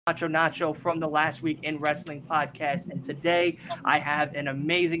Nacho from the Last Week in Wrestling podcast. And today I have an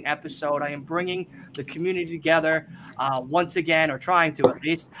amazing episode. I am bringing the community together once again, or trying to at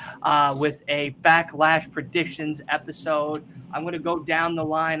least, with a Backlash predictions episode. I'm going to go down the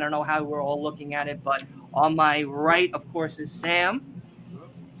line. I don't know how we're all looking at it, but on my right, of course, is Sam.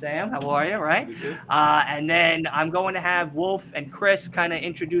 Sam, how are you? Right. And then I'm going to have Wolf and Chris kind of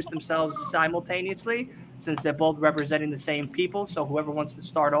introduce themselves simultaneously, since they're both representing the same people. So whoever wants to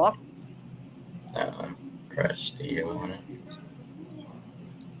start off. Chris, do you want it?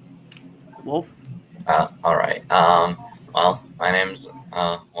 Wolf. All right. Well, my name's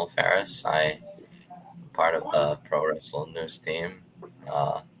Wolf Harris. I'm part of the ProWrestlingNews team.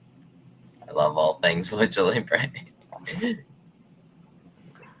 I love all things Lucha Libre.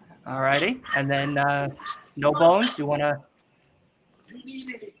 Alrighty. And then No Bones, you want to?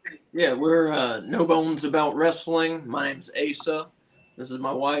 Yeah, we're No Bones About Wrestling. My name's Asa. This is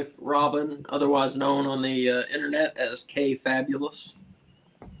my wife, Robin, otherwise known on the internet as K Fabulous.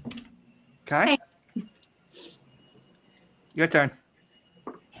 Okay. Your turn.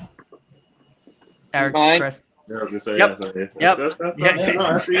 Eric, Chris. Yeah, I was gonna say, Yep.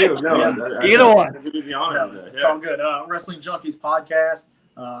 That's for you. No, Either one. It's all good. Wrestling Junkies podcast.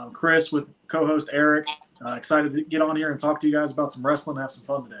 Chris with co-host Eric. Excited to get on here and talk to you guys about some wrestling and have some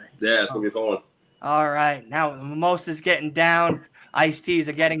fun today. Yeah, it's gonna be fun. All right. Now the mimosa's getting down. Iced teas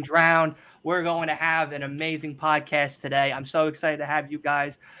are getting drowned. We're going to have an amazing podcast today. I'm so excited to have you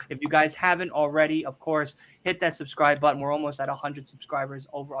guys. If you guys haven't already, of course, hit that subscribe button. We're almost at 100 subscribers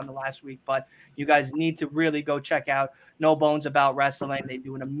over on the Last Week, but you guys need to really go check out No Bones About Wrestling. They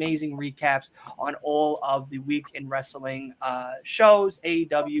do an amazing recaps on all of the Week in Wrestling shows,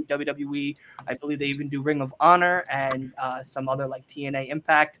 AEW, WWE. I believe they even do Ring of Honor and some other like TNA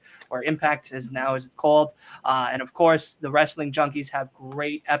Impact, or Impact is now as it's called. And of course, the Wrestling Junkies have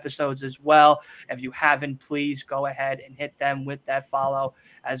great episodes as well. If you haven't, please go ahead and hit them with that follow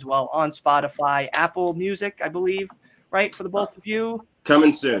as well on Spotify, Apple Music, I believe, right, for the both of you?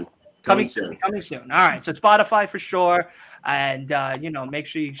 Coming soon. Coming soon. All right, so Spotify for sure. And, make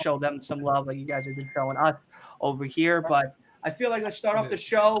sure you show them some love like you guys have been showing us over here. But I feel like let's start off the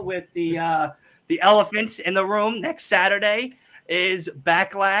show with the elephant in the room. Next Saturday is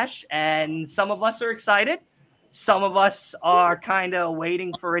Backlash, and some of us are excited. Some of us are kind of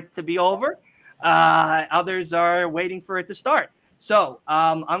waiting for it to be over. Others are waiting for it to start. So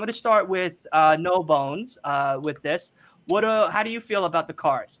I'm going to start with No Bones with this. How do you feel about the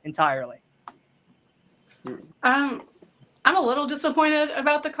card entirely? I'm a little disappointed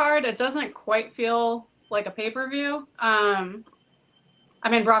about the card. It doesn't quite feel like a pay-per-view. Brock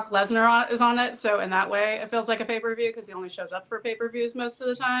Lesnar is on it, so in that way, it feels like a pay-per-view because he only shows up for pay-per-views most of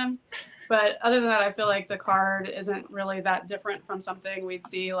the time. But other than that, I feel like the card isn't really that different from something we'd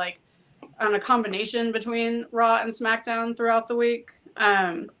see like on a combination between Raw and SmackDown throughout the week.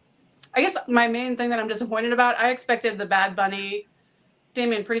 I guess my main thing that I'm disappointed about, I expected the Bad Bunny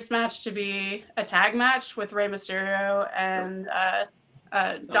Damian Priest match to be a tag match with Rey Mysterio and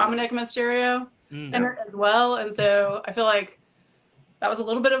Dominic Mysterio in it as well. And so I feel like that was a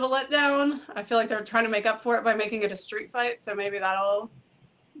little bit of a letdown. I feel like they're trying to make up for it by making it a street fight. So maybe that'll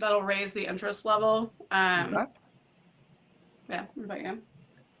raise the interest level. Yeah, what about you?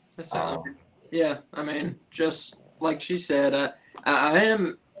 Yeah, just like she said,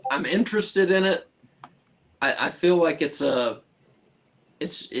 I'm interested in it. I feel like it's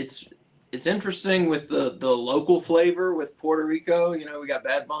interesting with the local flavor with Puerto Rico. You know, we got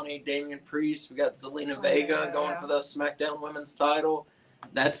Bad Bunny, Damian Priest, we got Zelina Vega going for the SmackDown Women's title.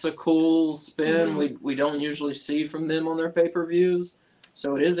 That's a cool spin. We don't usually see from them on their pay-per-views.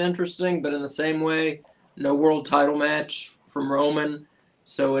 So it is interesting, but in the same way, no world title match from Roman.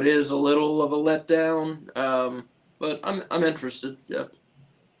 So it is a little of a letdown. But I'm interested. Yep.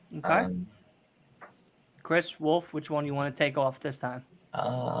 Okay. Chris, Wolf, which one you want to take off this time?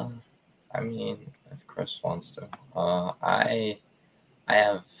 If Chris wants to. I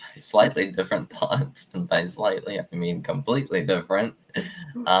have slightly different thoughts, and by slightly I mean completely different.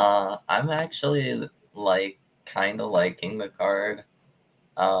 I'm actually kind of liking the card,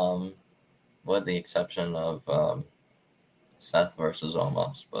 with the exception of Seth versus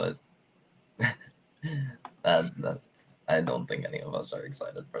Omos, but that's I don't think any of us are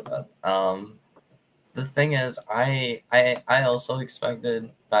excited for that. The thing is, I also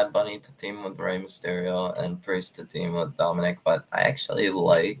expected Bad Bunny to team with Rey Mysterio and Priest to team with Dominic, but I actually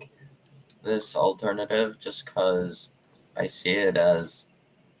like this alternative just because I see it as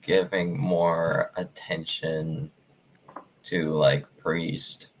giving more attention to like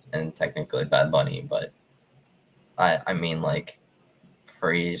Priest and technically Bad Bunny, but I mean like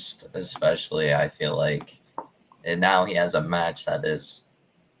Priest, especially, I feel like, and now he has a match that is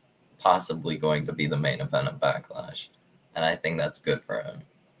possibly going to be the main event of Backlash, and I think that's good for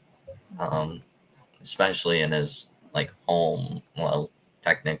him. Especially in his like home, well,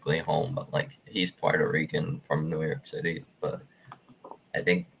 technically home, but like he's Puerto Rican from New York City. But I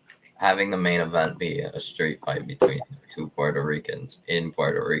think having the main event be a street fight between two Puerto Ricans in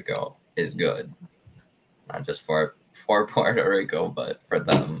Puerto Rico is good, not just for Puerto Rico, but for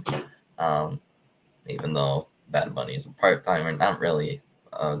them. Even though Bad Bunny is a part-timer, not really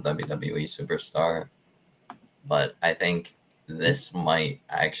a WWE superstar, but I think this might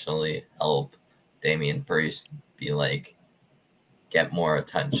actually help Damian Priest be like get more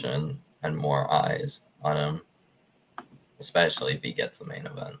attention and more eyes on him, especially if he gets the main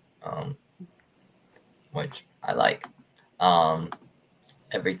event, which I like.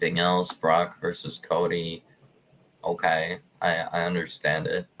 Everything else, Brock versus Cody, okay, I understand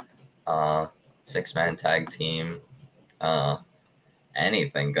it. 6-man tag team,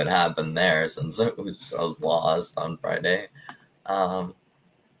 anything could happen there since Usos lost on Friday.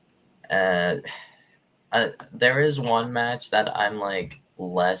 There is one match that I'm like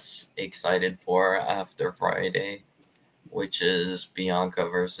less excited for after Friday, which is Bianca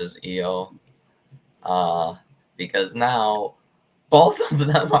versus Io. Because now both of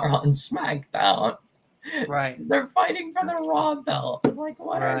them are on SmackDown. Right. They're fighting for the Raw belt. Like,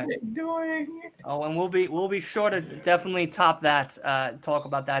 what are they doing? Oh, and we'll be sure to definitely talk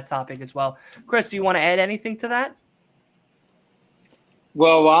about that topic as well. Chris, do you want to add anything to that?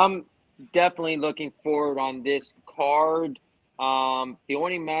 Well, I'm definitely looking forward on this card. The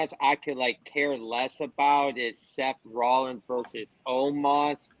only match I could care less about is Seth Rollins versus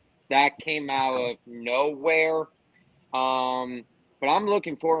Omos. That came out of nowhere. But I'm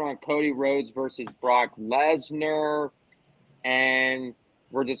looking forward on Cody Rhodes versus Brock Lesnar. And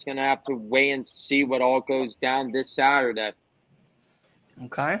we're just going to have to wait and see what all goes down this Saturday.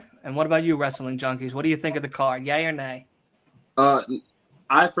 Okay. And what about you, Wrestling Junkies? What do you think of the card? Yay or nay?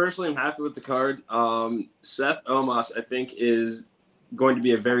 I personally am happy with the card. Seth Omos, I think, is going to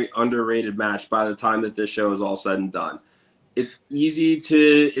be a very underrated match by the time that this show is all said and done. It's easy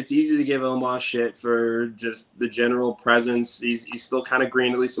to give Omos shit for just the general presence. He's still kind of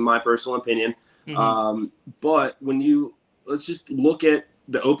green, at least in my personal opinion. Mm-hmm. But let's just look at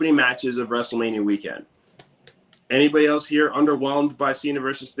the opening matches of WrestleMania weekend. Anybody else here underwhelmed by Cena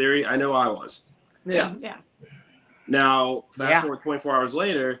versus Theory? I know I was. Yeah. Now, fast forward 24 hours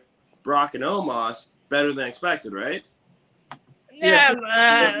later, Brock and Omos, better than expected, right? Yeah,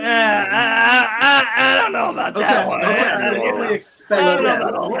 I don't know about that one. What we expect. I'm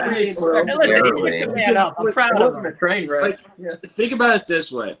proud of him. Train wreck. Think about it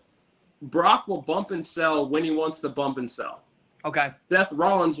this way. Brock will bump and sell when he wants to bump and sell. Okay. Seth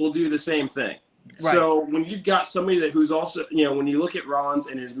Rollins will do the same thing. Right. So when you've got somebody who's also, when you look at Rollins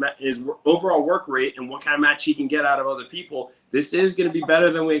and his overall work rate and what kind of match he can get out of other people, this is going to be better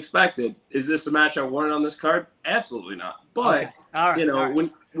than we expected. Is this a match I wanted on this card? Absolutely not. But,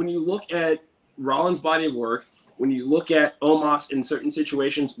 when you look at Rollins' body of work, when you look at Omos in certain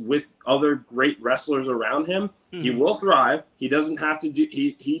situations with other great wrestlers around him, he will thrive. He doesn't have to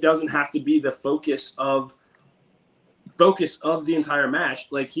he doesn't have to be the focus of the entire match.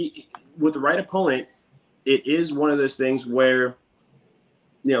 With the right opponent, it is one of those things where,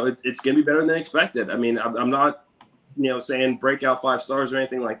 it's going to be better than expected. I mean, I'm not, saying break out 5 stars or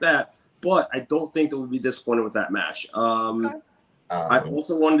anything like that, but I don't think that we'll be disappointed with that match. I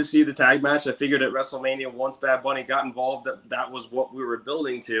also wanted to see the tag match. I figured at WrestleMania, once Bad Bunny got involved, that was what we were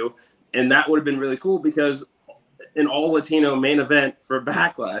building to, and that would have been really cool because an all-Latino main event for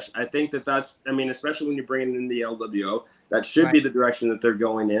Backlash, I think that's, especially when you're bringing in the LWO, that should be the direction that they're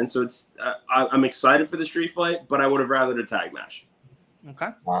going in. So it's, I'm excited for the street fight, but I would have rathered a tag match. Okay.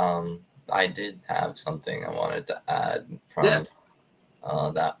 I did have something I wanted to add from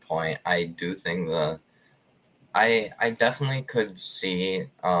that point. I do think I definitely could see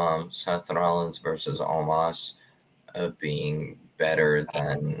Seth Rollins versus Omos being better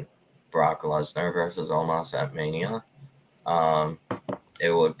than Brock Lesnar versus Omos at Mania.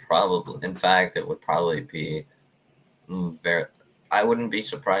 It would probably be very. I wouldn't be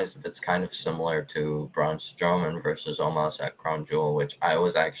surprised if it's kind of similar to Braun Strowman versus Omos at Crown Jewel, which I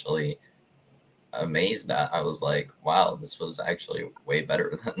was actually amazed at. I was like, wow, this was actually way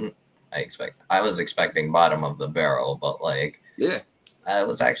better than I expect. I was expecting bottom of the barrel, but it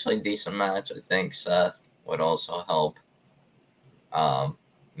was actually a decent match. I think Seth would also help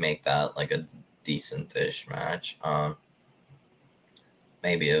make that a decent-ish match.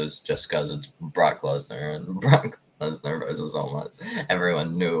 Maybe it was just because it's Brock Lesnar, and Lesnar versus Omos.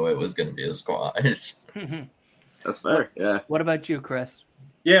 Everyone knew it was going to be a squash. That's fair. Yeah. What about you, Chris?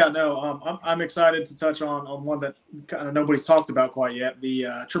 Yeah, no, I'm excited to touch on one that kind of nobody's talked about quite yet, the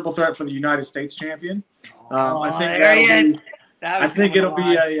triple threat for the United States champion. I think I think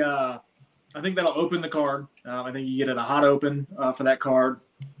that'll open the card. I think you get it a hot open for that card,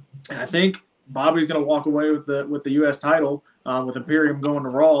 and I think Bobby's going to walk away with the U.S. title with Imperium going to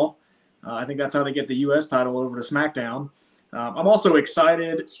Raw. I think that's how they get the U.S. title over to SmackDown. I'm also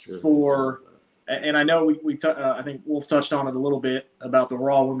excited for. And I know I think Wolf touched on it a little bit about the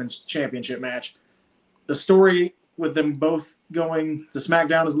Raw Women's Championship match. The story with them both going to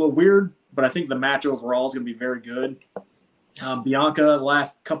SmackDown is a little weird, but I think the match overall is going to be very good. Bianca, the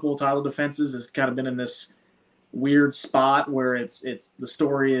last couple of title defenses, has kind of been in this weird spot where it's the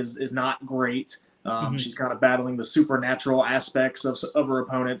story is not great. She's kind of battling the supernatural aspects of her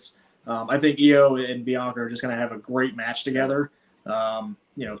opponents. I think Io and Bianca are just going to have a great match together.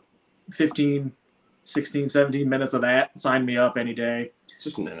 15, 16, 17 minutes of that. Sign me up any day. It's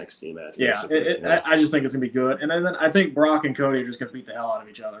just an NXT match. Yeah, I just think it's going to be good. And then I think Brock and Cody are just going to beat the hell out of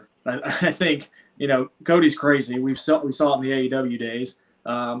each other. I think, Cody's crazy. We saw it in the AEW days.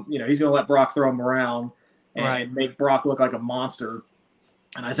 He's going to let Brock throw him around and make Brock look like a monster.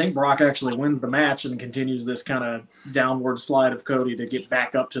 And I think Brock actually wins the match and continues this kind of downward slide of Cody to get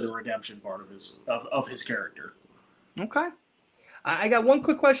back up to the redemption part of his character. Okay. I got one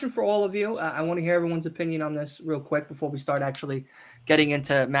quick question for all of you. I want to hear everyone's opinion on this real quick before we start actually getting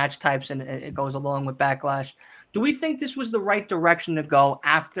into match types, and it goes along with Backlash. Do we think this was the right direction to go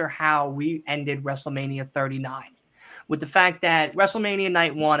after how we ended WrestleMania 39? With the fact that WrestleMania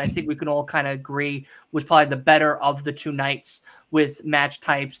Night 1, I think we can all kind of agree, was probably the better of the two nights with match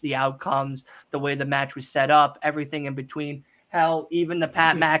types, the outcomes, the way the match was set up, everything in between. Hell, even the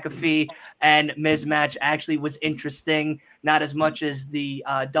Pat McAfee and Miz match actually was interesting, not as much as the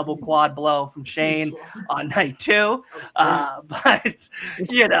double quad blow from Shane on night 2. But, I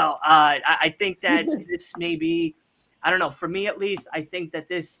think that this may be, I don't know, for me at least, I think that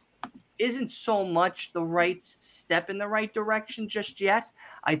this isn't so much the right step in the right direction just yet.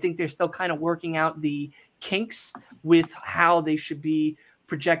 I think they're still kind of working out the kinks with how they should be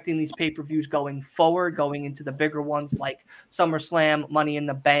projecting these pay-per-views going forward, going into the bigger ones like SummerSlam, Money in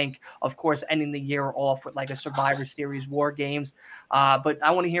the Bank, of course, ending the year off with like a Survivor Series War Games. But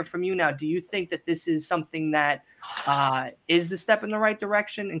I want to hear from you now. Do you think that this is something that is the step in the right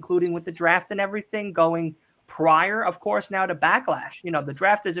direction, including with the draft and everything going prior, of course, now to Backlash? The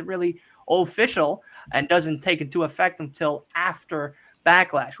draft isn't really official and doesn't take into effect until after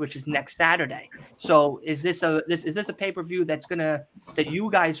Backlash, which is next Saturday. So is this a pay-per-view that you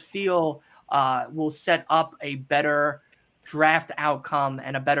guys feel will set up a better draft outcome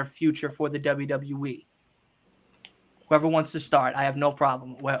and a better future for the WWE? Whoever wants to start, I have no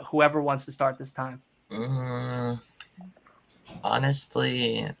problem. Whoever wants to start this time.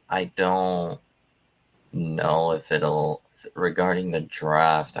 Honestly, I don't know if it'll, regarding the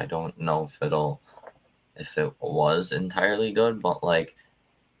draft, I don't know if it was entirely good, but like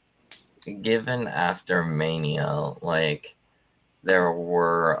given after Mania, like there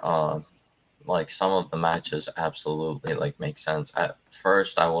were like some of the matches absolutely like make sense. At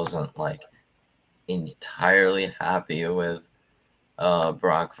first I wasn't like entirely happy with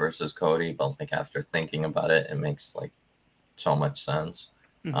Brock versus Cody, but like after thinking about it, it makes like so much sense.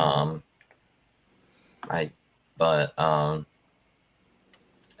 And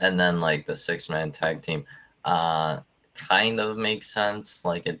then like the 6-man tag team kind of makes sense.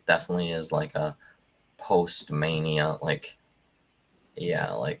 Like it definitely is like a post-Mania, like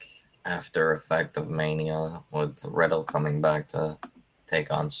after effect of Mania with Riddle coming back to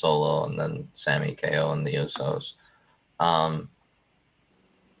take on Solo and then Sami, KO, and the Usos.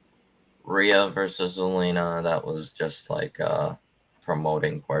 Rhea versus Zelina, that was just like a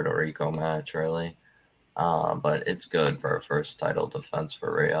promoting Puerto Rico match, really. But it's good for a first title defense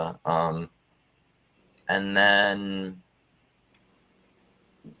for Rhea. And then,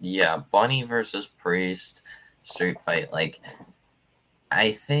 Bunny versus Priest street fight. Like,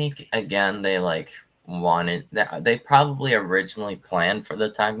 I think, again, they, like, they probably originally planned for the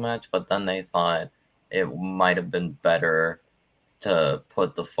tag match, but then they thought it might have been better to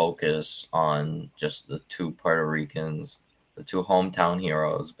put the focus on just the two Puerto Ricans, the two hometown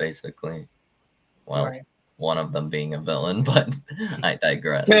heroes, basically. Well, right. One of them being a villain, but I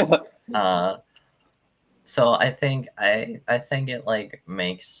digress. So I think it like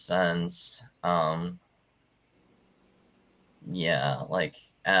makes sense. Like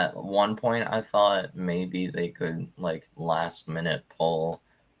at one point I thought maybe they could like last minute pull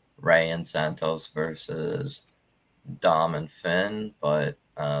Rey and Santos versus Dom and Finn, but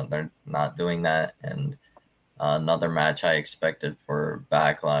they're not doing that. And another match I expected for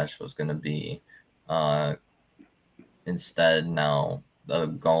Backlash was going to be instead now the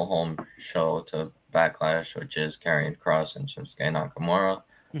go home show to Backlash, which is Karrion Kross and Shinsuke Nakamura.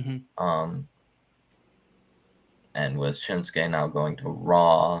 Mm-hmm. And with Shinsuke now going to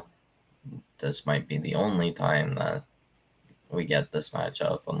Raw, this might be the only time that we get this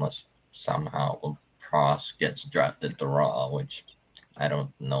matchup, unless somehow Kross gets drafted to Raw, which I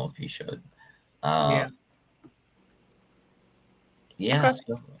don't know if he should. Yeah. Yeah.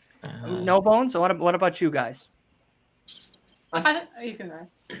 Okay. No Bones. So what about you guys? You can go.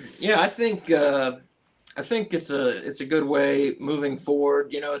 Yeah, I think it's a good way moving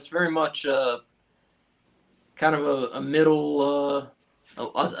forward. You know, it's very much kind of a middle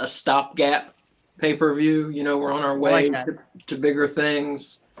a stopgap pay-per-view. You know, we're on our way to bigger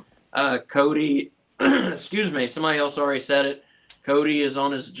things. Cody, excuse me, somebody else already said it. Cody is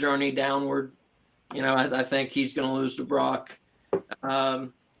on his journey downward. You know, I think he's going to lose to Brock.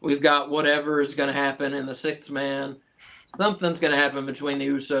 We've got whatever is going to happen in the sixth man. Something's going to happen between the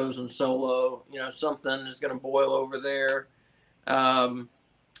Usos and Solo. You know, something is going to boil over there.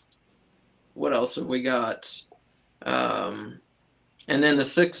 What else have we got? And then the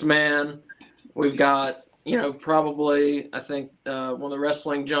sixth man, we've got, you know, probably, I think one of the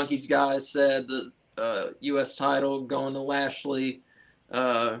Wrestling Junkies guys said the U.S. title going to Lashley,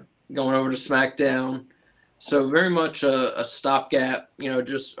 going over to SmackDown. So very much a stopgap, you know,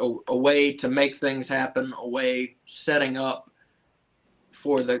 just a way to make things happen, a way setting up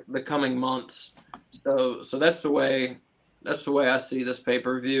for the coming months. So that's the way I see this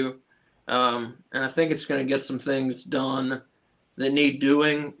pay-per-view. And I think it's going to get some things done that need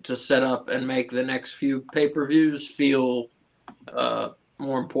doing to set up and make the next few pay-per-views feel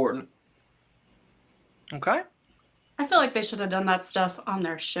more important. Okay. I feel like they should have done that stuff on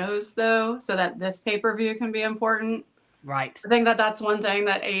their shows, though, so that this pay-per-view can be important. Right. I think that's one thing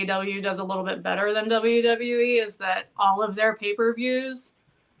that AEW does a little bit better than WWE is that all of their pay-per-views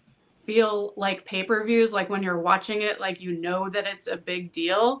feel like pay-per-views. Like when you're watching it, like you know that it's a big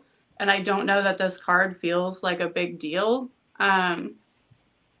deal. And I don't know that this card feels like a big deal. And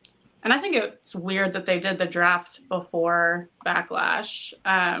I think it's weird that they did the draft before Backlash.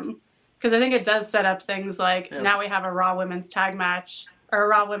 Because I think it does set up things like now we have a Raw Women's Tag match or a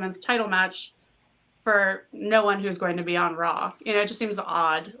Raw Women's title match for no one who's going to be on Raw. You know, it just seems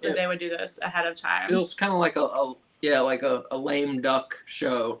odd that they would do this ahead of time. Feels kind of like a lame duck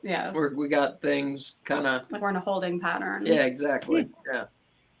show. Yeah. Where we got things kind of like we're in a holding pattern. Yeah, exactly. Yeah.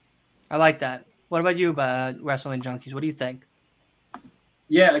 I like that. What about you, Wrestling Junkies? What do you think?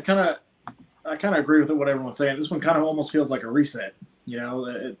 Yeah, I kind of agree with what everyone's saying. This one kind of almost feels like a reset. You know,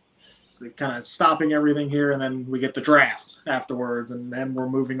 it kind of stopping everything here, and then we get the draft afterwards, and then we're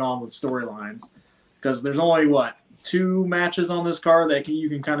moving on with storylines. Because there's only, 2 matches on this card that you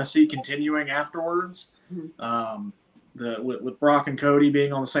can kind of see continuing afterwards. Mm-hmm. With Brock and Cody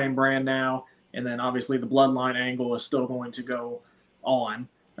being on the same brand now, and then obviously the Bloodline angle is still going to go on.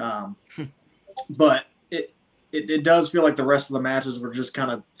 But it does feel like the rest of the matches were just kind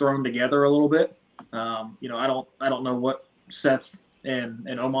of thrown together a little bit. You know, I don't know what Seth and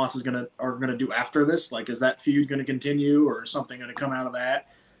Omos are gonna do after this. Like, is that feud gonna continue, or is something gonna come out of that?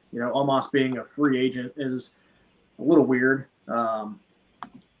 You know, Omos being a free agent is a little weird.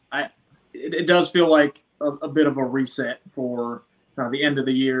 It does feel like a bit of a reset for the end of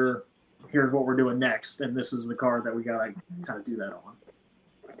the year. Here's what we're doing next, and this is the card that we gotta kind of do that on.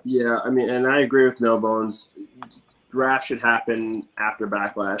 Yeah, I mean, and I agree with No Bones. Draft should happen after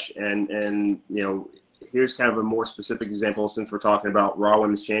Backlash, and you know, here's kind of a more specific example since we're talking about Raw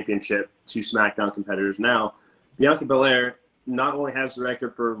Women's Championship to SmackDown competitors now. Bianca Belair not only has the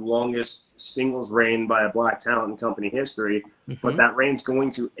record for longest singles reign by a black talent in company history, but that reign's going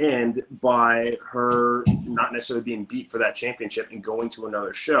to end by her not necessarily being beat for that championship and going to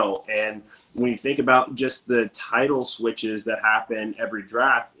another show. And when you think about just the title switches that happen every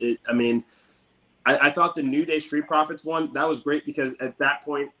draft, I thought the New Day Street Profits one, that was great because at that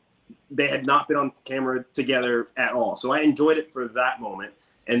point, they had not been on camera together at all. So I enjoyed it for that moment.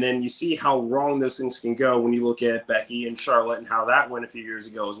 And then you see how wrong those things can go when you look at Becky and Charlotte and how that went a few years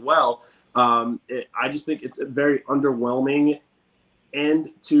ago as well. I just think it's a very underwhelming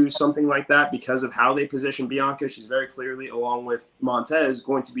end to something like that because of how they position Bianca. She's very clearly, along with Montez,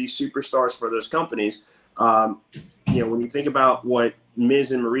 going to be superstars for those companies. You know, when you think about what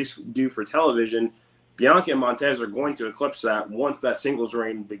Miz and Maurice do for television, Bianca and Montez are going to eclipse that once that singles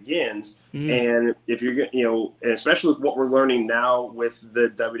reign begins. And if you're, you know, and especially with what we're learning now with the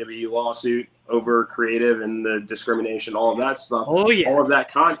WWE lawsuit over creative and the discrimination, all of that stuff. Oh, yeah. All of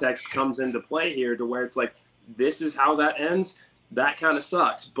that context comes into play here to where it's like, this is how that ends. That kind of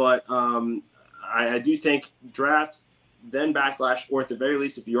sucks. But I do think draft, then Backlash, or at the very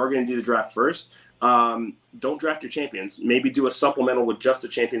least, if you are going to do the draft first, don't draft your champions. Maybe do a supplemental with just the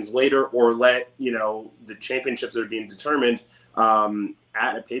champions later, or let, the championships that are being determined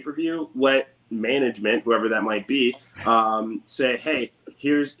at a pay-per-view, let management, whoever that might be, say, hey,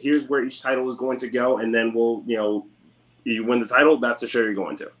 here's where each title is going to go, and then we'll, you win the title, that's the show you're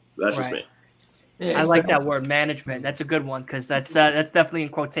going to. That's just me. Yeah, I like that word, management. That's a good one, because that's definitely in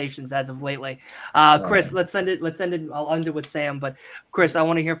quotations as of lately. Chris, let's end it. I'll end it with Sam, but Chris, I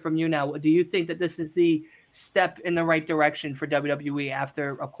want to hear from you now. Do you think that this is the step in the right direction for WWE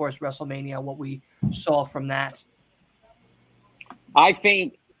after, of course, WrestleMania? What we saw from that. I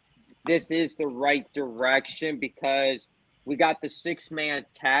think this is the right direction, because we got the 6-man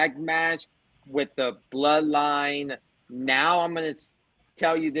tag match with the Bloodline. Now I'm going to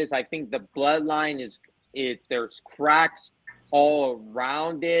tell you this. I think the Bloodline is there's cracks all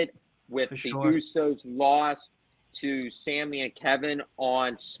around it with the Usos loss to Sami and Kevin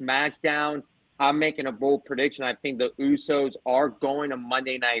on SmackDown. I'm making a bold prediction. I think the Usos are going to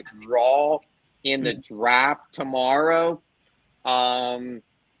Monday Night Raw in the draft tomorrow. And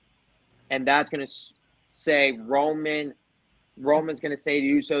that's going to say Roman's going to say to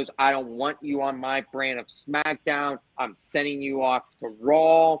Usos, I don't want you on my brand of SmackDown. I'm sending you off to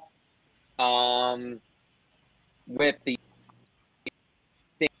Raw. With the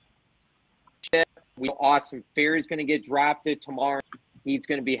Austin Theory is going to get drafted tomorrow. He's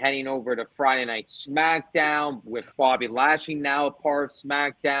going to be heading over to Friday Night SmackDown with Bobby Lashley now a part of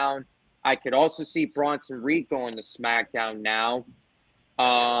SmackDown. I could also see Bronson Reed going to SmackDown now.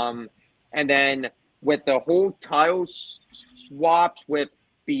 And then with the whole title swaps with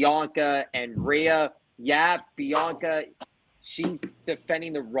Bianca and Rhea, Bianca, she's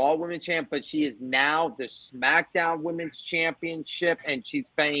defending the Raw Women's Champ, but she is now the SmackDown Women's Championship, and she's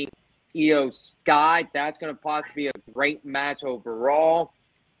defending Io Sky. That's going to possibly be a great match overall.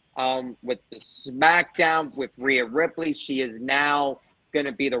 With the SmackDown with Rhea Ripley, she is now going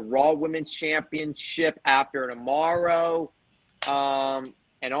to be the Raw Women's Championship after tomorrow.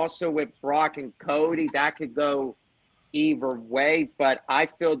 And also with Brock and Cody, that could go either way. But I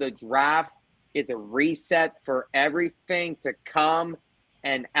feel the draft is a reset for everything to come.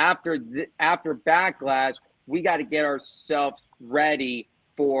 And after Backlash, we got to get ourselves ready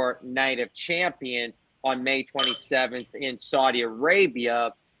for Night of Champions on May 27th in Saudi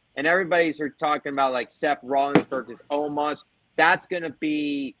Arabia. And everybody's talking about like Seth Rollins versus Omos. That's going to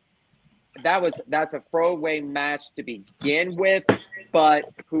be that's a throwaway match to begin with, but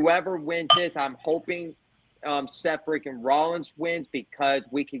whoever wins this, I'm hoping Seth freaking Rollins wins, because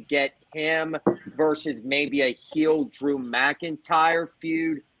we could get him versus maybe a heel Drew McIntyre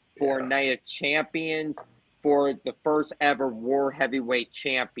feud for Night of Champions for the first ever War Heavyweight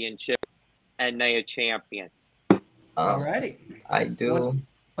Championship and Night of Champions. Alrighty. I do.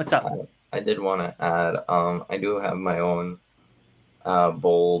 What's up? I did want to add, I do have my own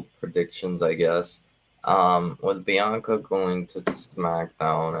bold predictions, I guess. With Bianca going to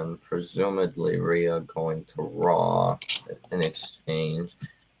SmackDown and presumably Rhea going to Raw in exchange,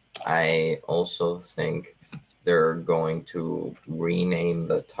 I also think they're going to rename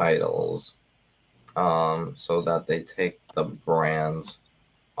the titles so that they take the brands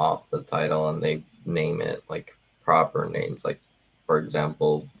off the title and they name it like proper names, like, for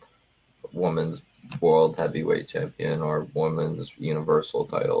example, Women's World Heavyweight Champion or Women's Universal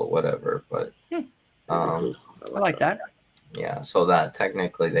title, whatever. But I like that. Yeah, so that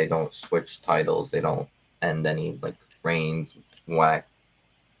technically they don't switch titles, they don't end any like reigns in a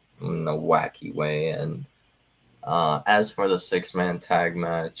wacky way. And as for the 6-man tag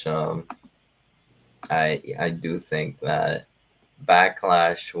match, I do think that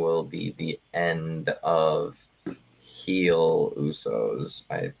Backlash will be the end of heel Usos.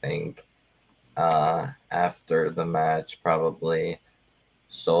 I think after the match, probably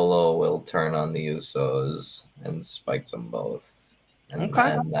Solo will turn on the Usos and spike them both. And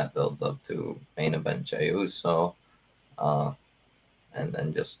then that builds up to main event Jey Uso. And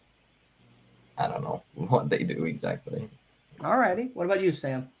then just, I don't know what they do exactly. Alrighty. What about you,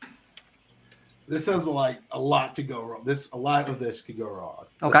 Sam? This sounds like a lot to go wrong. A lot of this could go wrong.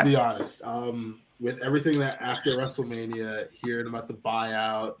 Okay. Let's be honest. With everything that after WrestleMania, hearing about the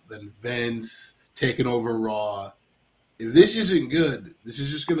buyout, then Vince taking over Raw, if this isn't good, this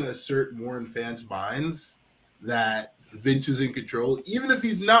is just going to assert more in fans' minds that Vince is in control, even if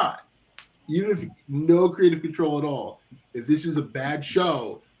he's not. Even if no creative control at all. If this is a bad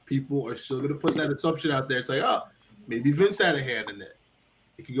show, people are still going to put that assumption out there. It's like, oh, maybe Vince had a hand in it.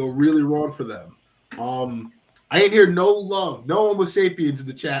 It could go really wrong for them. I ain't hear no love, no Homo sapiens in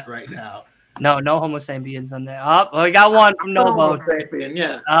the chat right now. No Homo sapiens on there. Oh, we got one from Homo NoBones. sapien,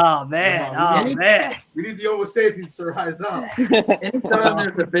 yeah. Oh man, man. We need the Homo sapiens to rise up. Anytime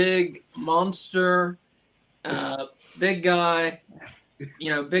there's a big monster, big guy,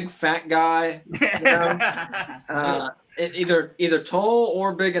 big fat guy, either tall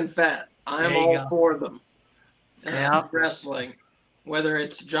or big and fat, I'm all for them. Wrestling. Whether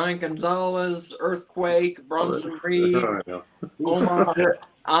it's Giant Gonzalez, Earthquake, Bronson Reed,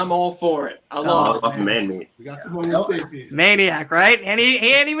 I'm all for it. I love man meat. We got some Homo sapiens. Maniac, right? And he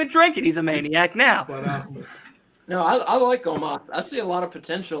ain't even drinking. He's a maniac now. But, no, I like Omos. I see a lot of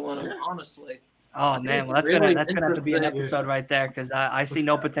potential in him, honestly. Oh man, well that's really gonna have to be an episode right there because I see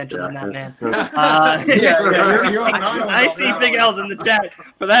no potential in that man. I see big L's in the chat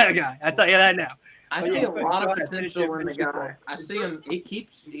for that guy. I tell you that now. I see a lot of potential in the guy. I see him. He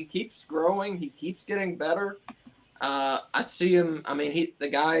keeps growing. He keeps getting better. I see him. I mean, the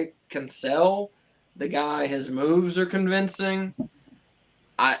guy can sell. The guy, his moves are convincing.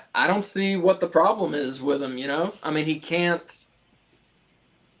 I don't see what the problem is with him. I mean, he can't.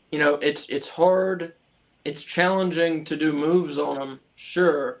 It's hard. It's challenging to do moves on him,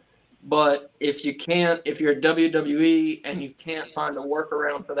 sure. But if you're at WWE and you can't find a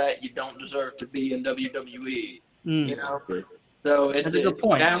workaround for that, you don't deserve to be in WWE. So it's a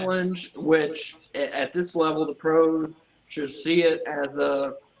challenge, which at this level, the pros should see it as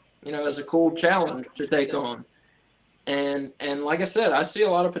a cool challenge to take on. And like I said, I see a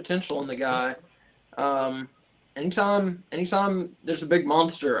lot of potential in the guy. Anytime there's a big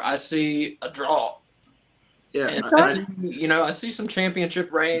monster, I see a draw. Yeah, and I see some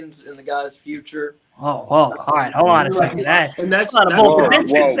championship reigns in the guy's future. Oh, all right. Hold on a second. That's a lot of whoa,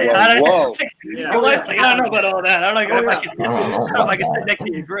 predictions there. whoa. I don't know about all that. I don't know if I can sit next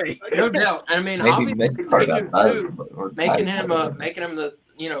to you. Agree. No doubt. I mean, Maybe making him the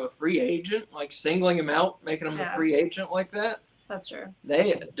a free agent, like singling him out, making him a free agent like that. That's true.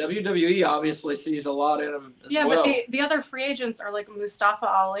 WWE obviously sees a lot in him as well. But the other free agents are like Mustafa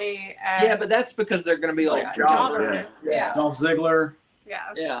Ali. And but that's because they're going to be like Jobber. Yeah. Dolph Ziggler.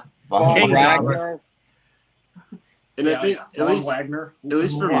 Yeah. King Jobber. And I think at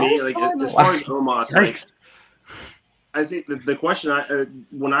least for me, like as far as Omos, like, I think the question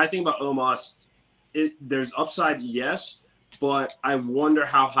when I think about Omos, there's upside, yes, but I wonder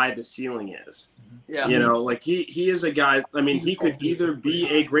how high the ceiling is. Yeah. Like he is a guy. I mean, he could either be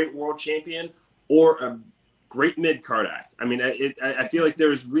a great world champion or a great mid-card act. I mean, I feel like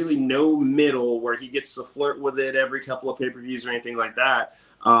there's really no middle where he gets to flirt with it every couple of pay-per-views or anything like that.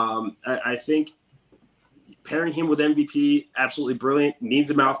 I think pairing him with MVP, absolutely brilliant. Needs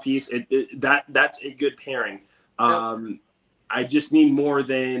a mouthpiece. That's a good pairing. I just need more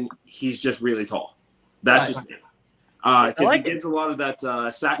than he's just really tall. That's just me. Because he gives a lot of that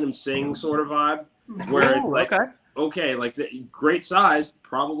Satnam Singh sort of vibe, where it's like, okay, like great size,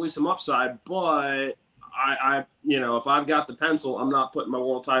 probably some upside, but I if I've got the pencil, I'm not putting my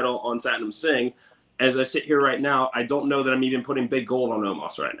world title on Satnam Singh. As I sit here right now, I don't know that I'm even putting big gold on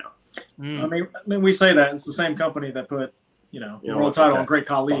Omos right now. I mean, we say that it's the same company that put, world title on Great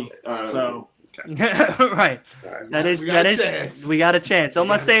Khali. So. Right. We got a chance.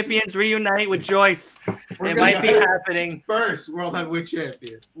 Homo sapiens reunite with Joyce. It might be happening. First World Heavyweight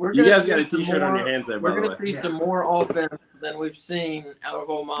Champion. You guys got a t-shirt on your hands there, by the way. We're going to see some more offense than we've seen out of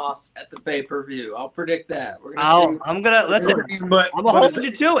Omos at the pay-per-view. I'll predict that. I'm going to listen. I'm going to hold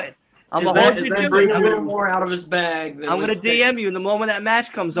you to it. I'm going to bring a little more out of his bag. I'm going to DM you in the moment that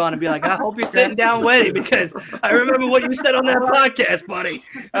match comes on and be like, I hope you're sitting down ready because I remember what you said on that podcast, buddy.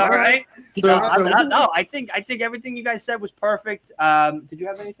 All right. I think everything you guys said was perfect. Did you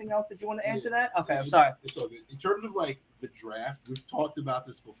have anything else that you want to add to that? Okay, I'm sorry. It's all good. In terms of like the draft, we've talked about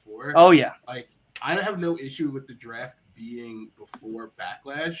this before. Oh yeah. Like I have no issue with the draft being before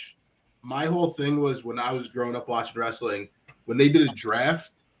Backlash. My whole thing was when I was growing up watching wrestling, when they did a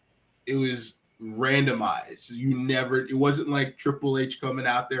draft, it was randomized. It wasn't like Triple H coming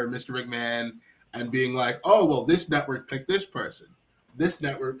out there, Mr. McMahon, and being like, oh, well, this network picked this person. This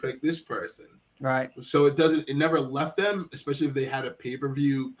network picked this person. Right. So it never left them, especially if they had a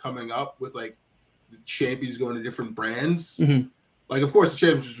pay-per-view coming up with like the champions going to different brands. Mm-hmm. Like, of course, the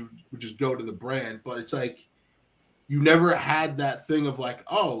champions would just go to the brand, but it's like you never had that thing of like,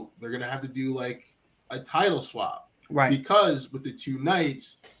 oh, they're going to have to do like a title swap. Right. Because with the two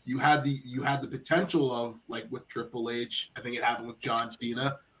nights, you had the potential of like with Triple H, I think it happened with John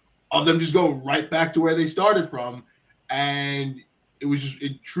Cena, of them just go right back to where they started from, and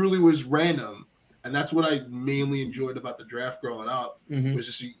it truly was random. And that's what I mainly enjoyed about the draft growing up. Mhm. Was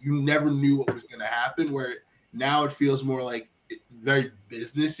just you never knew what was going to happen. Where now it feels more like very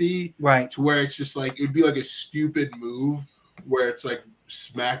businessy, Right. to where it's just like it would be like a stupid move where it's like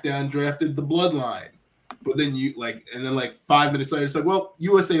SmackDown drafted the Bloodline, but then and then 5 minutes later it's like, well,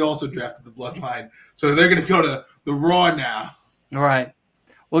 USA also drafted the Bloodline, so they're going to go to the Raw now. All right.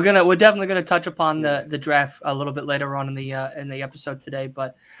 We're definitely gonna touch upon the draft a little bit later on in the episode today,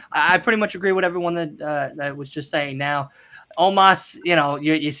 but I pretty much agree with everyone that was just saying. Now, Omos,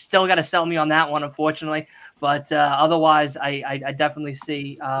 you still got to sell me on that one, unfortunately, but otherwise, I definitely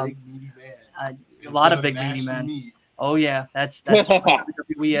see Big meaty man. a lot of big meaty men. Oh yeah, that's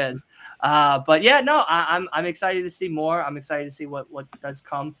who he is. But yeah, no, I'm excited to see more. I'm excited to see what does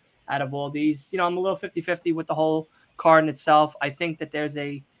come out of all these. I'm a little 50-50 with the whole card in itself. I think that there's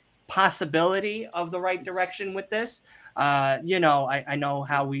a possibility of the right direction with this. I know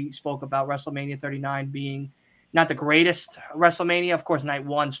how we spoke about WrestleMania 39 being not the greatest WrestleMania. Of course, night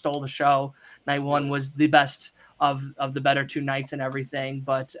one stole the show. Night one was the best of the better two nights and everything.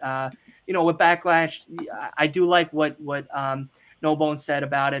 But with Backlash, I do like what No Bones said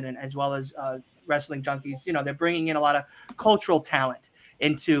about it, and as well as Wrestling Junkies. They're bringing in a lot of cultural talent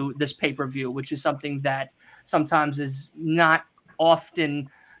into this pay-per-view, which is something that sometimes is not often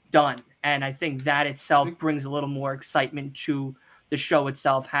done. And I think that itself brings a little more excitement to the show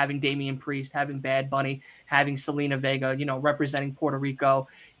itself, having Damian Priest, having Bad Bunny, having Selena Vega, representing Puerto Rico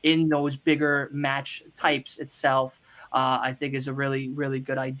in those bigger match types itself, I think is a really, really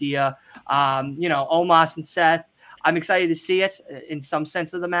good idea. Omos and Seth, I'm excited to see it in some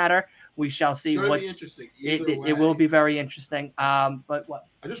sense of the matter. We shall see. Be interesting. It will be very interesting. But what?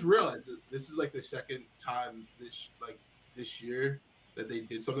 I just realized that this is like the second time this year that they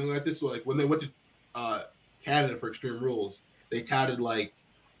did something like this. So like when they went to Canada for Extreme Rules, they touted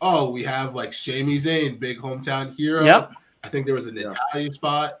we have Sami Zayn, big hometown hero. Yep. I think there was an Italian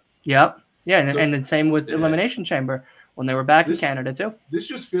spot. Yep. Yeah, and the same with Elimination Chamber when they were back in Canada too. This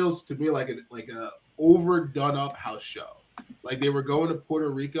just feels to me like a overdone up house show. Like they were going to Puerto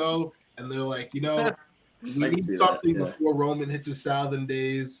Rico and they're like, we need something before Roman hits his Southern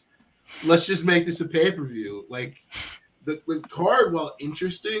days. Let's just make this a pay-per-view. Like the card, while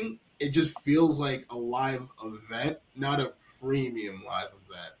interesting, it just feels like a live event, not a premium live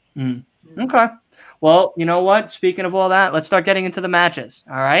event. Okay. Well, you know what? Speaking of all that, let's start getting into the matches.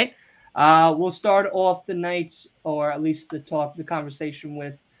 All right. We'll start off the night, or at least the conversation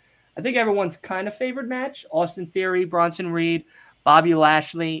with, I think everyone's kind of favorite match: Austin Theory, Bronson Reed, Bobby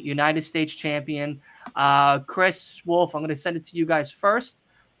Lashley, United States champion. Chris Wolf, I'm going to send it to you guys first.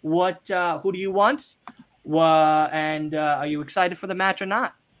 Who do you want? And are you excited for the match or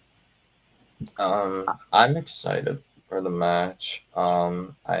not? I'm excited for the match.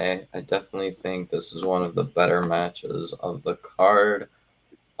 I definitely think this is one of the better matches of the card.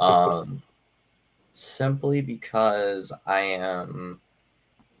 Simply because I am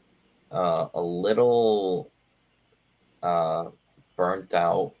a little burnt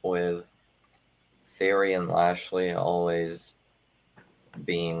out with Theory and Lashley always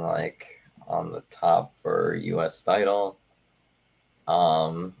being on the top for US title.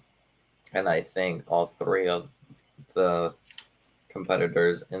 And I think all three of the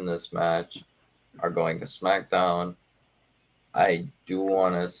competitors in this match are going to SmackDown. I do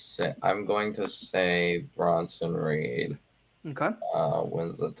want to say, I'm going to say Bronson Reed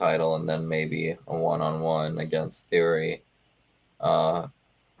wins the title, and then maybe a one-on-one against Theory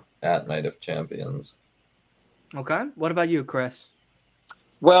at Night of Champions. Okay. What about you, Chris?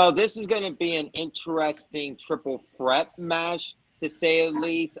 Well, this is going to be an interesting triple threat match, to say at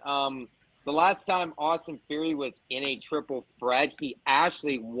least. The last time Austin Theory was in a triple threat, he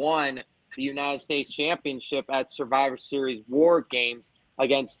actually won the United States Championship at Survivor Series War Games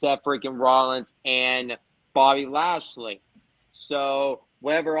against Seth freaking Rollins and Bobby Lashley. So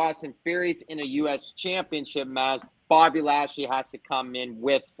whenever Austin Theory's in a U.S. Championship match, Bobby Lashley has to come in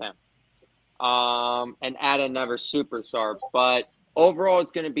with him and add another superstar. But overall,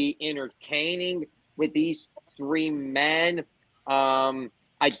 it's going to be entertaining with these three men.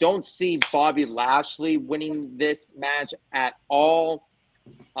 I don't see Bobby Lashley winning this match at all.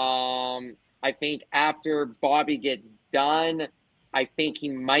 I think after Bobby gets done, I think he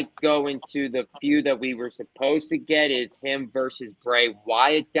might go into the feud that we were supposed to get, is him versus Bray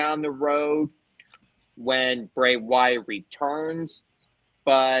Wyatt down the road when Bray Wyatt returns.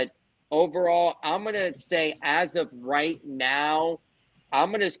 But overall, I'm going to say as of right now, I'm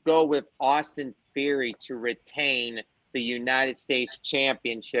going to go with Austin Theory to retain the United States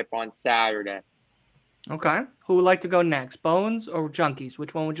Championship on Saturday. Okay. Who would like to go next, Bones or Junkies?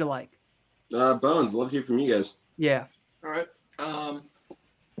 Which one would you like? Bones, love to hear from you guys. Yeah. All right.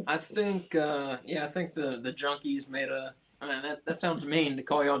 I think I think the Junkies made a. I mean, that sounds mean to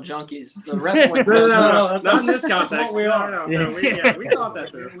call y'all junkies. The wrestling No, not in this context. That's what we are. No, we thought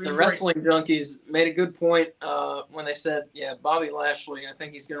that through. the wrestling junkies made a good point when they said, Bobby Lashley, I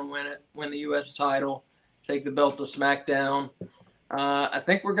think he's going to win the U.S. title, take the belt to SmackDown. I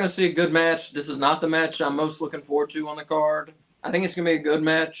think we're going to see a good match. This is not the match I'm most looking forward to on the card. I think it's going to be a good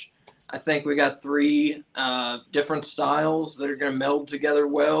match. I think we got 3 different styles that are going to meld together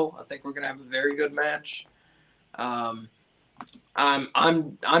well. I think we're going to have a very good match.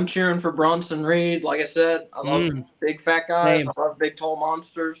 I'm cheering for Bronson Reed. Like I said, I love big fat guys. Same. I love big tall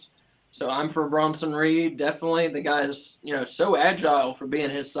monsters. So I'm for Bronson Reed. Definitely, the guy's so agile for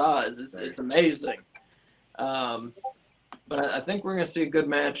being his size. It's amazing. But I think we're gonna see a good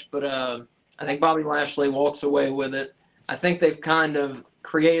match. But I think Bobby Lashley walks away with it. I think they've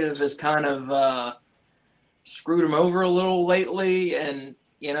creative has screwed him over a little lately, and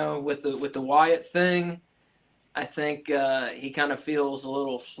with the Wyatt thing. I think he kind of feels a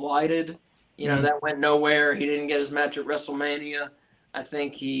little slighted. That went nowhere. He didn't get his match at WrestleMania. I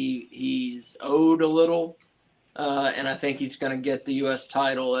think he's owed a little, and I think he's going to get the U.S.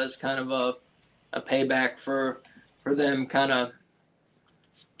 title as kind of a payback for them kind of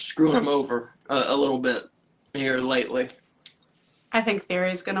screwing him over a little bit here lately. I think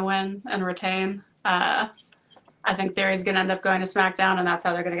Theory's going to win and retain. I think Theory's going to end up going to SmackDown, and that's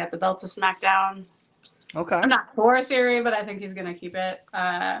how they're going to get the belt to SmackDown. Okay. I'm not for Theory, but I think he's going to keep it.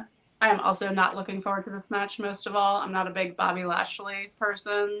 I am also not looking forward to this match most of all. I'm not a big Bobby Lashley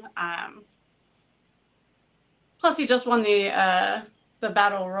person. Plus, he just won the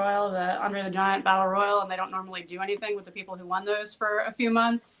Battle Royal, the Andre the Giant Battle Royal, and they don't normally do anything with the people who won those for a few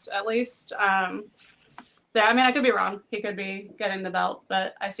months at least. So, I mean, I could be wrong. He could be getting the belt,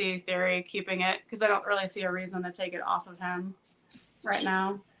 but I see Theory keeping it because I don't really see a reason to take it off of him right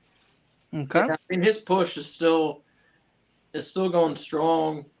now. Okay. Yeah, I mean, his push is still going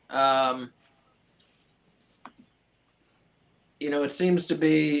strong. It seems to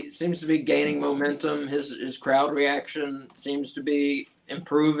be gaining momentum. His crowd reaction seems to be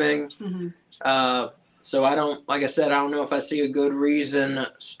improving. Mm-hmm. So I don't know if I see a good reason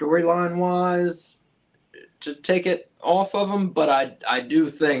storyline wise to take it off of him, but I do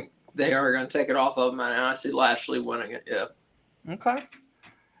think they are going to take it off of him, and I see Lashley winning it. Yeah. Okay.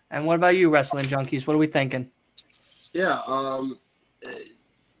 And what about you, Wrestling Junkies? What are we thinking? Yeah,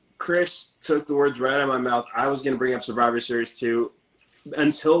 Chris took the words right out of my mouth. I was going to bring up Survivor Series 2.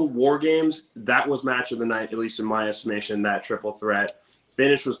 Until War Games, that was match of the night, at least in my estimation, that triple threat.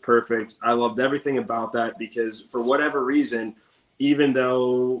 Finish was perfect. I loved everything about that because for whatever reason, even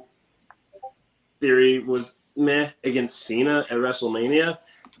though Theory was meh against Cena at WrestleMania,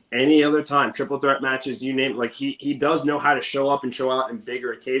 any other time, triple threat matches, you name it, like he does know how to show up and show out in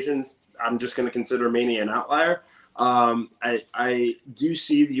bigger occasions. I'm just going to consider Mania an outlier. I do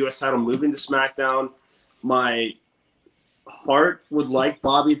see the U.S. title moving to SmackDown. My heart would like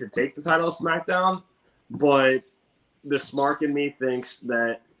Bobby to take the title of SmackDown, but the smart in me thinks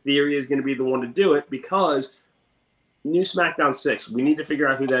that Theory is going to be the one to do it because new SmackDown 6, we need to figure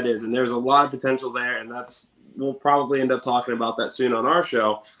out who that is, and there's a lot of potential there, and we'll probably end up talking about that soon on our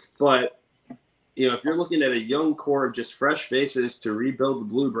show. But if you're looking at a young core of just fresh faces to rebuild the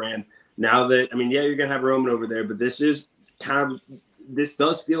blue brand, now that you're gonna have Roman over there, but this does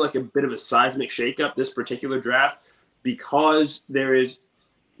feel like a bit of a seismic shakeup this particular draft because there is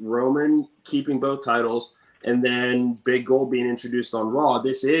Roman keeping both titles and then Big Gold being introduced on Raw.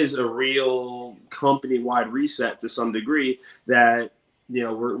 This is a real company-wide reset to some degree that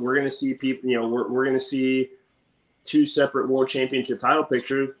we're gonna see people. We're gonna see 2 separate World Championship title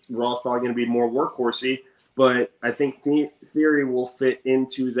pictures. Raw's probably going to be more workhorsey, but I think Theory will fit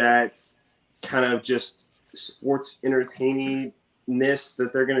into that kind of just sports entertainingness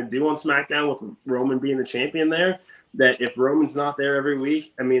that they're going to do on SmackDown with Roman being the champion there. That if Roman's not there every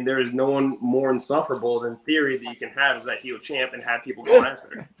week, there is no one more insufferable than Theory that you can have as that heel champ and have people go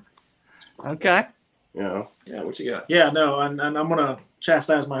after. Okay. Yeah, what you got? Yeah, no, and I'm going to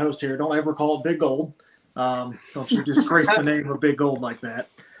chastise my host here. Don't ever call it Big Gold. Don't you disgrace the name of Big Gold like that.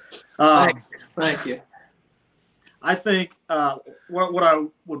 Thank you. I think what I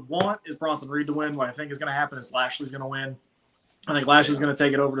would want is Bronson Reed to win. What I think is going to happen is Lashley's going to win. I think Lashley's going to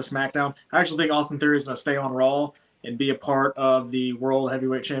take it over to SmackDown. I actually think Austin Theory is going to stay on Raw and be a part of the World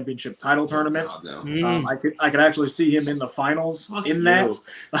Heavyweight Championship title tournament. I could actually see him in the finals that.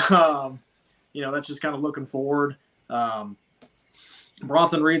 That's just kind of looking forward.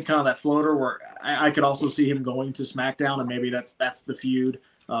 Bronson Reed's kind of that floater where I could also see him going to SmackDown, and maybe that's the feud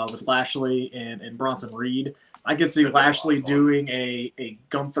with Lashley and Bronson Reed. I could see Lashley doing a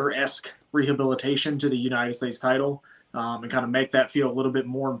Gunther-esque rehabilitation to the United States title and kind of make that feel a little bit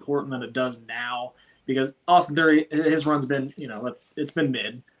more important than it does now, because Austin Theory, his run's been, it's been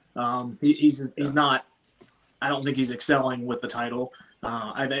mid. He's not, I don't think he's excelling with the title.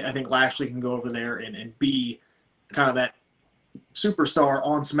 I think Lashley can go over there and be kind of that superstar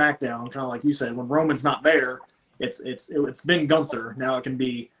on SmackDown, kind of like you said. When Roman's not there, it's been Gunther. Now it can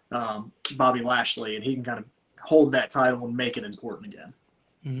be Bobby Lashley, and he can kind of hold that title and make it important again.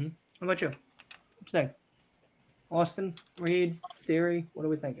 Mm-hmm. How about you? What you think? Austin, Reed, Theory, what are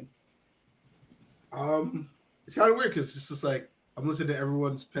we thinking? It's kind of weird because it's just like I'm listening to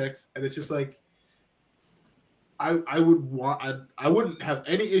everyone's picks, and it's just like I wouldn't have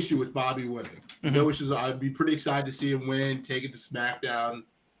any issue with Bobby winning. Mm-hmm. No issues. I'd be pretty excited to see him win, take it to SmackDown.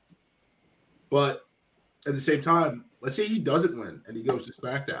 But at the same time, let's say he doesn't win and he goes to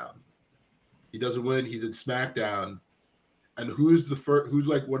SmackDown. He doesn't win. He's in SmackDown, and who's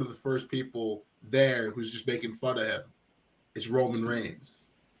like one of the first people there who's just making fun of him? It's Roman Reigns.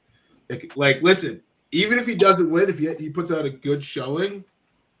 Like, listen, even if he doesn't win, if he puts out a good showing,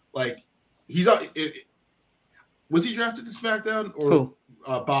 like he's on. Was he drafted to SmackDown or Who?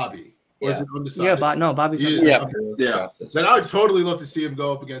 Bobby? Or Yeah. is it undecided? Yeah, Bobby's Yeah. Then I would totally love to see him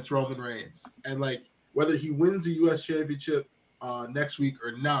go up against Roman Reigns, and like whether he wins the U.S. Championship next week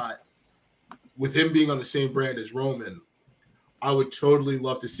or not, with him being on the same brand as Roman, I would totally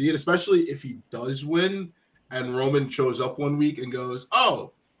love to see it, especially if he does win and Roman shows up one week and goes,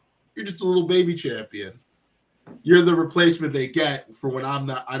 "Oh, you're just a little baby champion. You're the replacement they get for when I'm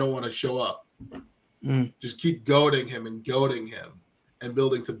not. I don't want to show up." Just keep goading him and building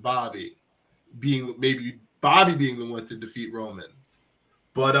to Bobby being the one to defeat Roman.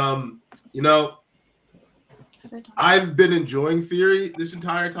 But I've been enjoying Theory this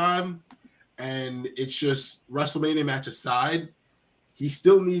entire time, and it's just WrestleMania match aside, he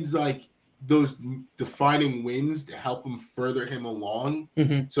still needs like those defining wins to help him further him along.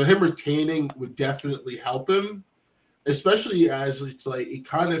 Mm-hmm. So him retaining would definitely help him. Especially as it's like it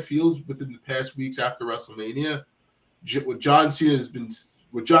kind of feels within the past weeks after WrestleMania, what John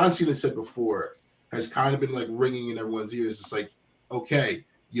Cena said before has kind of been like ringing in everyone's ears. It's like, okay,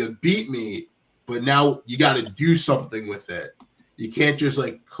 you beat me, but now you got to do something with it. You can't just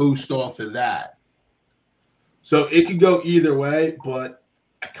like coast off of that. So it could go either way, but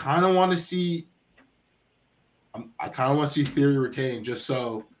I kind of want to see Theory retain just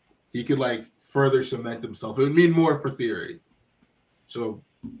so he could like further cement himself. It would mean more for Theory. So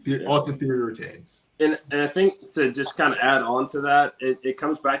Austin Theory retains. And I think to just kind of add on to that, it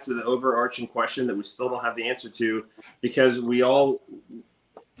comes back to the overarching question that we still don't have the answer to, because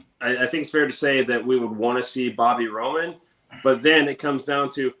I think it's fair to say that we would want to see Bobby Roman, but then it comes down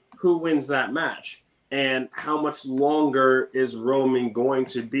to who wins that match and how much longer is Roman going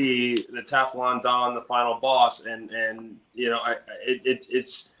to be the Teflon Don, the final boss, and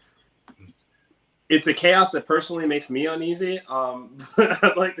it's a chaos that personally makes me uneasy. But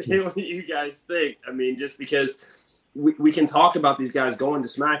I'd like to hear what you guys think. I mean, just because we can talk about these guys going to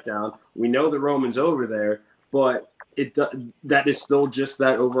SmackDown, we know that Roman's over there, but that is still just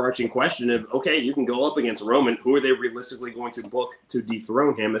that overarching question of, okay, you can go up against Roman. Who are they realistically going to book to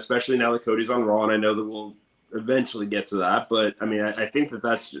dethrone him, especially now that Cody's on Raw? And I know that we'll eventually get to that. But, I mean, I think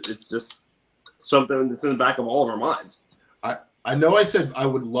it's just something that's in the back of all of our minds. I know I said I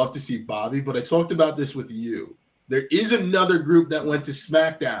would love to see Bobby, but I talked about this with you. There is another group that went to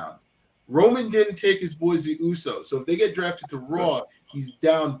SmackDown. Roman didn't take his boys, the Usos. So if they get drafted to Raw, he's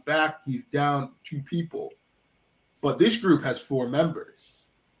down 2 people. But this group has 4 members.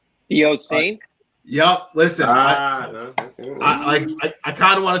 The OC? Yep. Listen, I Okay.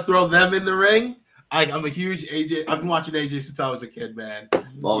 kind of want to throw them in the ring. I'm a huge AJ. I've been watching AJ since I was a kid, man.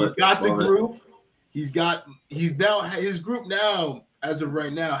 Love He's it. got the Love it. group. His group now, as of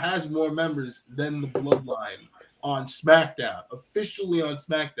right now, has more members than the Bloodline on SmackDown. Officially on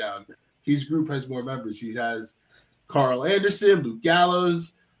SmackDown, his group has more members. He has Carl Anderson, Luke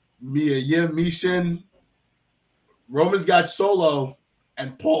Gallows, Mia Yim, Mishin. Roman's got Solo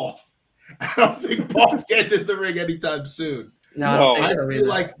and Paul. I don't think Paul's getting in the ring anytime soon. No, I don't I think so feel either.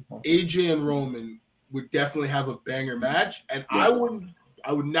 like AJ and Roman would definitely have a banger match, and I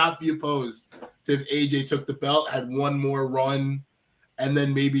would not be opposed to if AJ took the belt, had one more run, and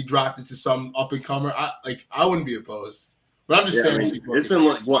then maybe dropped it to some up and comer. I wouldn't be opposed. But I'm just Yeah, I saying, mean, it's been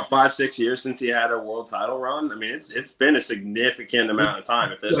like what 5-6 years since he had a world title run. I mean, it's been a significant amount of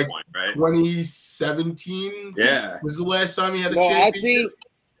time at this Like point, right? 2017. Yeah, Was the last time he had a Well, championship.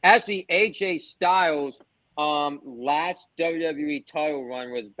 actually, AJ Styles, last WWE title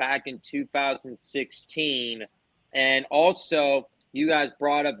run was back in 2016, and also you guys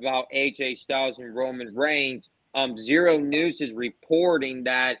brought up about AJ Styles and Roman Reigns. Zero News is reporting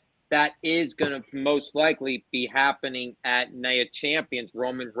that is going to most likely be happening at Night of Champions,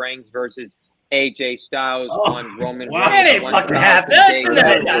 Roman Reigns versus AJ Styles on Roman wow. That Reigns. ain't fucking 1000 happening. day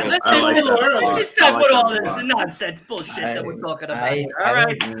Let's anniversary. just stop with all this lot. nonsense bullshit that we're talking about I- here. I All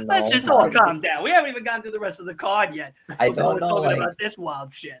right, don't let's know just all how- calm down. We haven't even gone through the rest of the card yet. I before don't we're know, talking like, about this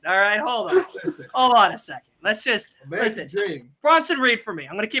wild shit. All right, hold on. Hold on a second. Let's just American listen. Dream. Bronson Reed for me.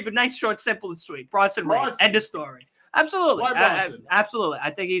 I'm going to keep it nice, short, simple, and sweet. Bronson Reed. Bronson. End of story. Absolutely. Why Bronson? Absolutely. I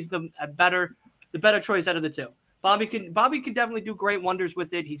think he's the better choice out of the two. Bobby can definitely do great wonders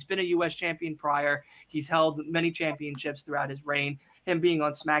with it. He's been a U.S. champion prior. He's held many championships throughout his reign. Him being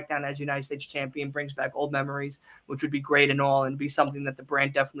on SmackDown as United States champion brings back old memories, which would be great and all, and be something that the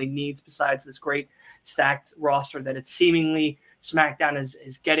brand definitely needs besides this great stacked roster that it's seemingly SmackDown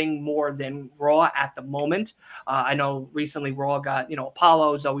is getting more than Raw at the moment. I know recently Raw got,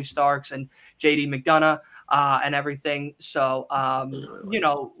 Apollo, Zoe Starks, and JD McDonough and everything. So,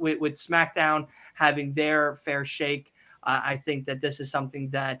 with SmackDown having their fair shake, I think that this is something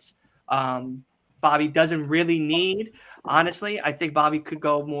that Bobby doesn't really need. Honestly, I think Bobby could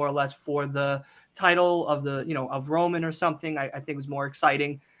go more or less for the title of of Roman or something. I think it was more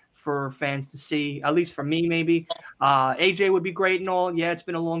exciting for fans to see, at least for me, maybe. AJ would be great and all. Yeah, it's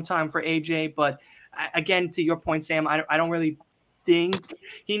been a long time for AJ, but again, to your point, Sam, I don't really think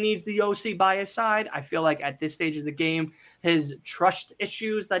he needs the OC by his side. I feel like at this stage of the game, his trust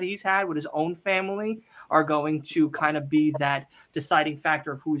issues that he's had with his own family are going to kind of be that deciding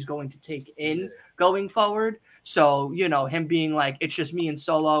factor of who he's going to take in going forward. So, him being like, it's just me and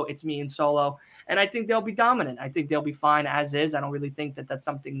Solo, it's me and Solo. And I think they'll be dominant. I think they'll be fine as is. I don't really think that that's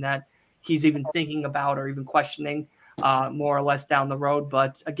something that he's even thinking about or even questioning more or less down the road.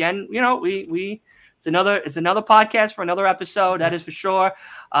 But again, it's another podcast for another episode. That is for sure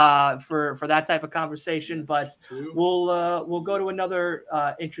for that type of conversation. But we'll go to another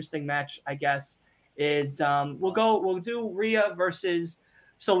interesting match, I guess. We'll do Rhea versus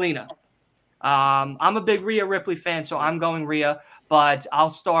Selena. I'm a big Rhea Ripley fan, so I'm going Rhea. But I'll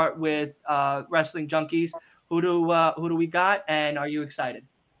start with Wrestling Junkies. Who do we got? And are you excited?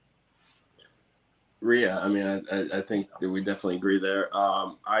 Rhea. I mean, I think that we definitely agree there.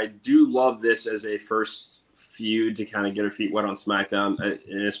 I do love this as a first feud to kind of get her feet wet on SmackDown,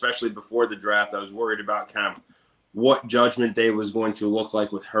 and especially before the draft. I was worried about kind of what Judgment Day was going to look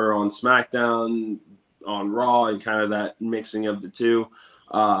like with her on SmackDown, on Raw, and kind of that mixing of the two.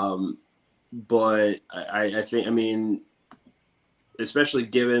 But I think, especially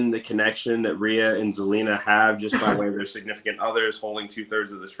given the connection that Rhea and Zelina have just by way of their significant others holding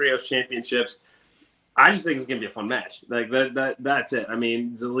 2/3 of the Trios championships, I just think it's gonna be a fun match. Like that's it. I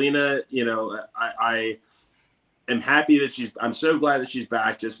mean, Zelina, I am happy that I'm so glad that she's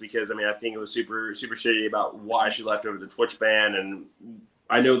back, just because I think it was super, super shitty about why she left over the Twitch ban. And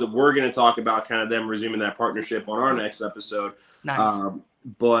I know that we're going to talk about kind of them resuming that partnership on our next episode. Nice.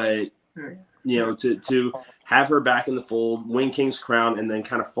 But to have her back in the fold, win King's Crown, and then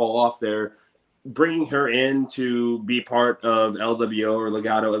kind of fall off there, bringing her in to be part of LWO or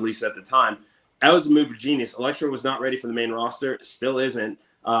Legado, at least at the time, that was a move of genius. Elektra was not ready for the main roster, still isn't.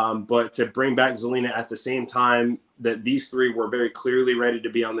 But to bring back Zelina at the same time that these three were very clearly ready to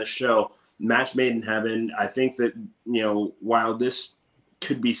be on this show, match made in heaven. I think that, while this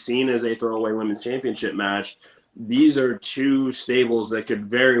could be seen as a throwaway women's championship match, these are two stables that could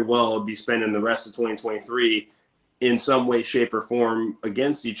very well be spending the rest of 2023 in some way, shape, or form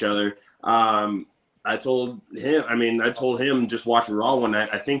against each other. I told him just watching Raw one night,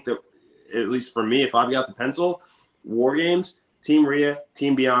 I think that, at least for me, if I've got the pencil, War Games, Team Rhea,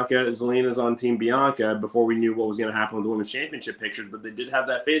 Team Bianca, Zelina's on Team Bianca before we knew what was going to happen with the Women's Championship pictures, but they did have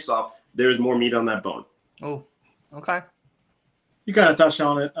that face-off. There's more meat on that bone. Oh, okay. You kind of touched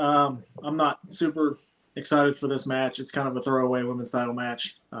on it. I'm not super excited for this match. It's kind of a throwaway women's title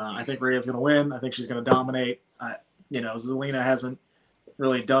match. I think Rhea's going to win. I think she's going to dominate. Zelina hasn't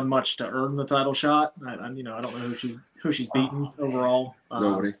really done much to earn the title shot. I don't know who she's beaten overall.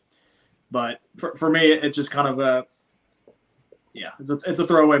 Nobody. But for me, it's just kind of it's a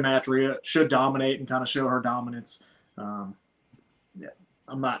throwaway match. Rhea should dominate and kind of show her dominance. I'm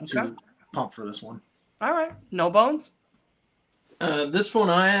not too pumped for this one. All right, No Bones. This one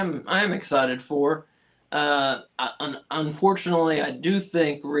I am excited for. Unfortunately, I do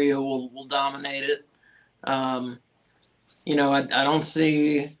think Rhea will dominate it. You know, I don't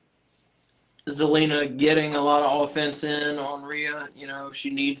see Zelina getting a lot of offense in on Rhea. You know, she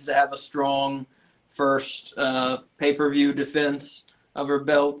needs to have a strong first pay-per-view defense of her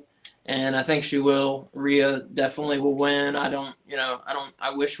belt, and I think she will. Rhea definitely will win. I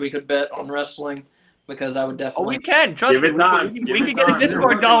wish we could bet on wrestling because I would Oh, definitely. we can. Trust Give me. it time. We Give can it get a time. Discord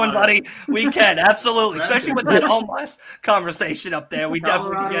They're going, working on buddy. We can. Absolutely. Especially with that Practice. Omos conversation up there. We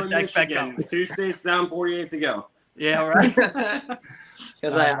definitely Colorado can and get that Michigan. going. 2 states down, 48 to go. Yeah, right.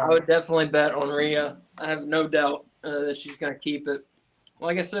 Because I would definitely bet on Rhea. I have no doubt that she's going to keep it.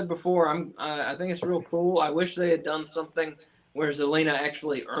 Like I said before, I think it's real cool. I wish they had done something where Zelina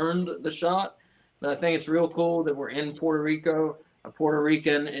actually earned the shot. But I think it's real cool that we're in Puerto Rico. A Puerto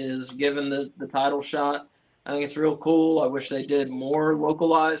Rican is given the title shot. I think it's real cool. I wish they did more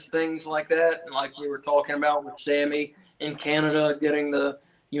localized things like that. And like we were talking about with Sammy in Canada getting the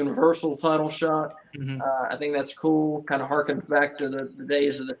Universal title shot. Mhm. I think that's cool. Kind of harkens back to the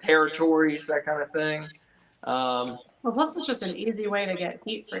days of the territories, that kind of thing. Well, plus it's just an easy way to get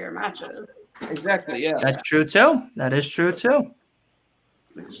heat for your matches. Exactly, yeah. That's true too. That is true too.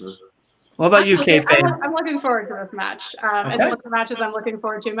 What about you, I'm Kayfabe? looking forward to this match. As Okay. one of the matches I'm looking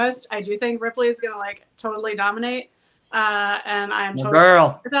forward to most. I do think Ripley is going to like totally dominate, and I am My totally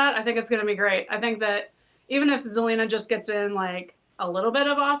girl. for that. I think it's going to be great. I think that even if Zelina just gets in like a little bit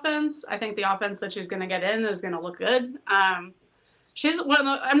of offense, I think the offense that she's going to get in is going to look good. She's one of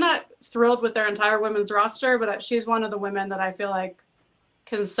the. I'm not thrilled with their entire women's roster, but she's one of the women that I feel like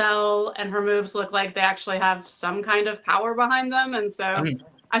can sell, and her moves look like they actually have some kind of power behind them, and so. Mhm.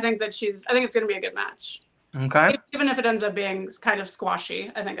 I think it's going to be a good match. Okay. Even if it ends up being kind of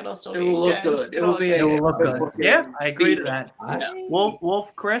squashy, I think it'll still It be will look good. It will be It will look good. good. Yeah, I agree to that. I,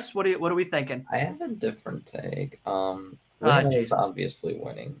 Wolf, Chris, what are we thinking? I have a different take. Ah, Rhea is Jesus. obviously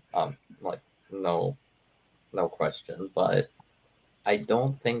winning. Like no question. But I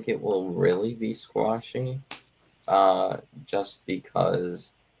don't think it will really be squashy. Just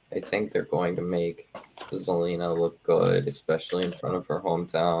because I think they're going to make Zelina look good, especially in front of her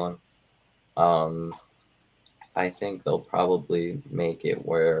hometown. I think they'll probably make it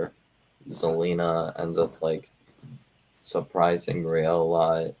where Zelina ends up like surprising Rhea a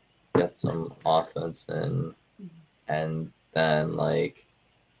lot, get some offense in, and then like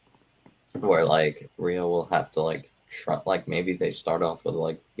where like Rhea will have to like like maybe they start off with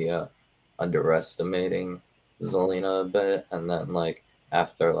like Rhea underestimating Zelina a bit, and then like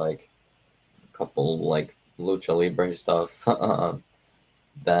after like a couple like lucha libre stuff,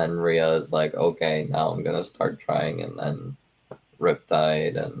 then Rhea is like, okay, now I'm gonna start trying, and then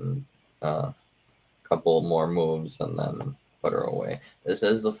Riptide and a couple more moves, and then put her away. This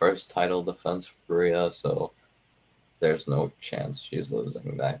is the first title defense for Rhea, so there's no chance she's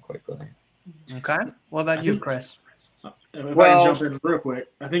losing that quickly. Okay. What about you, Chris? If I Well- can jump in real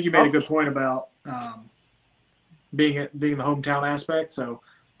quick, I think you made a good point about being the hometown aspect. So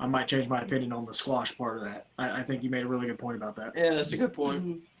I might change my opinion on the squash part of that. I think you made a really good point about that. Yeah, that's a good point.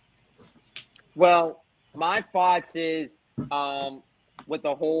 Mhm. Well, my thoughts is with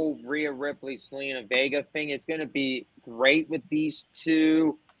the whole Rhea Ripley, Selena Vega thing, it's going to be great with these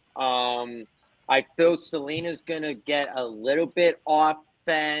two. I feel Selena's going to get a little bit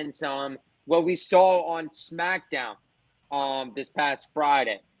offense. What we saw on SmackDown this past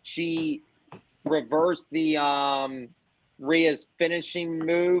Friday, she reversed the Rhea's finishing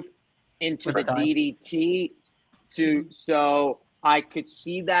move into the DDT. So I could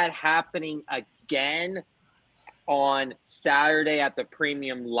see that happening again on Saturday at the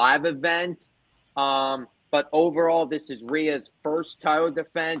Premium Live event. But overall, this is Rhea's first title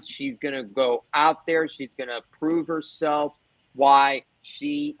defense. She's going to go out there. She's going to prove herself why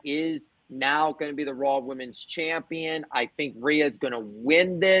she is now going to be the Raw Women's Champion. I think Rhea is going to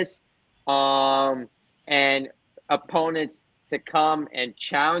win this. And opponents to come and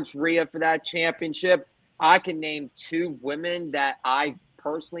challenge Rhea for that championship. I can name two women that I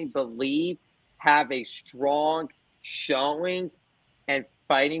personally believe have a strong showing and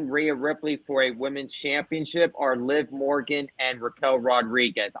fighting Rhea Ripley for a women's championship are Liv Morgan and Raquel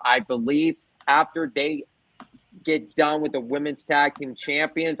Rodriguez. I believe after they get done with the women's tag team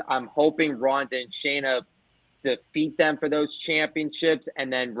champions, I'm hoping Ronda and Shayna defeat them for those championships,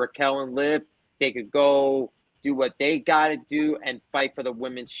 and then Raquel and Liv, they could go do what they got to do and fight for the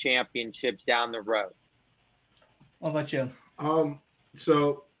women's championships down the road. What about you?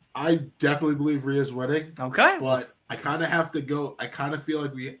 So I definitely believe Rhea's winning, Okay. but I kind of have to go. I kind of feel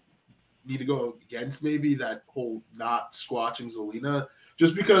like we need to go against maybe that whole not squashing Zelina,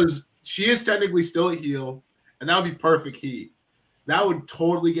 just because she is technically still a heel, and that would be perfect heat. That would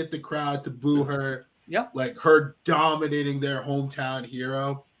totally get the crowd to boo her. Yeah. Like her dominating their hometown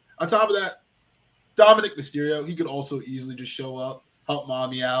hero. On top of that, Dominic Mysterio, he could also easily just show up, help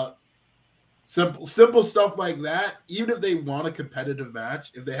mommy out. Simple stuff like that. Even if they want a competitive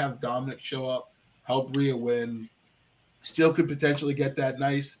match, if they have Dominic show up, help Rhea win, still could potentially get that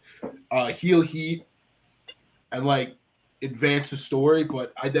nice heel heat and like advance the story.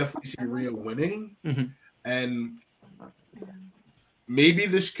 But I definitely see Rhea winning, and maybe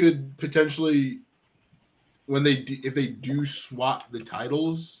this could potentially, if they do swap the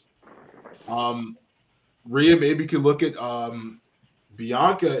titles, Rhea maybe could look at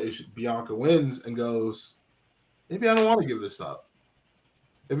Bianca if Bianca wins and goes, maybe I don't want to give this up.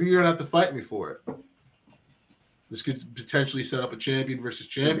 Maybe you're gonna have to fight me for it. This could potentially set up a champion versus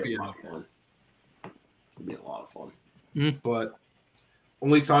champion. It'd be a lot of fun. But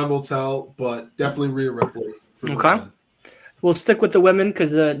only time will tell. But definitely Rhea Ripley. Okay. We'll stick with the women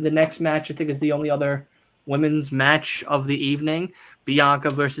because the next match I think is the only other women's match of the evening. Bianca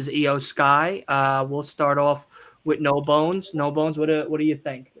versus Io Sky. We'll start off with No Bones. No Bones, what do you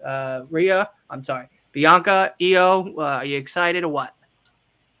think? Bianca, Io, are you excited or what?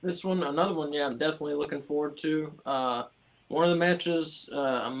 This one, another one, yeah, I'm definitely looking forward to. One of the matches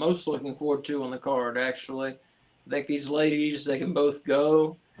I'm most looking forward to on the card, actually. I think these ladies, they can both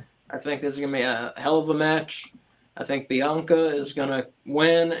go. I think this is going to be a hell of a match. I think Bianca is going to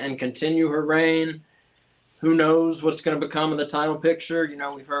win and continue her reign. Who knows what's going to become of the title picture? You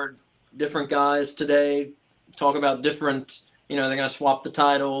know, we've heard different guys today talk about different, they're going to swap the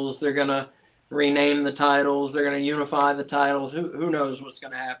titles. They're going to rename the titles. They're going to unify the titles. Who knows what's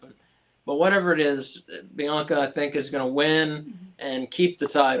going to happen? But whatever it is, Bianca, I think, is going to win and keep the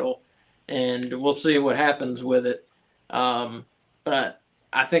title. And we'll see what happens with it. But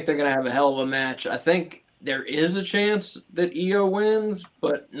I think they're going to have a hell of a match. I think there is a chance that Io wins,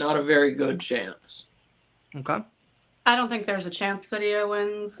 but not a very good chance. Okay. I don't think there's a chance that Io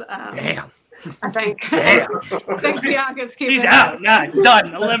wins. Damn. I think Bianca's keeping. She's out. Nah,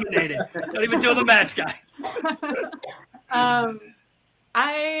 done. Eliminated. Don't even do the match, guys.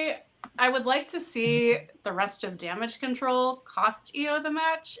 I would like to see the rest of Damage Control cost Io the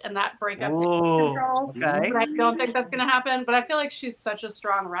match and that break up Damage Control. Okay. But I don't think that's going to happen. But I feel like she's such a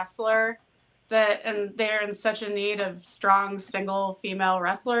strong wrestler and they're in such a need of strong single female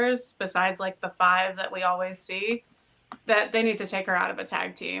wrestlers besides like the 5 that we always see, that they need to take her out of a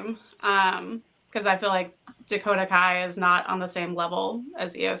tag team. Because I feel like Dakota Kai is not on the same level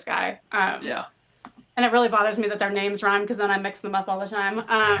as Io Sky. Yeah. And it really bothers me that their names rhyme because then I mix them up all the time.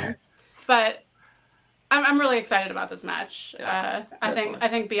 But I'm really excited about this match. Yeah, I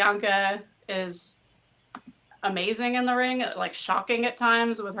think Bianca is amazing in the ring, like shocking at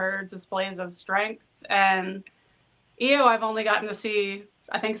times with her displays of strength. And Io, I've only gotten to see,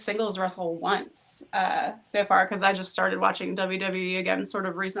 I think, singles wrestle once so far because I just started watching WWE again sort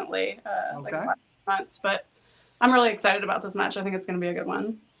of recently, like last months. But I'm really excited about this match. I think it's going to be a good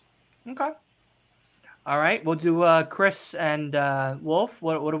one. Okay. All right. We'll do Chris and Wolf.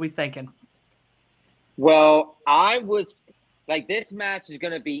 What are we thinking? Well, I was like, this match is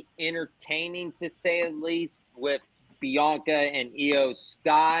going to be entertaining to say the least with Bianca and Io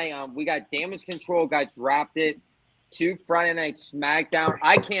Sky. We got Damage Control got drafted to Friday Night SmackDown.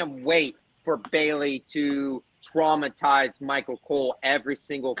 I can't wait for Bayley to traumatize Michael Cole every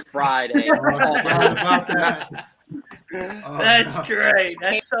single Friday. That's great.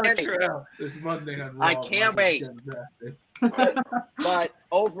 That's so true. This Monday on Raw, I can't wait. But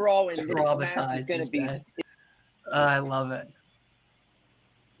overall, in this match, it's going to be. I love it.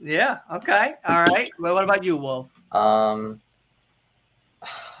 Yeah. Okay. All right. Well, what about you, Wolf? When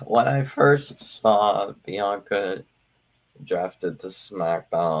I first saw Bianca drafted to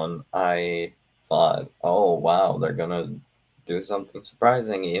SmackDown, I thought, oh, wow, they're going to do something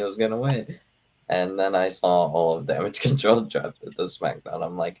surprising. Io's going to win. And then I saw all of Damage Control drafted to SmackDown.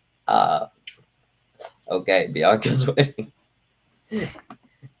 I'm like, okay, Bianca's winning.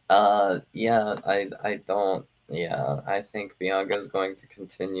 I think Bianca's going to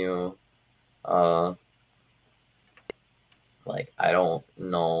continue. I don't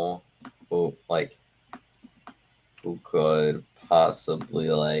know who could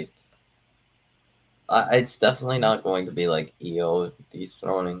possibly it's definitely not going to be like Io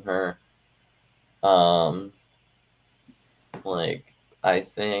dethroning her. I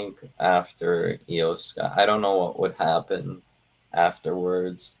think after Io Sky, I don't know what would happen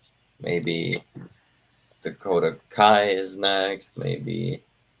afterwards. Maybe Dakota Kai is next. Maybe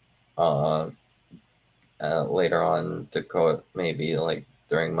later on,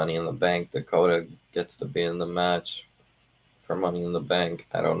 during Money in the Bank, Dakota gets to be in the match for Money in the Bank.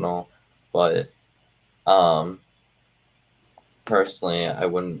 I don't know, but personally, I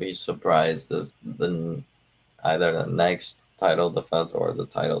wouldn't be surprised if either the next title defense or the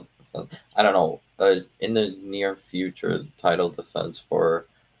title defense. I don't know. In the near future, the title defense for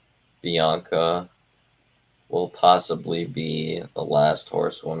Bianca will possibly be the last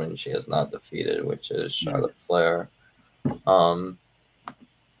horsewoman she has not defeated, which is Charlotte Flair.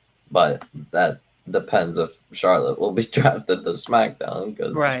 But that depends if Charlotte will be drafted to SmackDown,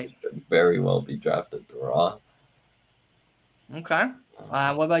 because she could very well be drafted to Raw. Okay.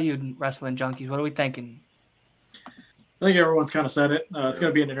 What about you, Wrestling Junkies? What are we thinking? I think everyone's kind of said it. It's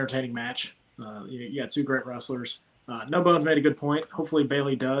going to be an entertaining match. You got two great wrestlers. No Bones made a good point. Hopefully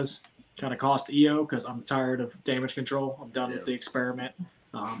Bayley does kind of cost Io, because I'm tired of damage control. I'm done with the experiment.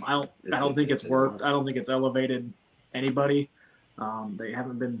 I don't think it's worked. I don't think it's elevated anybody. They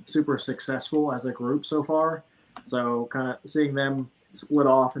haven't been super successful as a group so far. So kind of seeing them split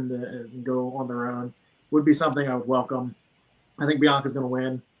off and go on their own would be something I would welcome. I think Bianca's going to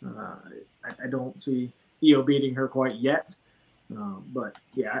win. I don't see Io beating her quite yet. But,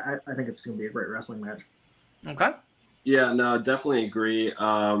 yeah, I think it's going to be a great wrestling match. Okay. Yeah, no, definitely agree.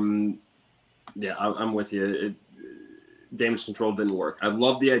 I'm with you. Damage control didn't work. I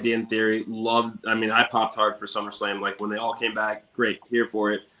love the idea in theory. I popped hard for SummerSlam. Like, when they all came back, great, here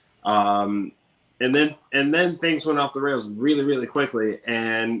for it. And then things went off the rails really, really quickly,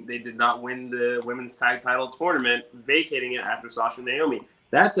 and they did not win the women's tag title tournament, vacating it after Sasha and Naomi.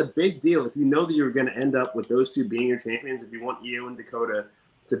 That's a big deal. If you know that you're going to end up with those two being your champions, if you want Io and Dakota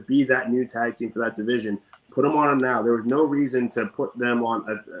to be that new tag team for that division, put them on them now. There was no reason to put them on.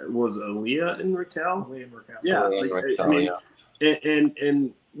 Was Aaliyah and Raquel? Aaliyah and Raquel. Yeah,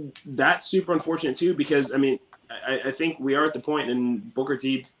 and that's super unfortunate too, because I think we are at the point, and Booker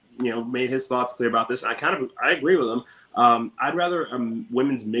T, made his thoughts clear about this. I agree with him. I'd rather a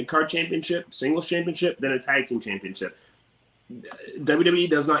women's mid-card championship, singles championship, than a tag team championship. WWE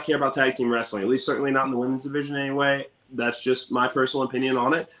does not care about tag team wrestling, at least certainly not in the women's division anyway. That's just my personal opinion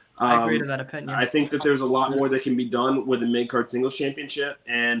on it. I agree to that opinion. I think that there's a lot more that can be done with a mid-card singles championship.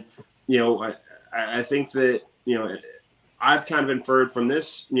 And, I think that, I've kind of inferred from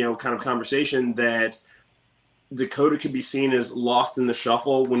this, kind of conversation that Dakota could be seen as lost in the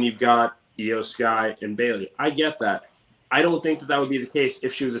shuffle when you've got Io Sky and Bayley. I get that. I don't think that would be the case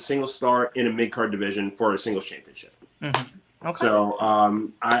if she was a single star in a mid-card division for a singles championship. Mm-hmm. Okay. So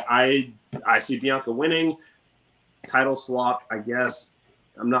I see Bianca winning. Title swap, I guess.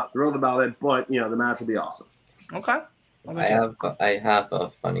 I'm not thrilled about it, but the match will be awesome. Okay. I have a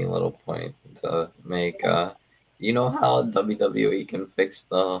funny little point to make. You know how WWE can fix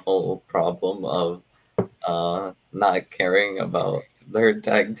the whole problem of not caring about their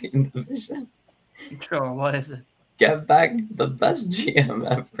tag team division? Sure. What is it? Get back the best GM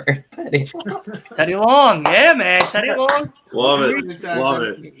ever, Teddy Long. Teddy Long, yeah, man. Teddy Long. Love it. Love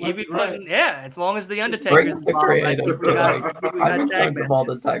it. He be putting, as long as the Undertaker's Bring the creative. I'm in charge of all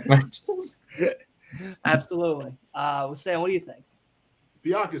the tag matches. Absolutely. Sam, what do you think?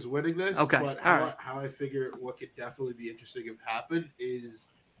 Bianca's winning this. Okay. But how I figure what could definitely be interesting if happened is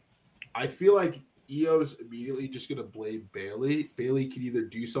I feel like Io's immediately just going to blame Bayley. Bayley can either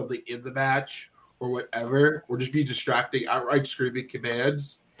do something in the match or whatever, or just be distracting, outright screaming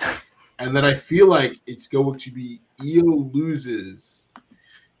commands. And then I feel like it's going to be Io loses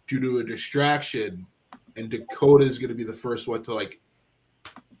due to a distraction, and Dakota is going to be the first one to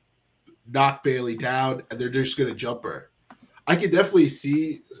knock Bayley down, and they're just going to jump her. I can definitely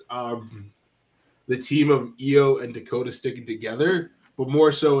see the team of Io and Dakota sticking together, but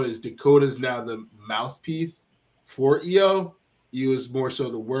more so as Dakota's now the mouthpiece for Io. Io is more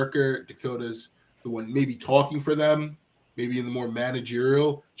so the worker. Dakota's the one maybe talking for them, maybe in the more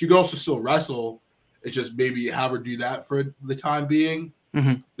managerial. She can also still wrestle. It's just maybe have her do that for the time being.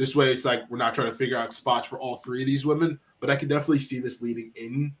 Mm-hmm. This way, it's like we're not trying to figure out spots for all three of these women, but I can definitely see this leading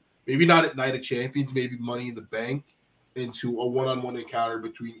in, maybe not at Night of Champions, maybe Money in the Bank, into a one-on-one encounter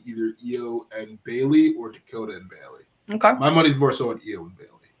between either Io and Bayley or Dakota and Bayley. Okay. My money's more so on Io and Bayley.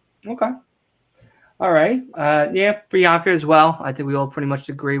 Okay. All right. Bianca as well. I think we all pretty much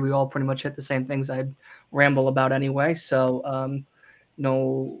agree. We all pretty much hit the same things I'd ramble about anyway. So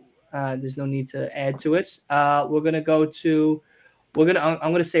there's no need to add to it. I'm gonna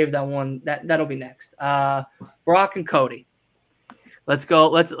save that one. That'll be next. Brock and Cody. Let's go.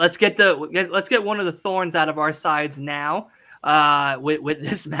 Let's get one of the thorns out of our sides now. With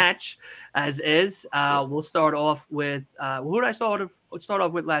this match as is. We'll start off with who did I start off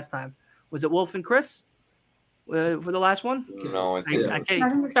with last time? Was it Wolf and Chris? for the last one? No, I I think I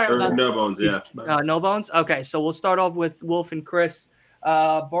can't. think we started Or with no bones, yeah. No bones. Okay, so we'll start off with Wolf and Chris.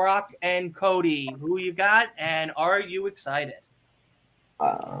 Brock and Cody, who you got, and are you excited?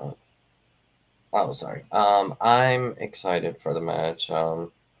 Sorry. I'm excited for the match.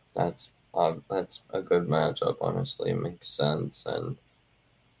 That's a good matchup. Honestly, it makes sense, and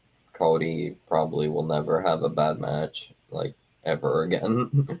Cody probably will never have a bad match like ever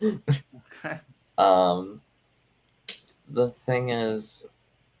again. The thing is,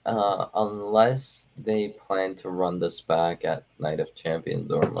 unless they plan to run this back at Night of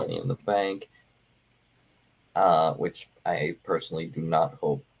Champions or Money in the Bank, which I personally do not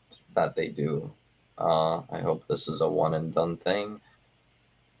hope that they do. I hope this is a one and done thing.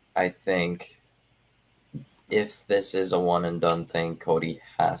 I think if this is a one and done thing, Cody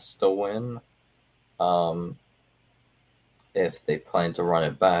has to win. If they plan to run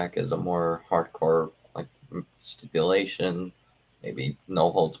it back as a more hardcore like stipulation, maybe no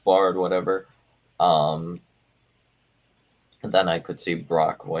holds barred, whatever, then I could see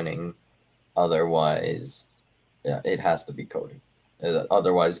Brock winning. Otherwise, yeah, it has to be Cody.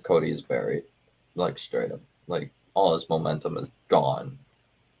 Otherwise, Cody is buried, like straight up. Like all his momentum is gone.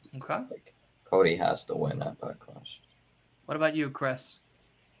 Okay. Like Cody has to win at BackLash. What about you, Chris?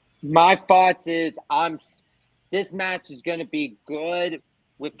 My thoughts is this match is going to be good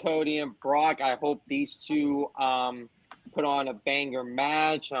with Cody and Brock. I hope these two put on a banger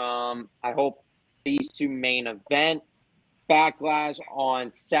match. I hope these two main event BackLash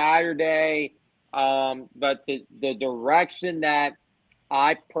on Saturday. But the direction that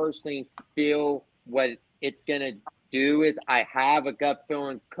I personally feel what it's going to do is I have a gut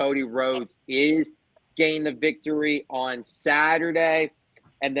feeling Cody Rhodes is getting the victory on Saturday.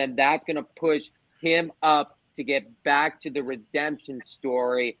 And then that's going to push him up to get back to the redemption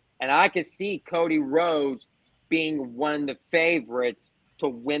story. And I could see Cody Rhodes being one of the favorites to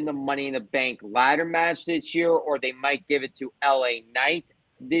win the Money in the Bank ladder match this year, or they might give it to LA Knight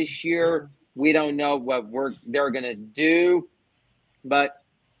this year. We don't know what they're going to do. But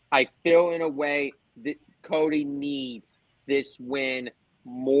I feel in a way that Cody needs this win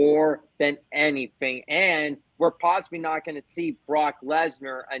more than anything. And we're possibly not going to see Brock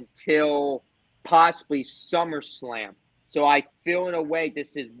Lesnar until possibly SummerSlam. So I feel in a way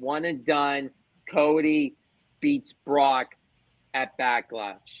this is one and done. Cody beats Brock at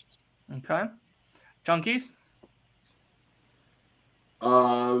BackLash. Okay. Junkies?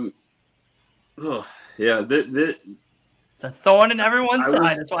 Yeah, It's a thorn in everyone's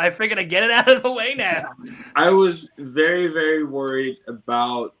side. That's why I figured I'd get it out of the way now. I was very, very worried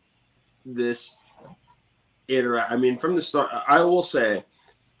about this I mean, from the start, I will say,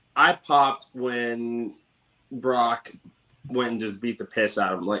 I popped when Brock went and just beat the piss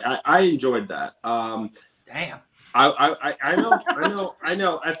out of him. Like, I enjoyed that. Damn. I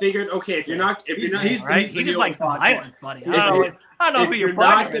know. I figured, okay, if you're not, He just likes the violence, buddy. I don't know who you're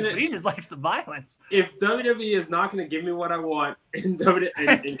talking to. He just likes the violence. If WWE is not going to give me what I want, and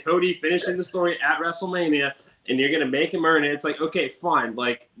Cody finishing the story at WrestleMania, and you're going to make him earn it, it's like, okay, fine.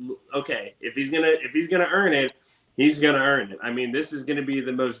 Like, okay, if he's gonna earn it, he's gonna earn it. I mean, this is going to be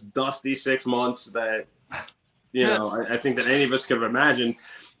the most dusty 6 months that I think that any of us could have imagined.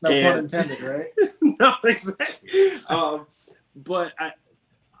 No pun intended, right? No, exactly. But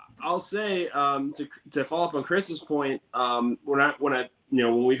I'll say to follow up on Chris's point, when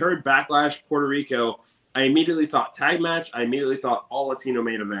we heard BackLash Puerto Rico, I immediately thought tag match. I immediately thought all Latino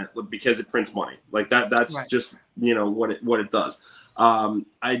main event because it prints money like that. That's right. Just what it does.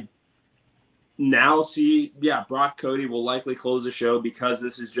 I now see, Brock Cody will likely close the show because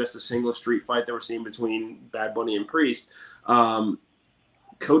this is just a single street fight that we're seeing between Bad Bunny and Priest.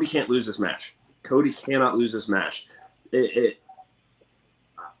 Cody can't lose this match. Cody cannot lose this match.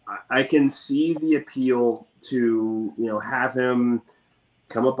 I can see the appeal to, have him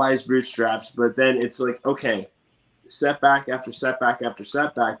come up by his bootstraps, but then it's like, okay, setback after setback after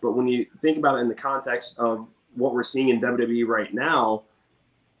setback. But when you think about it in the context of what we're seeing in WWE right now,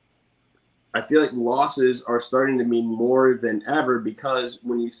 I feel like losses are starting to mean more than ever, because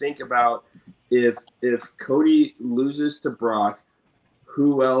when you think about if Cody loses to Brock,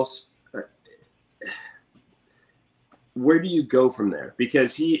 who else? Where do you go from there?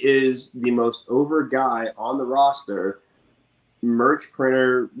 Because he is the most over guy on the roster, merch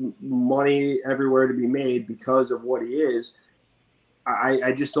printer, money everywhere to be made because of what he is.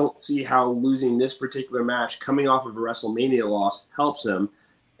 I just don't see how losing this particular match, coming off of a WrestleMania loss, helps him.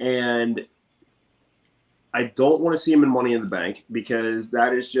 And I don't want to see him in Money in the Bank, because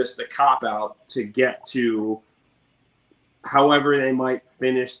that is just the cop-out to get to however they might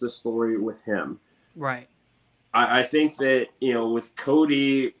finish the story with him. Right. I think that, with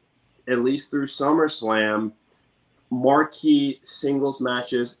Cody, at least through SummerSlam, marquee singles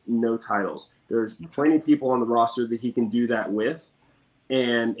matches, no titles. There's plenty of people on the roster that he can do that with,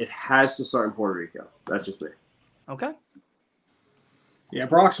 and it has to start in Puerto Rico. That's just me. Okay. Yeah,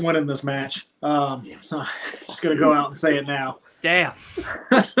 Brock's winning this match. So just going to go out and say it now. Damn.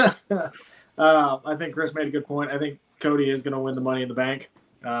 I think Chris made a good point. I think Cody is going to win the Money in the Bank.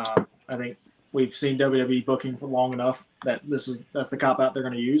 I think we've seen WWE booking for long enough that that's the cop-out they're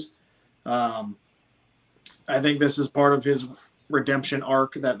going to use. I think this is part of his redemption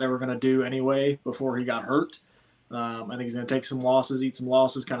arc that they were going to do anyway before he got hurt. I think he's going to take some losses, eat some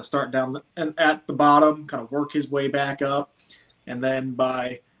losses, kind of start down at the bottom, kind of work his way back up, and then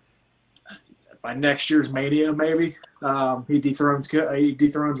by next year's Mania, maybe he dethrones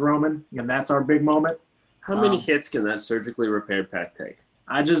Roman, and that's our big moment. How many hits can that surgically repaired pack take?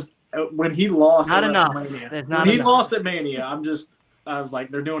 When he lost Not at enough. WrestleMania, Not when he enough. lost at Mania, I was like,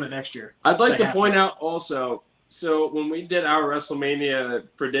 they're doing it next year. I'd like They to have point out also, so when we did our WrestleMania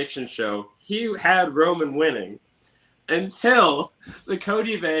prediction show, he had Roman winning until the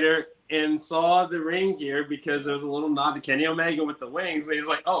Cody Vader and saw the ring gear because there was a little nod to Kenny Omega with the wings. And he's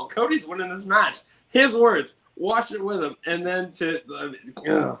like, oh, Cody's winning this match. His words, watch it with him. And then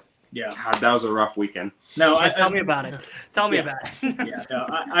Yeah. God, that was a rough weekend. No, Tell me about it. Tell me about it. Yeah, no,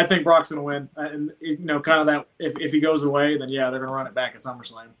 I think Brock's going to win. And, kind of that, if he goes away, then, yeah, they're going to run it back at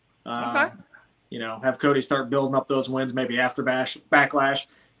SummerSlam. Okay. Have Cody start building up those wins maybe after Backlash,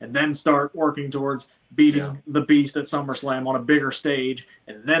 and then start working towards beating the Beast at SummerSlam on a bigger stage,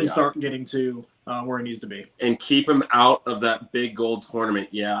 and then start getting to where he needs to be. And keep him out of that big gold tournament.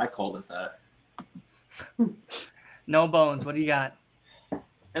 Yeah, I called it that. No Bones, what do you got?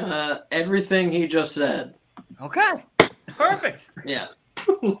 Everything he just said. Okay. Perfect. Yeah.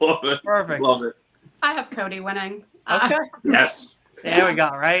 Love it. Perfect. Love it. I have Cody winning. Okay. Yes. There we go,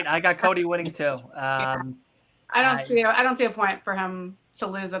 right? I got Cody winning too. I don't see a point for him to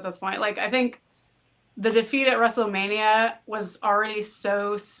lose at this point. Like, I think the defeat at WrestleMania was already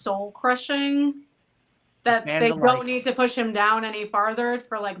so soul crushing that Fans they alike. don't need to push him down any farther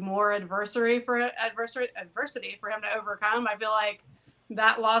for like more adversity for him to overcome. I feel like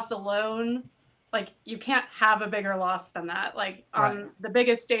that loss alone, like, you can't have a bigger loss than that. Like, on the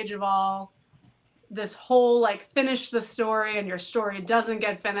biggest stage of all, this whole like finish the story and your story doesn't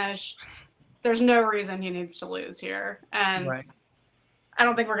get finished. There's no reason he needs to lose here. And I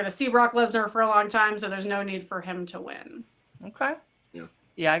don't think we're going to see Brock Lesnar for a long time, so there's no need for him to win. Okay.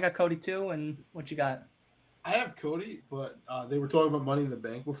 Yeah, I got Cody too. And what you got? I have Cody, but they were talking about Money in the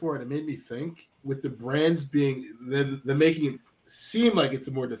Bank before, and it made me think with the brands being they're making it seem like it's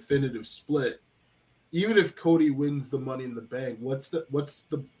a more definitive split. Even if Cody wins the Money in the Bank, what's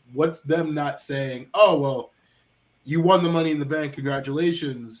them not saying, oh, well, you won the Money in the Bank,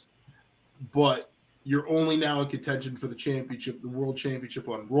 congratulations, but you're only now in contention for the championship, the world championship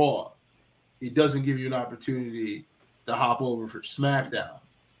on Raw. It doesn't give you an opportunity to hop over for SmackDown.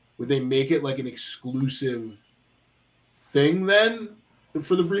 Would they make it like an exclusive thing then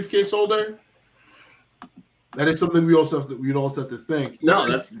for the briefcase holder? That is something we'd also have to think. No,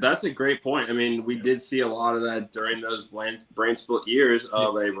 that's a great point. I mean, we did see a lot of that during those brain split years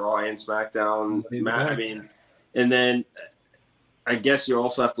of a Raw and SmackDown match. I mean, and then I guess you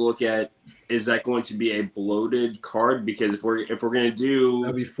also have to look at, is that going to be a bloated card? Because if we're going to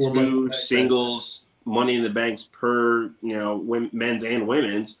do two singles Money in the Banks per, men's and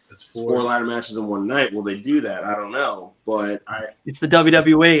women's, it's 4 ladder matches in one night. Will they do that? I don't know, but it's the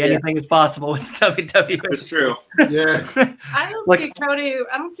WWE. Anything is possible. It's WWE. It's true. Yeah. I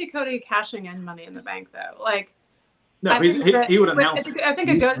don't see Cody cashing in Money in the Bank though. Like, no, he would announce it. I think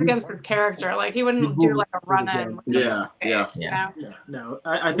it goes against his character. Like, he wouldn't do like a run in. No,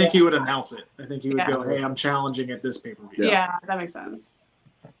 I think he would announce it. I think he would go, "Hey, I'm challenging at this pay-per-view." Yeah, that makes sense.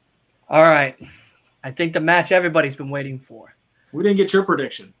 All right. I think the match everybody's been waiting for. We didn't get your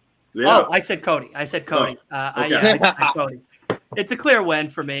prediction. Yeah. Oh, I said Cody. I said Cody. Okay. I said Cody. It's a clear win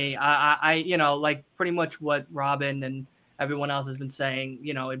for me. I like pretty much what Robin and everyone else has been saying.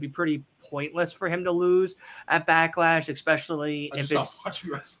 It'd be pretty pointless for him to lose at Backlash, especially if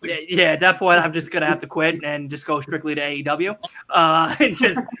it's. Yeah, at that point, I'm just gonna have to quit and just go strictly to AEW, and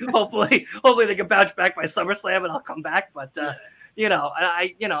just hopefully they can bounce back by SummerSlam and I'll come back. But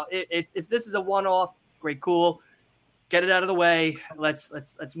if this is a one-off, great, cool. Get it out of the way. Let's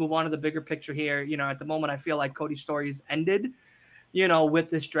move on to the bigger picture here. At the moment, I feel like Cody's story is ended. With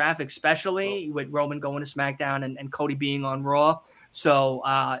this draft, especially with Roman going to SmackDown and Cody being on Raw. So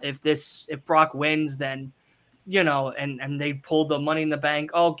if Brock wins, then and they pull the Money in the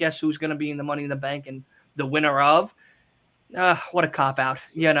Bank. Oh, guess who's going to be in the Money in the Bank? And the winner of. What a cop out,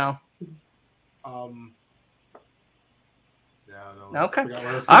 you know. No. Okay.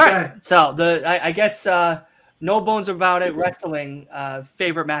 All right. So I guess No Bones About It Wrestling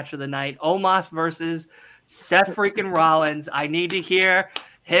favorite match of the night: Omos versus Seth freaking Rollins. I need to hear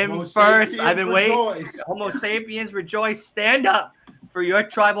him Homo first. sapiens I've been waiting. rejoice. Homo sapiens rejoice! Stand up for your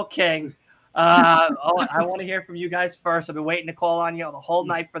tribal king. I want to hear from you guys first. I've been waiting to call on you the whole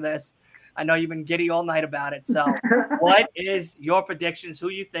night for this. I know you've been giddy all night about it. So, what is your predictions? Who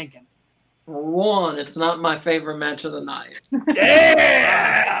you thinking? One, it's not my favorite match of the night.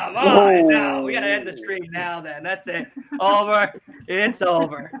 Damn! All right, now we gotta end the stream now. Then that's it. Over. It's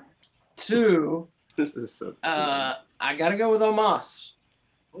over. Two, This is so. I gotta go with Omos.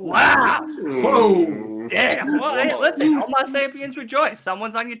 Wow! Whoa! Damn! Well, hey, listen, Homo sapiens rejoice.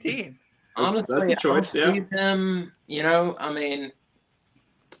 Someone's on your team. Honestly, That's a choice, I don't see them, I mean,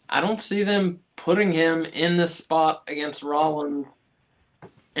 I don't see them putting him in the spot against Rollins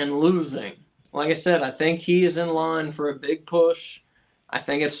and losing. Like I said, I think he is in line for a big push. I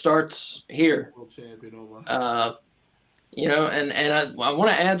think it starts here. World champion Omos. I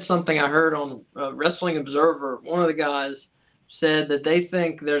want to add something I heard on Wrestling Observer. One of the guys said that they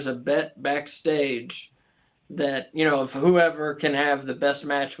think there's a bet backstage that, if whoever can have the best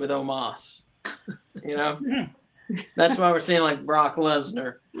match with Omos. That's why we're seeing like Brock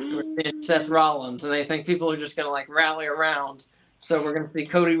Lesnar, we're seeing Seth Rollins, and they think people are just going to like rally around. So we're going to see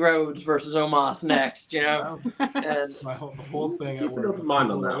Cody Rhodes versus Omos next, And My whole thing at Keep an work. open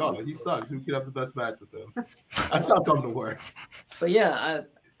mind on that Oh, one. he sucks. Who could have the best match with him? That's not coming to work. But yeah,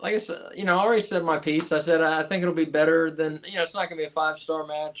 like I said, I already said my piece. I said I think it'll be better than, it's not going to be a 5-star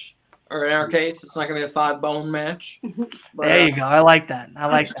match, or in our case, it's not going to be a 5-bone match. But, There you go. I like that. I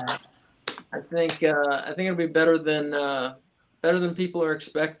like that. I think it'll be better than people are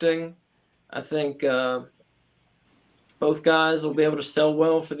expecting. I think both guys will be able to sell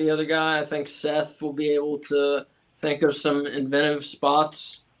well for the other guy. I think Seth will be able to think of some inventive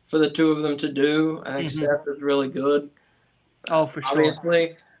spots for the two of them to do. I think Seth is really good. Oh, for sure.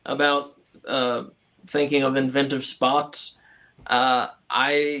 Obviously, about thinking of inventive spots. I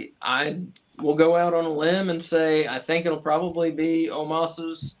will go out on a limb and say I think it'll probably be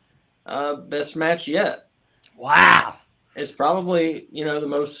Omos's best match yet. Wow. It's probably, the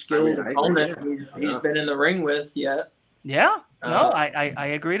most skilled I agree. opponent he's been in the ring with yet. Yeah. No, I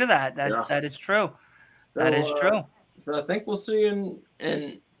agree to that. That is true. That is true. So I think we'll see an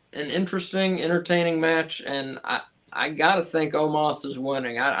interesting, entertaining match, and I gotta think Omos is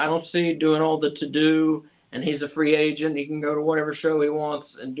winning. I don't see doing all the to-do, and he's a free agent. He can go to whatever show he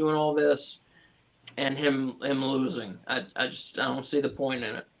wants and doing all this, and him losing. I don't see the point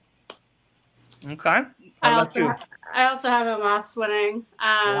in it. Okay. How about you? I also have Omos winning.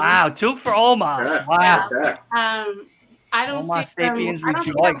 Wow, 2 for Omos. Yeah. Wow. Yeah. I don't Omos see them sapiens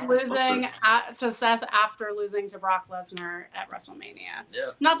losing rejoice. to Seth after losing to Brock Lesnar at WrestleMania. Yeah.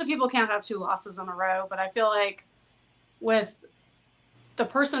 Not that people can't have 2 losses in a row, but I feel like with the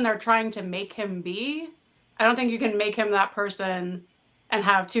person they're trying to make him be, I don't think you can make him that person and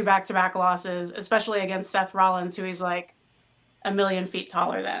have 2 back-to-back losses, especially against Seth Rollins, who he's like a million feet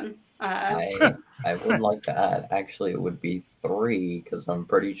taller than. I would like to add, actually, it would be 3 because I'm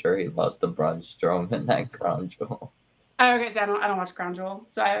pretty sure he lost to Braun Strowman at Crown Jewel. Oh, okay, so I don't watch Crown Jewel,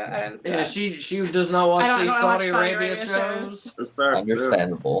 so I didn't. Yeah, she does not watch these Saudi Arabia shows. That's fair.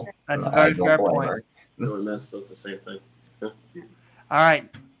 Understandable. That's a I very don't fair blame point. her. Really miss. That's the same thing. All right,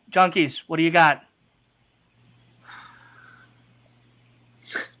 Junkies, what do you got?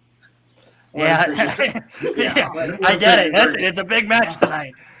 Yeah, I get it. Listen, it's a big match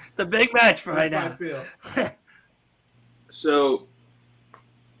tonight. It's a big match for right now. So,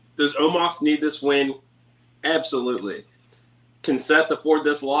 does Omos need this win? Absolutely. Can Seth afford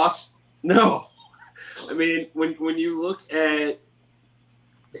this loss? No. I mean, when you look at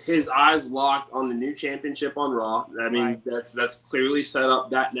his eyes locked on the new championship on Raw, I mean, Right. that's clearly set up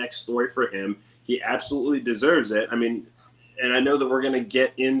that next story for him. He absolutely deserves it. I mean, and I know that we're going to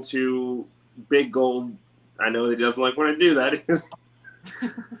get into Big Gold. I know that he doesn't like when I do that.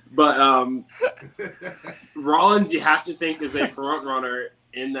 But Rollins, you have to think, is a front runner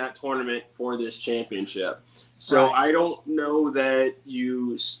in that tournament for this championship. So Right. I don't know that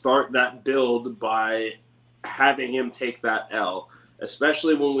you start that build by having him take that L,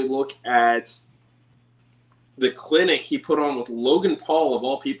 especially when we look at the clinic he put on with Logan Paul, of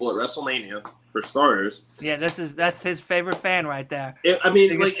all people, at WrestleMania, for starters. Yeah, that's his favorite fan right there. I mean,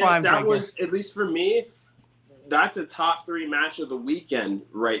 Biggest like, prime that figure. was, at least for me, that's a top 3 match of the weekend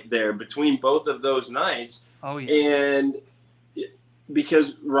right there between both of those nights. Oh yeah. And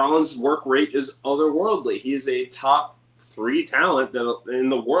because Rollins' work rate is otherworldly. He is a top 3 talent in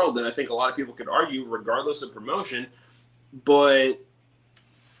the world that I think a lot of people could argue, regardless of promotion. But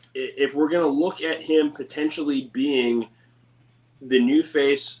if we're going to look at him potentially being the new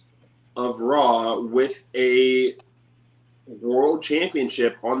face of Raw with a world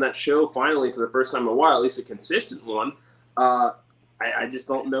championship on that show finally for the first time in a while, at least a consistent one, I just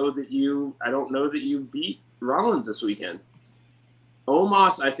don't know that you beat Rollins this weekend.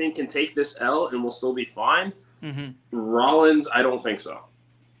 Omos, I think, can take this L and will still be fine. Mm-hmm. Rollins, I don't think so.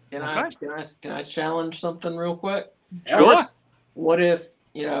 Can I challenge something real quick? Sure. What if,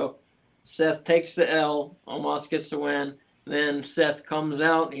 Seth takes the L, Omos gets the win, then Seth comes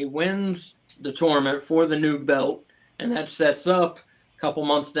out, he wins the tournament for the new belt, and that sets up a couple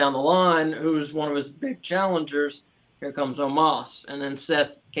months down the line who's one of his big challengers. Here comes Omos, and then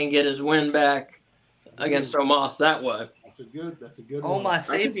Seth can get his win back against Omos that way. That's a good Oh, one. my I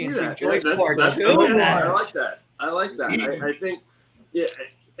can see Sapien. that. Choice That's part good. too. I like that. I think, yeah,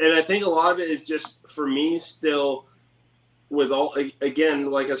 and I think a lot of it is just for me still with all, again,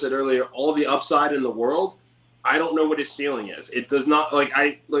 like I said earlier, all the upside in the world. I don't know what his ceiling is. It does not like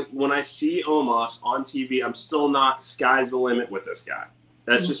when I see Omos on TV, I'm still not sky's the limit with this guy.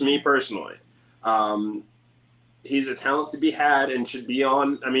 That's just me personally. He's a talent to be had and should be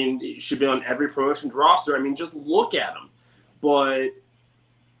on. I mean, he should be on every promotion's roster. I mean, just look at him. But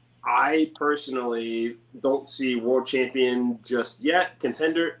I personally don't see world champion just yet.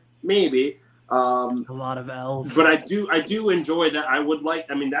 Contender, maybe. A lot of L's. But I do enjoy that. I would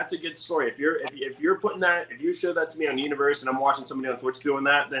like. I mean, that's a good story. If you're putting that, if you show that to me on Universe and I'm watching somebody on Twitch doing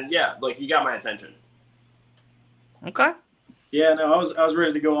that, then yeah, like you got my attention. Okay. Yeah, no, I was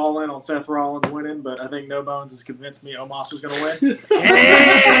ready to go all in on Seth Rollins winning, but I think No Bones has convinced me Omos is going to win.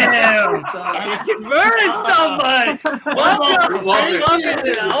 Damn! You converted somebody! Welcome to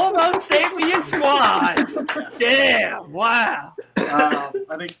the Almost Sapien Squad! Damn! Wow!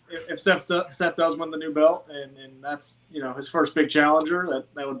 I think if Seth does win the new belt, and that's his first big challenger,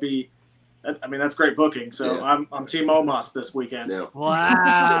 that would be, that's great booking. So yeah. I'm Team Omos this weekend. Yeah.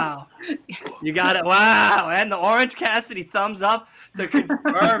 Wow! You got it! Wow! And the Orange Cassidy thumbs up to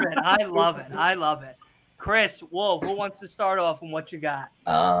confirm it. I love it. Chris, Wolf, who wants to start off and what you got?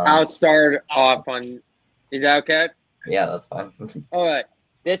 I'll start off on. Is that okay? Yeah, that's fine. All right.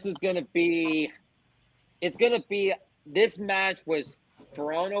 This is gonna be. It's gonna be. This match was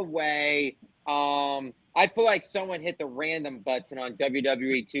thrown away. I feel like someone hit the random button on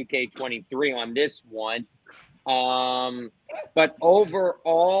WWE 2K23 on this one. But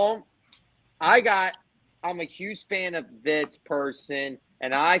overall, I'm a huge fan of this person,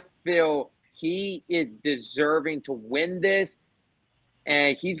 and I feel he is deserving to win this.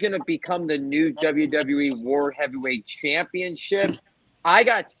 And he's going to become the new WWE World Heavyweight Championship. I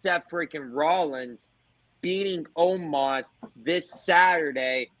got Seth freaking Rollins beating Omos this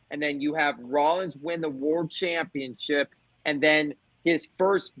Saturday, and then you have Rollins win the World Championship, and then his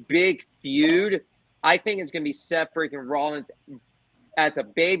first big feud, I think it's going to be Seth freaking Rollins as a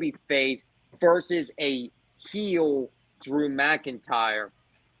baby face versus a heel Drew McIntyre.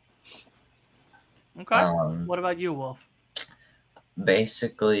 Okay. What about you, Wolf?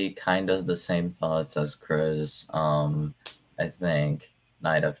 Basically, kind of the same thoughts as Chris. I think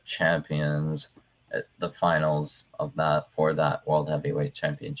Night of Champions, the finals of that for that World Heavyweight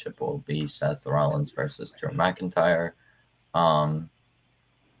Championship will be Seth Rollins versus Drew McIntyre.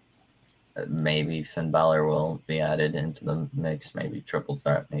 Maybe Finn Balor will be added into the mix. Maybe triple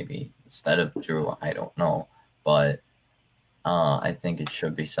threat. Maybe instead of Drew. I don't know, but I think it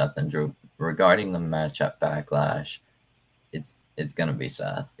should be Seth and Drew. Regarding the match at Backlash, it's gonna be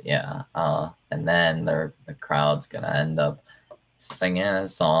Seth. Yeah. And then the crowd's gonna end up singing a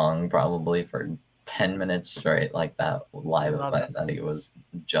song probably for 10 minutes straight, like that live event that he was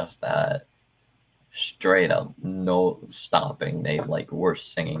just at. Straight up, no stopping. They were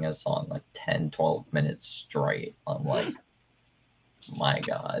singing a song 10, 12 minutes straight. I'm like, my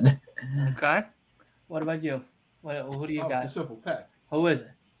God. Okay. What about you? Who do you got? It's a simple pick. Who is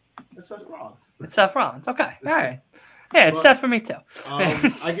it? It's Seth Rollins. It's Seth Rollins. Okay. All right. Yeah, it's Seth for me too.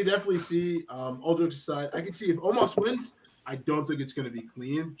 I can definitely see, all jokes aside, I can see if Omos wins, I don't think it's going to be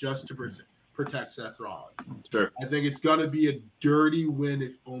clean just to protect Seth Rollins. Sure. I think it's going to be a dirty win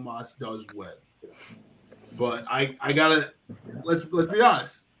if Omos does win. But I gotta let's be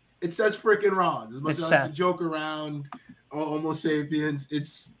honest. It's Seth freaking Rollins. As much as I like to joke around, almost Sapiens,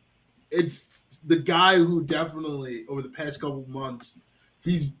 it's the guy who definitely over the past couple of months,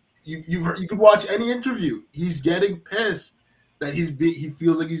 you could watch any interview. He's getting pissed that he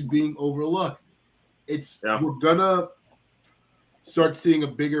feels like he's being overlooked. We're gonna start seeing a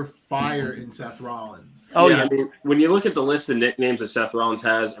bigger fire in Seth Rollins. Oh, I mean, when you look at the list of nicknames that Seth Rollins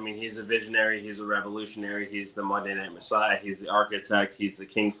has, I mean, he's a visionary, he's a revolutionary, he's the Monday Night Messiah, he's the architect, he's the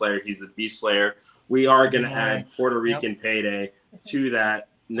Kingslayer, he's the Beast Slayer. We are going to add Puerto Rican Payday to that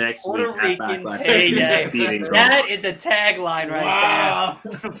next Puerto week. Rican Backlash. Payday. That is a tagline right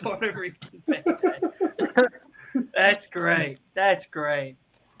there. Puerto Rican Payday. That's great. That's great.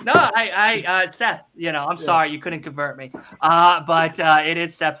 No, I Seth, I'm sorry you couldn't convert me. But it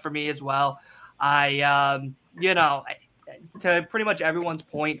is Seth for me as well. To pretty much everyone's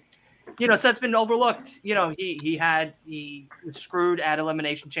point, Seth's been overlooked. He was screwed at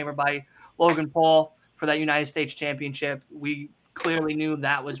Elimination Chamber by Logan Paul for that United States Championship. We clearly knew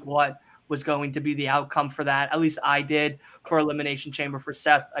that was what was going to be the outcome for that. At least I did for Elimination Chamber for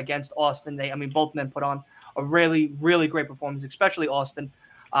Seth against Austin. Both men put on a really, really great performance, especially Austin.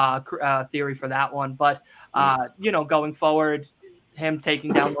 Theory for that one. But, going forward, him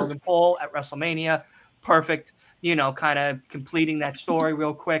taking down Logan Paul at WrestleMania, perfect, kind of completing that story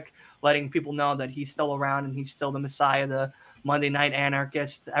real quick, letting people know that he's still around and he's still the Messiah, the Monday Night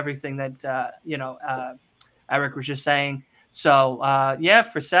Anarchist, everything that, Eric was just saying. So,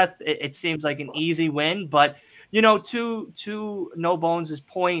 for Seth, it seems like an easy win. But, to No Bones'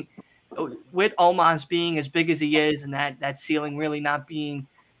 point, with Omos being as big as he is and that ceiling really not being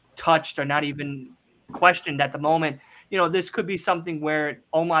touched or not even questioned at the moment, this could be something where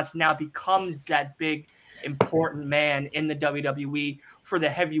Omos now becomes that big, important man in the WWE for the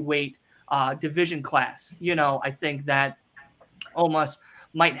heavyweight division class. I think that Omos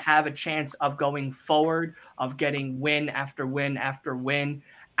might have a chance of going forward, of getting win after win after win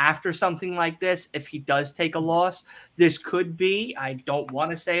after something like this. If he does take a loss, this could be, I don't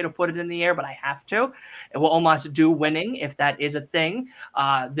want to say it or put it in the air, but I have to. It will almost do winning if that is a thing.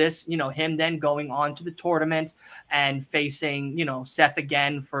 Him then going on to the tournament and facing, Seth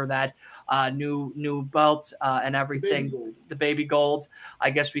again for that new belt and everything. The baby gold, I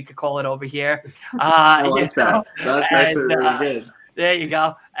guess we could call it over here. I like that. That's actually really good. There you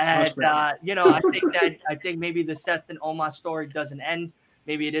go. And, I think maybe the Seth and Omos story doesn't end.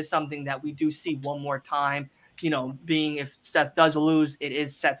 Maybe it is something that we do see one more time, being if Seth does lose, it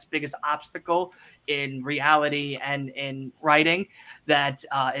is Seth's biggest obstacle in reality and in writing, that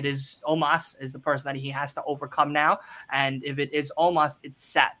it is Omos is the person that he has to overcome now. And if it is Omos, it's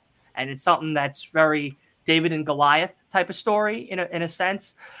Seth. And it's something that's very David and Goliath type of story in a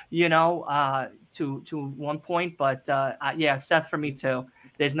sense, to one point. But Seth for me too.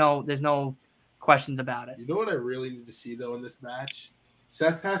 There's no questions about it. You know what I really need to see though in this match?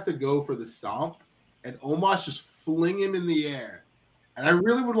 Seth has to go for the stomp, and Omos just fling him in the air. And I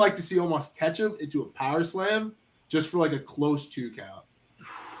really would like to see Omos catch him into a power slam just for like a close 2 count.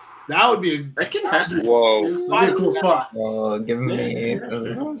 That would be that can happen. Whoa. Cool spot. Oh, give me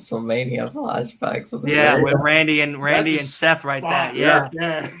WrestleMania flashbacks. With Randy and Seth right there.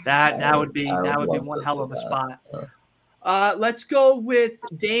 Yeah. That would be one hell of a spot. Let's go with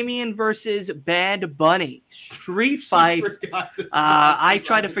Damian versus Bad Bunny. Street fight. I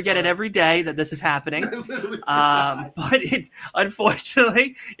try to forget it every day that this is happening. But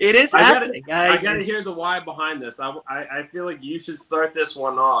unfortunately, it is happening. I got to hear the why behind this. I feel like you should start this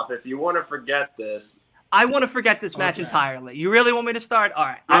one off. If you want to forget this. I want to forget this match entirely. You really want me to start? All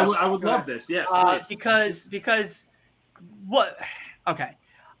right. Yes. I would love this. Yes. Because what? Okay.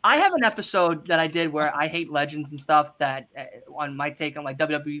 I have an episode that I did where I hate legends and stuff, that on my take on like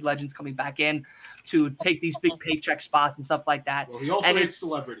WWE legends coming back in to take these big paycheck spots and stuff like that. Well, he also hates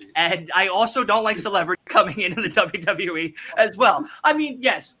celebrities. And I also don't like celebrities coming into the WWE as well. I mean,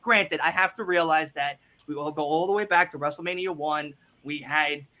 yes, granted, I have to realize that we all go all the way back to WrestleMania 1. We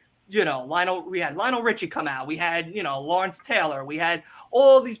had, Lionel Richie come out. We had, Lawrence Taylor. We had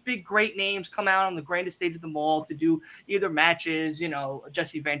all these big, great names come out on the grandest stage of them all to do either matches,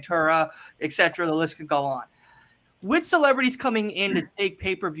 Jesse Ventura, etc. The list could go on. With celebrities coming in to take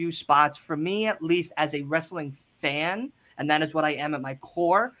pay-per-view spots, for me, at least as a wrestling fan, and that is what I am at my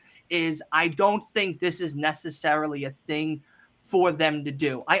core, is I don't think this is necessarily a thing for them to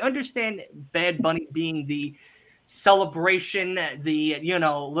do. I understand Bad Bunny being the celebration, the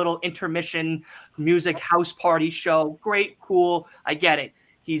little intermission music house party show. Great, cool. I get it.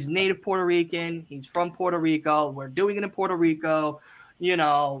 He's native Puerto Rican. He's from Puerto Rico. We're doing it in Puerto Rico.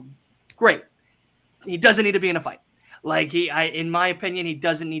 Great. He doesn't need to be in a fight. In my opinion, he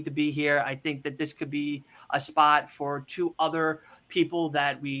doesn't need to be here. I think that this could be a spot for 2 other people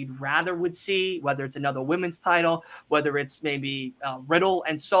that we'd rather would see, whether it's another women's title, whether it's maybe Riddle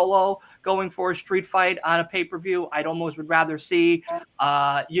and Solo going for a street fight on a pay-per-view. I'd almost would rather see,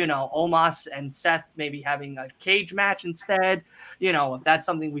 Omos and Seth maybe having a cage match instead. If that's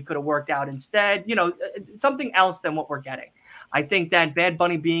something we could have worked out instead, something else than what we're getting. I think that Bad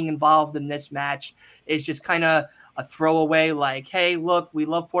Bunny being involved in this match is just kind of a throwaway, like, hey, look, we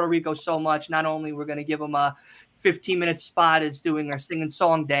love Puerto Rico so much. Not only we're going to give them a 15-minute spot as doing our sing and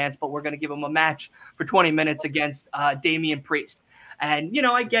song dance, but we're going to give them a match for 20 minutes against Damian Priest. And,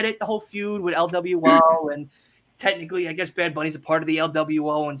 I get it, the whole feud with LWO, and technically, I guess Bad Bunny's a part of the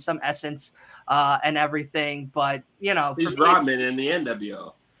LWO in some essence and everything. But, he's Rodman in the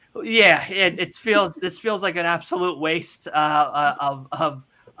NWO. Yeah, this feels like an absolute waste of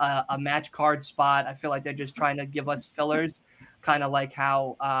a match card spot. I feel like they're just trying to give us fillers, kind of like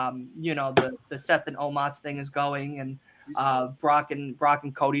how the Seth and Omos thing is going, and Brock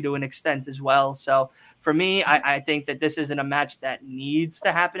and Cody to an extent as well. So for me, I think that this isn't a match that needs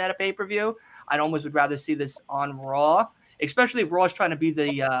to happen at a pay-per-view. I almost would rather see this on Raw, especially if Raw is trying to be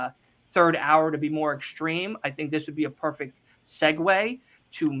the third hour to be more extreme. I think this would be a perfect segue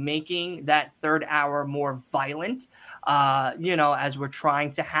to making that third hour more violent, as we're trying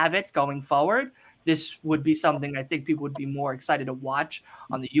to have it going forward. This would be something I think people would be more excited to watch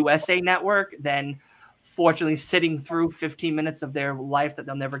on the USA Network than, fortunately, sitting through 15 minutes of their life that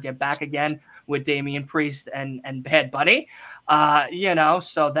they'll never get back again with Damian Priest and Bad Bunny.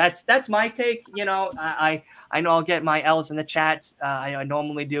 So that's my take. I know I'll get my L's in the chat. I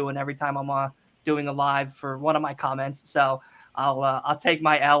normally do, and every time I'm doing a live for one of my comments. So I'll take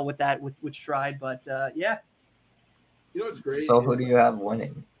my L with that with stride, but yeah. What's great? So who do you have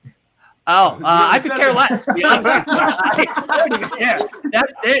winning? I could care less. I don't even care.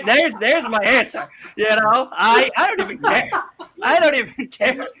 There's my answer. I don't even care. I don't even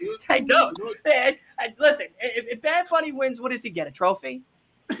care. I don't. Listen, if Bad Bunny wins, what does he get? A trophy?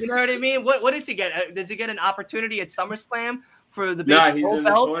 You know what I mean? What does he get? Does he get an opportunity at SummerSlam for the big he's in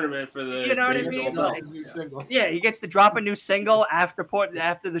belt? the tournament for the. You know what I mean? Like, he gets to drop a new single after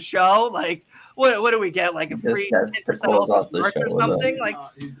the show. Like, what do we get? Like a free 10% off the merch or something? Like,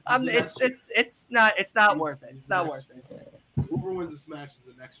 it's not worth it. It's not worth it. Whoever wins this match is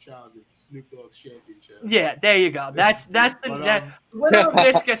the next challenge of Snoop Dogg's championship. Yeah, there you go. Winner of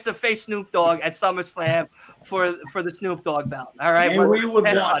this gets to face Snoop Dogg at SummerSlam for the Snoop Dogg belt. All right, and we would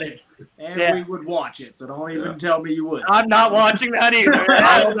watch it. We would watch it. So don't even tell me you would. I'm not watching that either.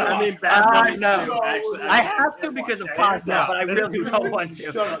 I have to because of Pasta, but I really don't want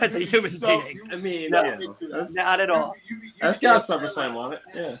to as a human being. I mean, not at all. That's got SummerSlam on it.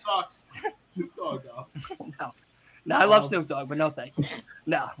 Yeah, sucks. Snoop Dogg though. No, I love Snoop Dogg, but no thank you.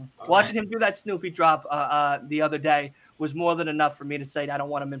 No. Watching him do that Snoopy drop the other day was more than enough for me to say that I don't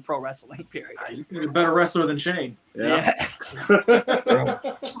want him in pro wrestling, period. He's a better wrestler than Shane. Yeah.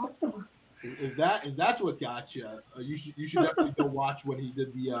 If that's what got you, you should definitely go watch when he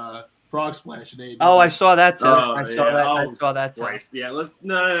did the frog splash in AEW. Oh, I saw that too. I saw that too. Christ. Yeah, let's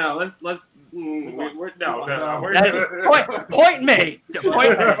let's we're no. Point me.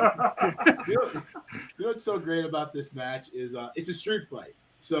 Point me. What's so great about this match is it's a street fight.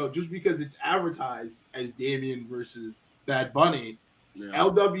 So just because it's advertised as Damian versus Bad Bunny,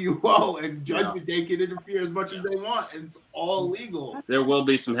 LWO and Judgment Day can interfere as much as they want, and it's all legal. There will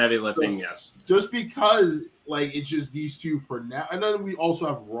be some heavy lifting, yes. Just because it's just these two for now, and then we also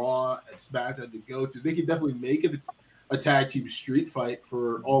have Raw and SmackDown to go to. They could definitely make it a tag team street fight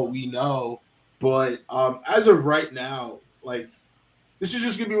for all we know. But as of right now, this is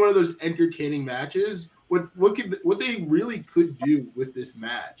just gonna be one of those entertaining matches. What they really could do with this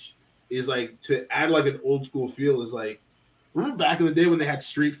match is to add an old school feel. Is remember back in the day when they had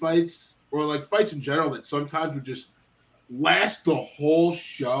street fights or fights in general that sometimes would just last the whole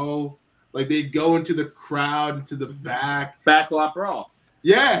show. They'd go into the crowd, into the backlot brawl.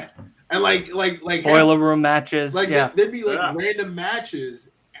 Yeah, and boiler room matches. There'd be random matches,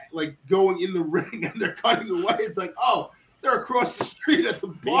 going in the ring and they're cutting away. It's they're across the street at the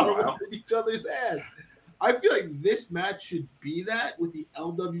bar with each other's ass. I feel like this match should be that with the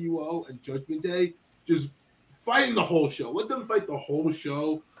LWO and Judgment Day just fighting the whole show. Let them fight the whole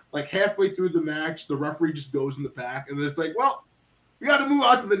show. Halfway through the match, the referee just goes in the back and it's well, we got to move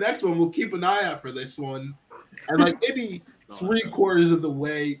on to the next one. We'll keep an eye out for this one. And maybe 3/4 of the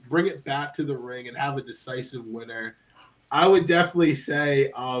way, bring it back to the ring and have a decisive winner. I would definitely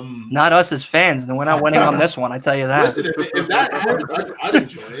say not us as fans. Then we're not winning on this one. I tell you that. Listen, if that happens, I'd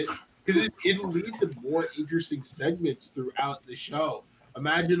enjoy it because it'll lead to more interesting segments throughout the show.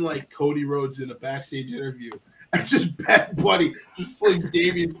 Imagine Cody Rhodes in a backstage interview, and just Bad Bunny just fling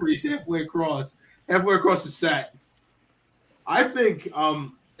Damian Priest halfway across the set. I think, in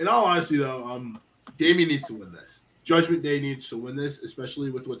all honesty, though, Damian needs to win this. Judgment Day needs to win this, especially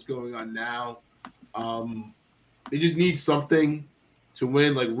with what's going on now. They just need something to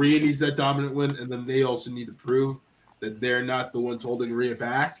win. Like Rhea needs that dominant win, and then they also need to prove that they're not the ones holding Rhea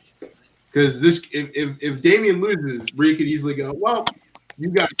back. Because if Damian loses, Rhea could easily go, well, you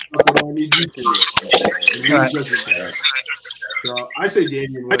got what I need you to. So I say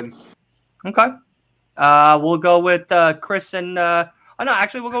Damian wins. Okay. We'll go with Chris and no,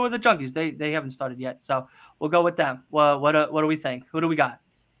 actually we'll go with the Junkies. They haven't started yet, so we'll go with them. What do we think? Who do we got?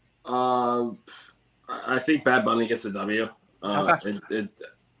 I think Bad Bunny gets the W. Okay.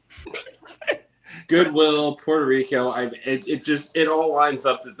 Goodwill, Puerto Rico. It all lines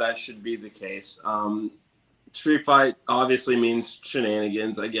up that should be the case. Street fight obviously means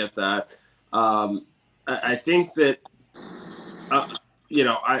shenanigans. I get that. I think that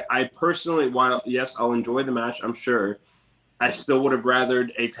I personally, while yes, I'll enjoy the match, I'm sure, I still would have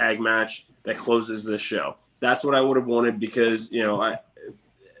rathered a tag match that closes this show. That's what I would have wanted because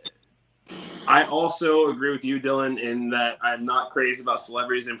I also agree with you, Dylan, in that I'm not crazy about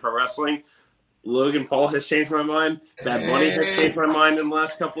celebrities in pro wrestling. Logan Paul has changed my mind. Bad Bunny has changed my mind in the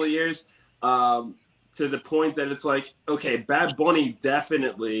last couple of years, to the point that it's like, okay, Bad Bunny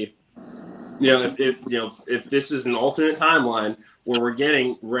definitely, if this is an alternate timeline where we're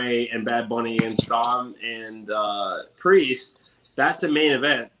getting Ray and Bad Bunny and Storm and Priest, that's a main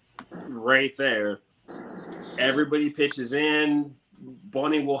event right there. Everybody pitches in.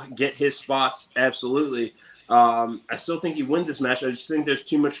 Bunny will get his spots, absolutely. I still think he wins this match. I just think there's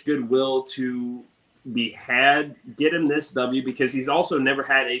too much goodwill to be had. Get him this W because he's also never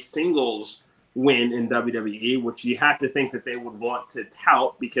had a singles win in WWE, which you have to think that they would want to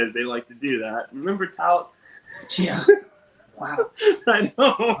tout because they like to do that. Remember tout? Yeah. Wow. I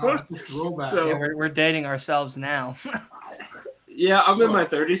know. So Yeah, we're dating ourselves now. Yeah, I'm in my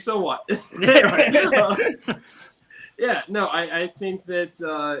 30s, so what? Yeah, no, I think that,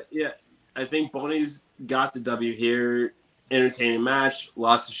 I think Bunny's got the W here. Entertaining match,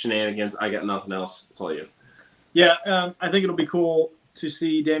 lots of shenanigans. I got nothing else. That's all you. Yeah, I think it'll be cool to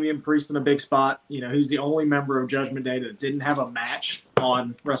see Damian Priest in a big spot. He's the only member of Judgment Day that didn't have a match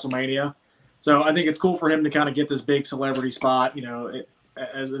on WrestleMania. So I think it's cool for him to kind of get this big celebrity spot.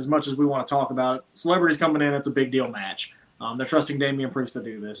 As much as we want to talk about celebrities coming in, it's a big deal match. They're trusting Damian Priest to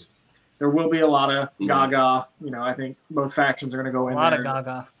do this. There will be a lot of gaga. I think both factions are going to go in there. A lot of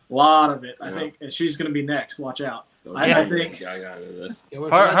gaga. A lot of it. Yeah. I think she's going to be next. Watch out. I think this.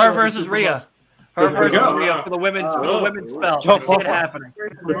 Her versus Rhea. Her There we versus go. Rhea for the women's belt. Oh. I see it happening.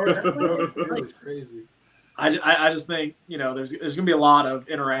 It's crazy. I just think there's going to be a lot of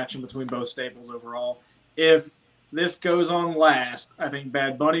interaction between both stables overall. If this goes on last, I think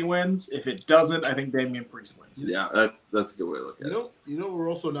Bad Bunny wins. If it doesn't, I think Damian Priest wins. Yeah, that's a good way to look at it. You know what we're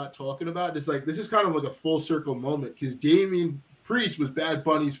also not talking about? It's like this is kind of like a full circle moment because Damian Priest was Bad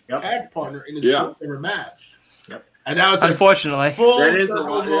Bunny's tag partner in his first ever match. Yep. And now it's unfortunately full that is a circle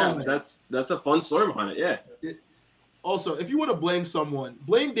lot. Yeah, moment. that's a fun story behind it. Yeah. Also, if you want to blame someone,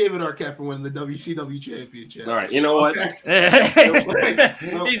 blame David Arquette for winning the WCW championship. All right. You know what?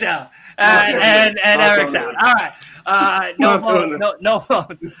 He's out. And Eric's out. All right. No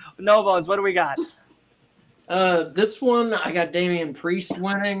bones. What do we got? This one I got Damian Priest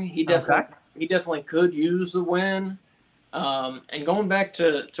winning. He definitely could use the win. And going back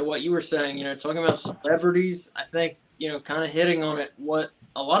to what you were saying, talking about celebrities, I think kind of hitting on it. What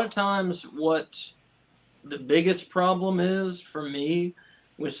a lot of times what the biggest problem is for me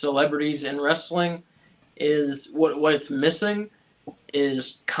with celebrities in wrestling is what it's missing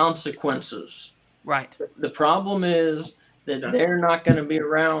is consequences. Right. The problem is that they're not going to be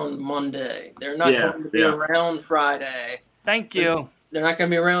around Monday. They're not going to be around Friday. Thank you. They're not going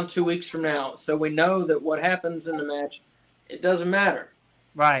to be around 2 weeks from now. So we know that what happens in the match, it doesn't matter.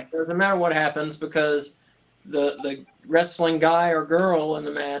 Right. It doesn't matter what happens because the wrestling guy or girl in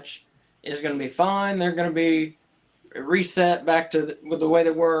the match is going to be fine. They're going to be reset back to the way they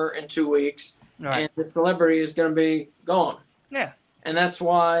were in 2 weeks. Right. And the celebrity is going to be gone. Yeah. And that's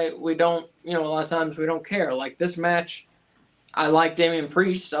why we don't, a lot of times we don't care. Like this match, I like Damian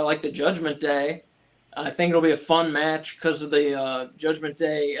Priest. I like the Judgment Day. I think it'll be a fun match because of the Judgment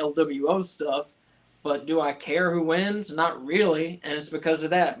Day LWO stuff. But do I care who wins? Not really. And it's because of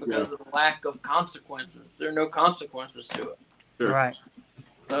that, because of the lack of consequences. There are no consequences to it. Sure. Right.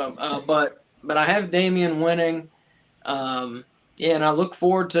 But I have Damian winning. And I look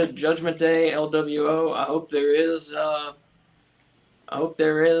forward to Judgment Day LWO. I hope there is I hope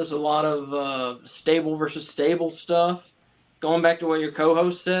there is a lot of stable versus stable stuff. Going back to what your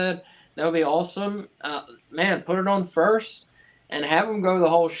co-host said, that would be awesome. Man, put it on first and have them go the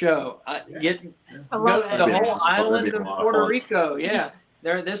whole show. Get I love go it. the Yeah. whole island That'd be of a lot of Puerto fun. Rico. Yeah,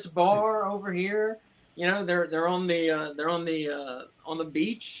 they're at this bar over here. You know, they're on the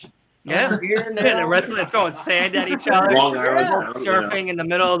beach. Yeah. Over here Yeah, they're now. wrestling, throwing sand at each other, Long Island Yeah. Sound, you know. surfing in the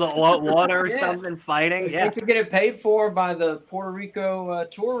middle of the water or Yeah. something, fighting. If Yeah. we could get it paid for by the Puerto Rico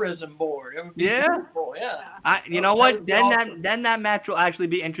tourism board, it would be Yeah. beautiful. Yeah. You know what? That would be Then awesome. that match will actually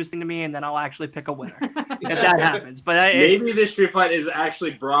be interesting to me, and then I'll actually pick a winner if that happens. But Maybe this street fight is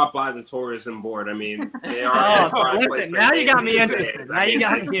actually brought by the tourism board. I mean, they are. oh, authorized listen, by now you got me these interested. days. Now you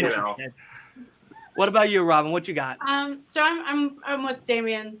got me you know. interested. What about you, Robin? What you got? So I'm with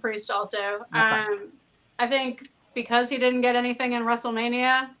Damian Priest also. I think because he didn't get anything in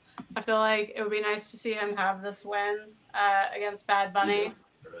WrestleMania, I feel like it would be nice to see him have this win against Bad Bunny.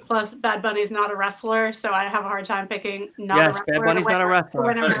 Plus, Bad Bunny's not a wrestler, so I have a hard time picking not a Yes, wrestler. Bad Bunny's to win not a wrestler. to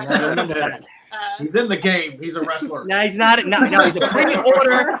win in I remember that. He's in the game. He's a wrestler. No, he's not. No, he's a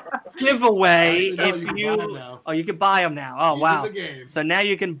pre-order giveaway. Actually, no, If you can buy him you, now. oh, you can buy him now. Oh, He's wow. in the game. So now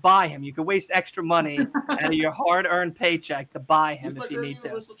you can buy him. You can waste extra money out of your hard-earned paycheck to buy him He's if my you need to.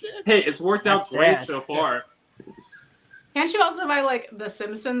 Universal champion. Hey, it's worked out That's great sad. so far. Can't you also buy like the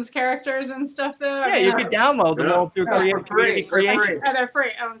Simpsons characters and stuff though? Yeah, you could download them all through Yeah, Community they're free. Creations. Oh, they're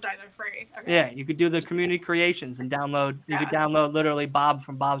free. Oh, I'm sorry, they're free. Okay. Yeah, you could do the Community Creations and download. You could download literally Bob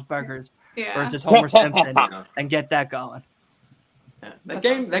from Bob's Burgers Yeah. versus Homer Simpson and get that going. That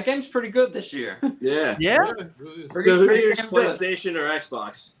game's pretty good this year. Yeah. Yeah, it really is. So who pretty uses damn good. PlayStation or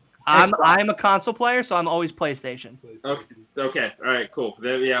Xbox? I'm a console player, so I'm always PlayStation. Okay. All right. Cool.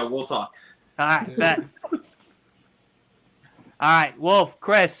 Then yeah, we'll talk. All right, bet. All right, Wolf,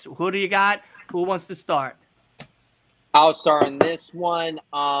 Chris, who do you got? Who wants to start? I'll start on this one.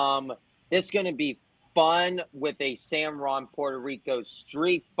 This is going to be fun with a San Juan, Puerto Rico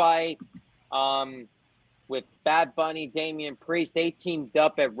street fight. With Bad Bunny, Damian Priest, they teamed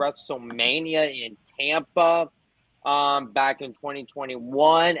up at WrestleMania in Tampa back in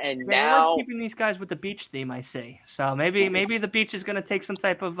 2021, and Man, now we're keeping these guys with the beach theme, I see. So maybe the beach is going to take some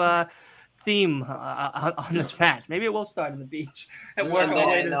type of theme on this match. Maybe it will start in the beach and work And our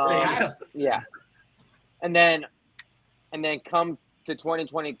way to then, the thing. yeah, and then come to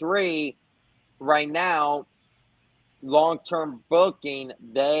 2023. Right now, long-term booking,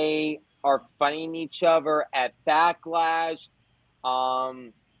 they are fighting each other at BackLash.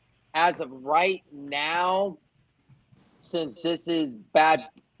 As of right now, since Bad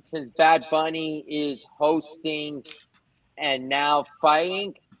Bunny is hosting and now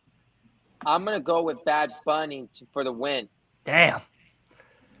fighting, I'm gonna go with Bad Bunny for the win. Damn.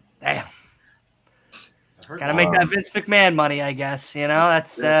 Gotta make that Vince McMahon money, I guess. You know,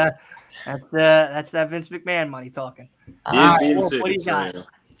 that's that Vince McMahon money talking. Uh, Wolf, what do you got?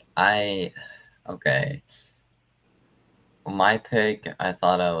 Okay. My pick, I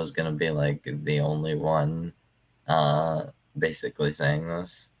thought I was gonna be like the only one basically saying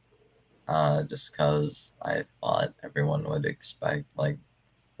this. Just because I thought everyone would expect like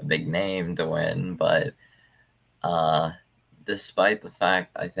a big name to win, but despite the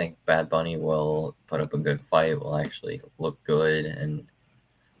fact I think Bad Bunny will put up a good fight, will actually look good and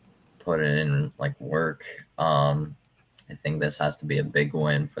put in like work. I think this has to be a big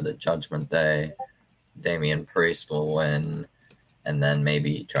win for the Judgment Day. Damian Priest will win, and then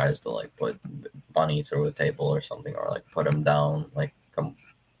maybe he tries to like put Bunny through a table or something, or like put him down, like come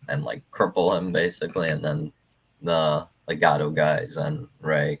and like cripple him basically, and then the Legato guys and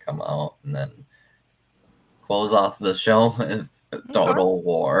Ray come out and then close off the show with total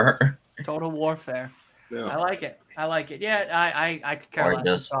war. Total warfare. Yeah. I like it. Yeah, I could care Or less.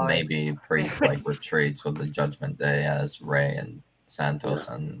 just Sorry. maybe Priest like retreats with the Judgment Day as Ray and Santos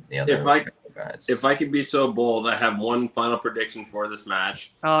and the other guys. If I could be so bold, I have one final prediction for this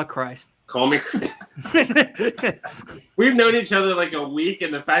match. Oh Christ. Call me. We've known each other like a week,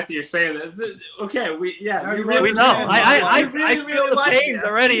 and the fact that you're saying that, okay, we We know. I feel the like pains it.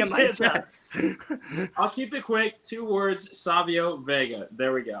 already in my Yeah. chest. I'll keep it quick. 2 words: Savio Vega.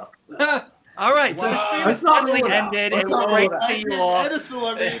 There we go. All right, so the Wow. stream Let's is not finally roll it out. ended. Let's It was not great roll to it see you all. And a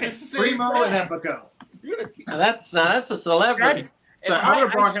celebrity in the same Primo and match. Epico. You're gonna Now that's a celebrity. So I'm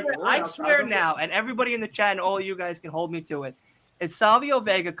gonna block him. I swear now, and everybody in the chat and all of you guys can hold me to it. If Savio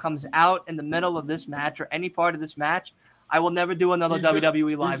Vega comes out in the middle of this match or any part of this match, I will never do another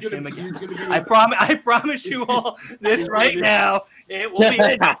WWE live stream again. I promise you all this right now. It will be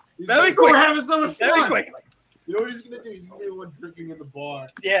ended very We're quick. having so much Very fun. quickly. You know what he's gonna do? He's gonna be the one drinking in the bar,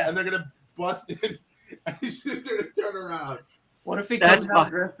 Yeah. and they're gonna bust in, and he's just gonna turn around. What if he That's comes out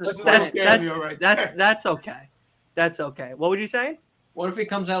fine. dressed as That's Quang? not cameo right there. That's okay. That's okay. What were you saying? What if he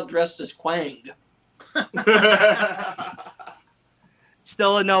comes out dressed as Quang?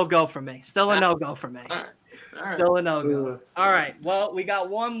 Still a no-go for me. Still a no-go for me. All right. Still a no-go. All right. Well, we got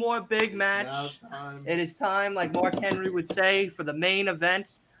one more big match. Now time. It is time, like Mark Henry would say, for the main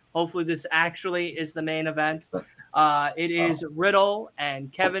event. Hopefully, this actually is the main event. It is Riddle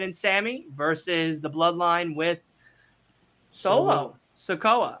and Kevin and Sammy versus the Bloodline with Solo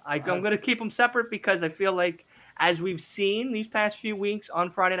Sikoa. I'm going to keep them separate because I feel like, as we've seen these past few weeks on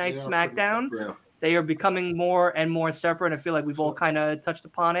Friday Night They are pretty SmackDown, Yeah. they are becoming more and more separate. I feel like we've all kind of touched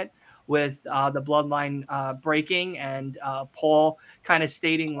upon it with the Bloodline breaking and Paul kind of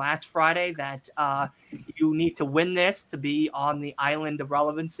stating last Friday that you need to win this to be on the island of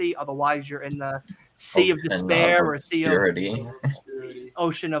relevancy. Otherwise, you're in the sea of despair or sea of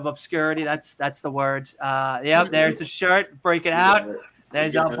ocean of obscurity. That's the word. Yep, there's the shirt. Break it out.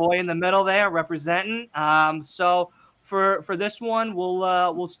 There's our boy in the middle there representing. So for this one,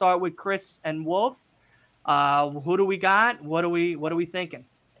 we'll start with Chris and Wolf. Who do we got? What are we thinking?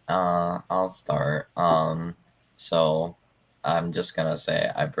 I'll start. So I'm just gonna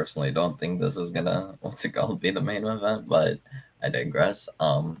say I personally don't think this is gonna be the main event, but I digress.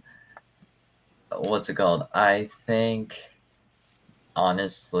 I think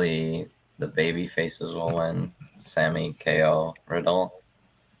honestly the baby faces will win. Sammy, KO, Riddle,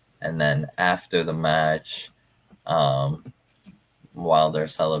 and then after the match, while they're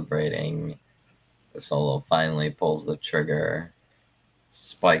celebrating, Solo finally pulls the trigger.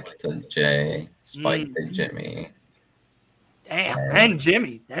 Spike to Jay, Spike to Jimmy. Damn, and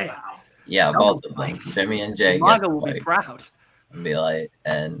Jimmy. Damn. Yeah, both of them. Jimmy and Jay. Maga will be proud. And be like,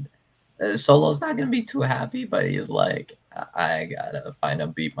 and Solo's not gonna be too happy, but he's like, I gotta find a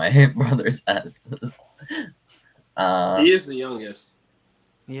beat my brother's asses. He is the youngest.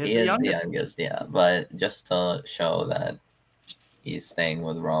 He is the youngest. Yeah. But just to show that he's staying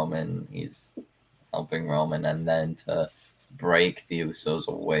with Roman, he's helping Roman, and then to break the Usos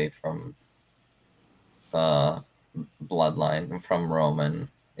away from the bloodline, from Roman,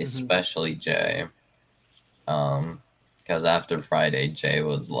 especially Jay. Because after Friday, Jay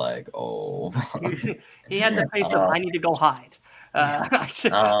was like, "Oh." He had the face of, "I need to go hide." I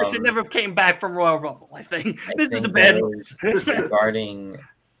should never have came back from Royal Rumble. I think this was a bad news. Regarding,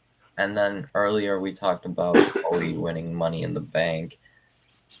 and then earlier we talked about Cody winning Money in the Bank.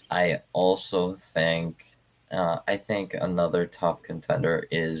 I also think, I think another top contender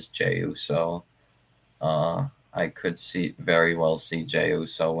is Jey Uso. I could very well see Jey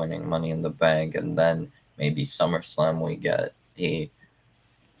Uso winning Money in the Bank, and then maybe SummerSlam he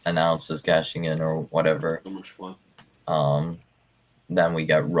announces cashing in or whatever. So much fun. Then we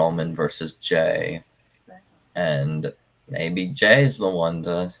get Roman versus Jay, and maybe Jay's the one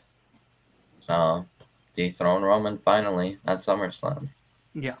to dethrone Roman finally at SummerSlam.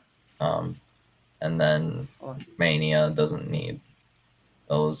 Yeah. And then Mania doesn't need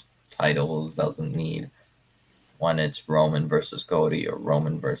those titles, doesn't need when it's Roman versus Cody or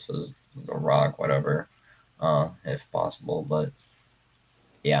Roman versus The Rock, whatever, if possible. But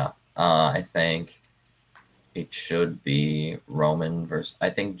yeah, I think it should be Roman versus. I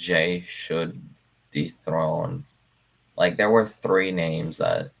think Jay should dethrone. Like, there were 3 names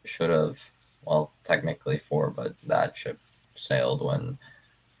that should have, well, technically 4, but that ship sailed when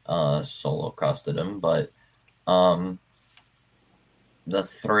Solo costed him. But the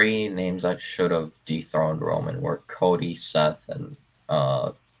 3 names that should have dethroned Roman were Cody, Seth, and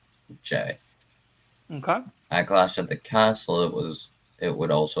Jay. Okay. At Clash at the Castle, it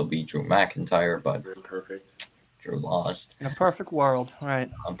would also be Drew McIntyre, but Perfect. Drew lost. In a perfect world, right?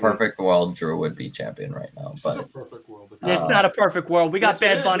 A perfect world, Drew would be champion right now. It's a But perfect world. It's not a perfect world. We got Yes, it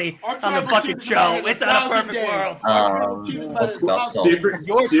Bad is. Bunny Our on the tribal fucking chief is show. in It's not a 1,000 perfect days. world. Our tribal chief is by let's the go 1,000 Super, days.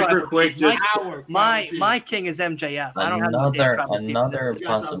 Your super tribal quick. chief. Just My king is MJF. I don't have no damn tribal chief. another Yeah,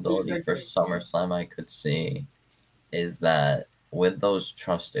 possibility for exactly. SummerSlam I could see is that with those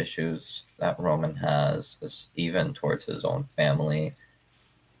trust issues that Roman has, even towards his own family,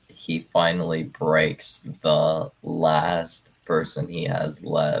 he finally breaks the last person he has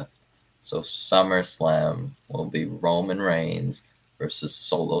left. So SummerSlam will be Roman Reigns versus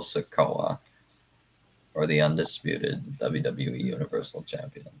Solo Sikoa for the undisputed WWE Universal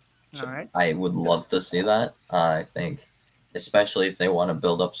Champion. So All right. I would love to see that. I think, especially if they want to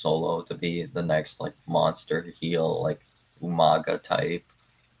build up Solo to be the next like monster heel, like Umaga type.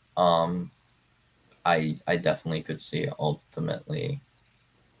 I definitely could see ultimately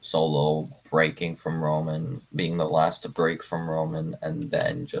Solo breaking from Roman, being the last to break from Roman, and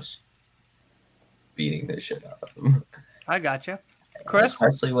then just beating the shit out of him. I got you. Chris?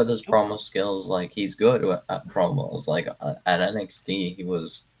 Especially with his promo skills, like he's good at promos. Like at NXT, he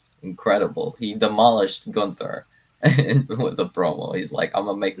was incredible. He demolished Gunther with a promo. He's like, "I'm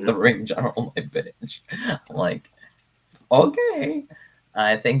gonna make the ring general my bitch." Like, okay.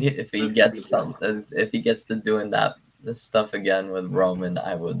 I think if he gets to doing this stuff again with Roman,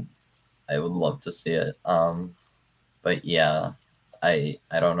 I would love to see it. But yeah, I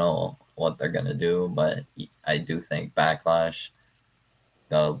don't know what they're gonna do, but I do think Backlash,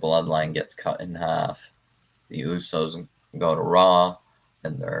 the bloodline gets cut in half. The Usos go to Raw,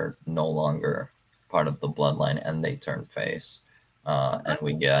 and they're no longer part of the bloodline, and they turn face. And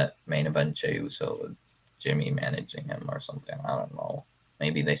we get main event Jey Uso with Jimmy managing him or something. I don't know.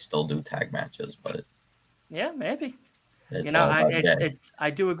 Maybe they still do tag matches, but yeah, maybe. it's all about Jey. I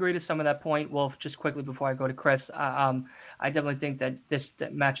do agree to some of that point. Well, just quickly before I go to Chris, I definitely think that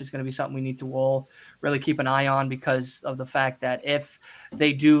that match is going to be something we need to all really keep an eye on because of the fact that if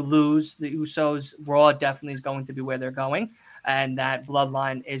they do lose the Usos, Raw definitely is going to be where they're going, and that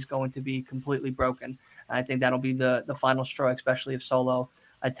bloodline is going to be completely broken. I think that'll be the final straw, especially if Solo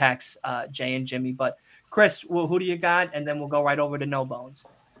attacks Jay and Jimmy. But Chris, who do you got? And then we'll go right over to No Bones.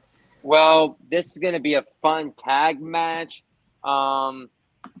 Well, this is going to be a fun tag match.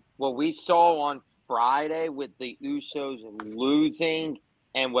 What we saw on Friday with the Usos losing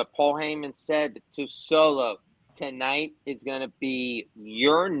and what Paul Heyman said to Solo, tonight is going to be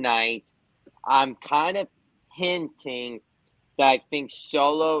your night. I'm kind of hinting that I think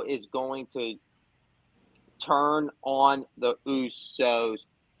Solo is going to turn on the Usos.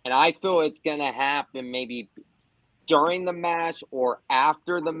 And I feel it's going to happen maybe during the match or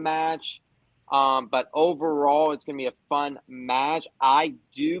after the match. But overall, it's going to be a fun match. I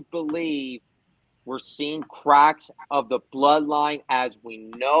do believe we're seeing cracks of the bloodline as we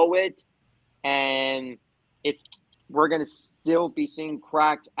know it. And we're going to still be seeing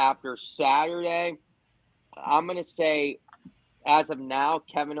cracks after Saturday. I'm going to say, as of now,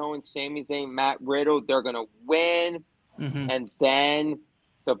 Kevin Owens, Sami Zayn, Matt Riddle, they're going to win. Mm-hmm. And then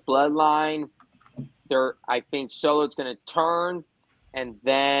the bloodline, I think Solo's going to turn. And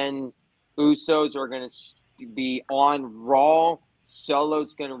then Usos are going to be on Raw.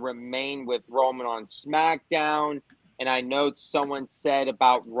 Solo's going to remain with Roman on SmackDown. And I know someone said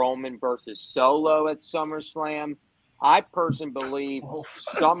about Roman versus Solo at SummerSlam. I personally believe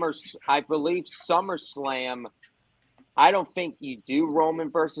SummerSlam. I don't think you do Roman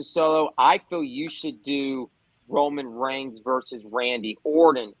versus Solo. I feel you should do Roman Reigns versus Randy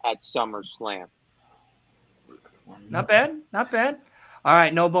Orton at SummerSlam. Not bad. Not bad. All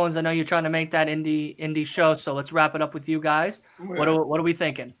right, No Bones, I know you're trying to make that indie show, so let's wrap it up with you guys. What are we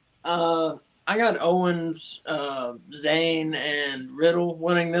thinking? I got Owens, Zayn, and Riddle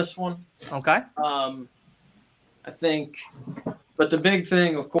winning this one. Okay. I think, but the big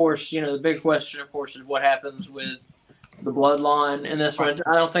thing, of course, the big question, of course, is what happens with the bloodline in this one.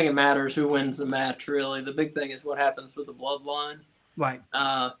 I don't think it matters who wins the match, really. The big thing is what happens with the bloodline. Right.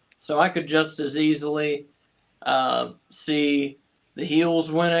 So I could just as easily see the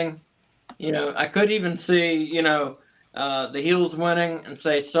heels winning. I could even see, the heels winning and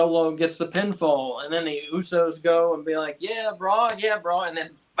say Solo gets the pinfall, and then the Usos go and be like, yeah, bro, and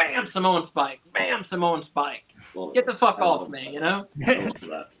then bam, Samoan Spike, bam, Samoan Spike. Get the fuck off me,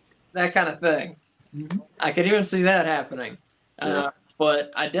 that kind of thing. Mm-hmm. I could even see that happening.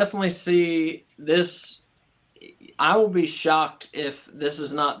 But I definitely see this. I will be shocked if this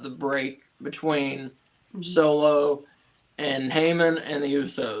is not the break between Solo and Heyman and the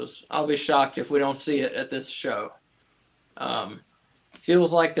Usos. I'll be shocked if we don't see it at this show.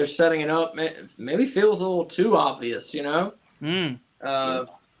 Feels like they're setting it up. Maybe feels a little too obvious,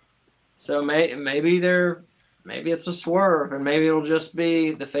 So maybe it's a swerve, and maybe it'll just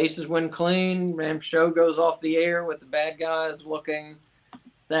be the faces win clean. Show goes off the air with the bad guys looking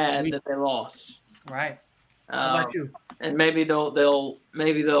sad that they lost. Right. How about you? And maybe they'll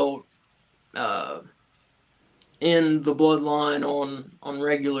end the bloodline on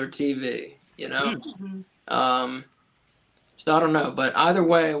regular TV. So I don't know, but either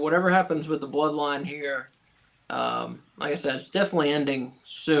way, whatever happens with the bloodline here, like I said, it's definitely ending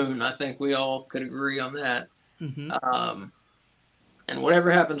soon. I think we all could agree on that. Mm-hmm. And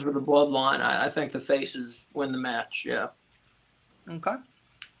whatever happens with the bloodline, I think the faces win the match. Yeah. Okay.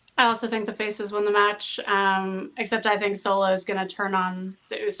 I also think the faces win the match, except I think Solo is going to turn on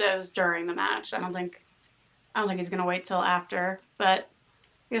the Usos during the match. I don't think he's going to wait till after, but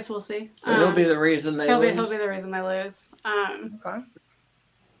I guess we'll see. So he'll be the reason they lose. He'll be the reason they lose. Okay.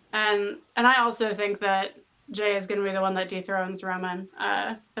 And I also think that Jay is going to be the one that dethrones Roman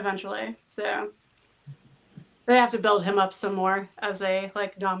eventually. So They have to build him up some more as a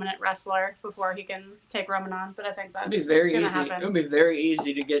dominant wrestler before he can take Roman on. But I think that's It'd be very gonna easy. happen. It would be very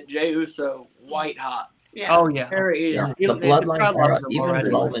easy to get Jey Uso white hot. Yeah. Oh yeah. Very easy. Yeah, He- the the bloodline crowd era. loves him Even already.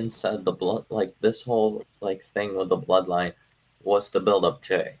 Roman said this whole thing with the bloodline was to build up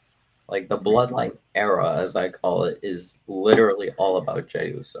Jey. Like the bloodline era, as I call it, is literally all about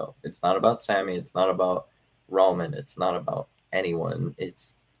Jey Uso. It's not about Sammy. It's not about Roman. It's not about anyone.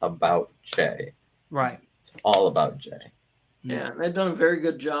 It's about Jey. Right. It's all about Jey. Yeah, they've done a very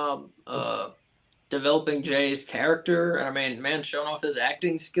good job developing Jay's character. I mean, man, showing off his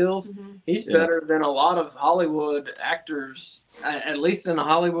acting skills. Mhm. He's Yeah. better than a lot of Hollywood actors, at least in a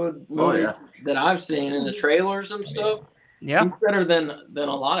Hollywood movie yeah. that I've seen in the trailers and stuff. Yeah. He's better than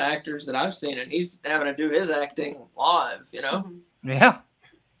a lot of actors that I've seen, and he's having to do his acting live, you know? Mhm. Yeah.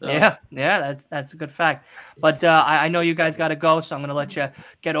 So, Yeah, that's a good fact. But I know you guys got to go, so I'm going to let you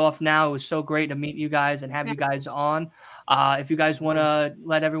get off now. It was so great to meet you guys and have you guys on. If you guys want to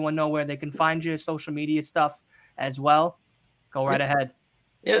let everyone know where they can find you, social media stuff as well, go right ahead.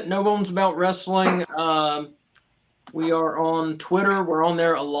 Yeah, No Bones About Wrestling. We are on Twitter. We're on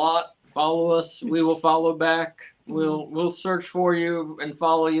there a lot. Follow us. We will follow back. We'll search for you and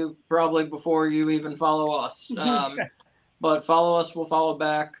follow you probably before you even follow us. But follow us. We'll follow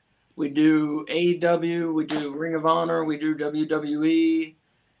back. We do AEW. We do Ring of Honor. We do WWE.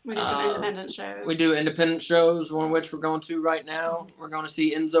 We do some independent shows. We do independent shows, one of which we're going to right now. We're going to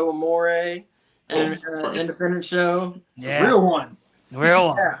see Enzo Amore, an independent show. Yeah, Real one. real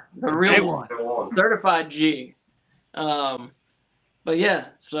one. Yeah, the Big real one. one. Certified G. But yeah,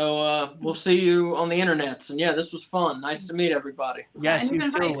 so we'll see you on the internets. And yeah, this was fun. Nice to meet everybody. Yes, and you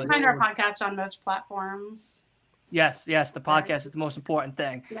can too. find our podcast on most platforms. Yes, the podcast is the most important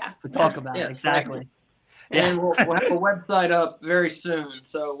thing Yeah. to talk about. Yeah, Exactly. And we'll have a website up very soon.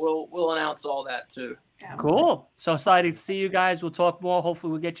 So we'll announce all that too. Yeah. Cool. So excited to see you guys. We'll talk more.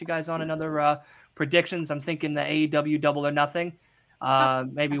 Hopefully, we'll get you guys on another predictions. I'm thinking the AEW Double or Nothing.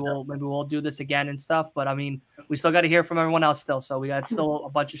 Maybe we'll do this again and stuff. But I mean, we still got to hear from everyone else still. So we got still a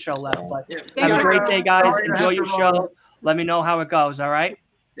bunch of show left. But Yeah. have a great day, guys. Sorry to Enjoy have your to show. roll. Let me know how it goes. All right.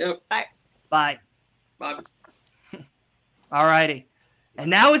 Yep. Bye. Bye. All righty. And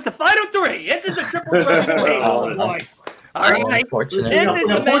now it's the final three. This is the triple threat table, boys. All right. Unfortunately, This is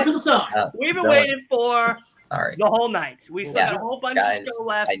the Point match to the side. we've been No. waiting for sorry. the whole night. We still Yeah. got a whole bunch Guys, of show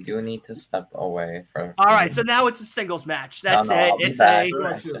left. I do need to step away for. All right, so now it's a singles match. That's No, it. I'll be It's back. a No,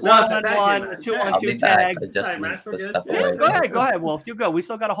 one-on-one, it's a a tag team I'll match. be two-on-two back. tag. I just Hey, need Max, to we're good. step Yeah, away. go ahead, Wolf. You go. We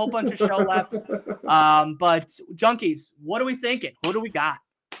still got a whole bunch of show left. But Junkies, what are we thinking? Who do we got?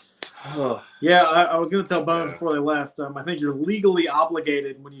 Yeah, I was going to tell Bones before they left. I think you're legally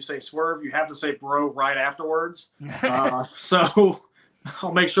obligated when you say swerve, you have to say bro right afterwards. So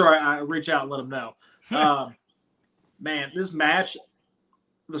I'll make sure I reach out and let them know. Man, this match,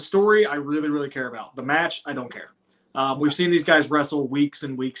 the story I really, really care about. The match, I don't care. We've seen these guys wrestle weeks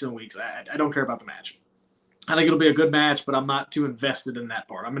and weeks and weeks. I don't care about the match. I think it'll be a good match, but I'm not too invested in that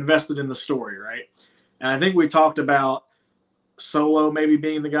part. I'm invested in the story, right? And I think we talked about Solo maybe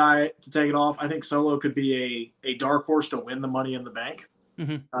being the guy to take it off. I think Solo could be a dark horse to win the Money in the Bank.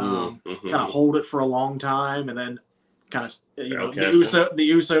 Kind of hold it for a long time, and then kind of the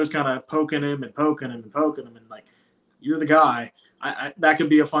Usos kind of poking him and poking him and poking him, and like, you're the guy. That could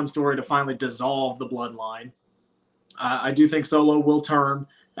be a fun story to finally dissolve the bloodline. I do think Solo will turn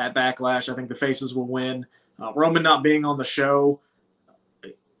at Backlash. I think the faces will win. Roman not being on the show,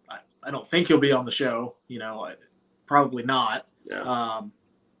 I don't think he'll be on the show. Probably not. Yeah.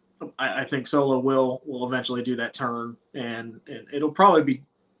 I think Solo will eventually do that turn, and it'll probably be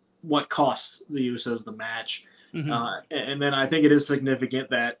what costs the Usos the match. And then I think it is significant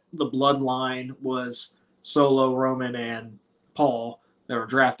that the bloodline was Solo, Roman, and Paul that were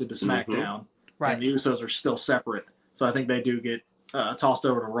drafted to SmackDown. Right. And the Usos are still separate. So I think they do get tossed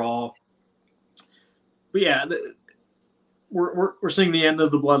over to Raw. But yeah, we're seeing the end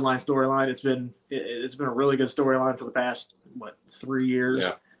of the bloodline storyline. It's been a really good storyline for the past 3 years.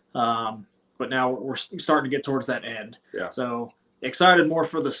 Yeah. But now we're starting to get towards that end. Yeah. So excited more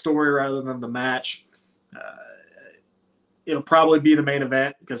for the story rather than the match. It'll probably be the main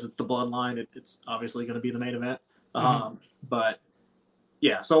event because it's the bloodline. It's obviously going to be the main event. But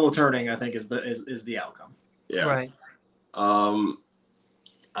yeah, Solo turning I think is the outcome. Yeah. Right.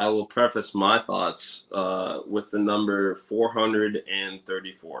 I will preface my thoughts with the number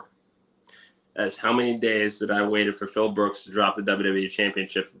 434. As how many days that I waited for Phil Brooks to drop the WWE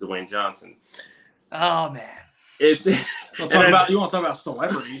Championship to Dwayne Johnson? Oh man. It's You want to talk about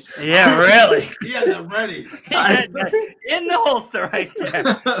celebrities? Yeah, really. Yeah, they're ready. In the holster right there.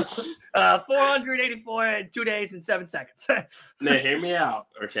 484 in 2 days and 7 seconds. Now, hear me out,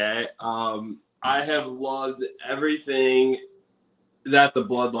 okay? I have loved everything that the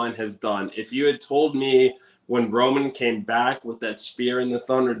Bloodline has done. If you had told me when Roman came back with that spear in the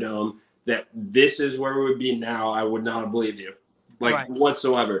Thunderdome that this is where we would be now, I would not have believed you,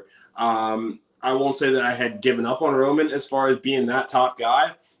 whatsoever. I won't say that I had given up on Roman as far as being that top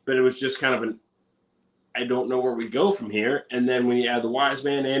guy, but it was just kind of I don't know where we go from here. And then when you add the Wise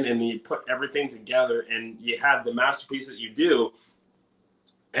Man in and you put everything together and you have the masterpiece that you do,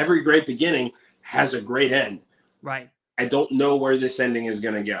 every great beginning has a great end. Right. I don't know where this ending is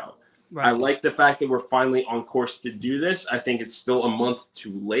going to go. Right. I like the fact that we're finally on course to do this. I think it's still a month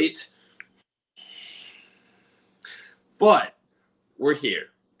too late. But we're here.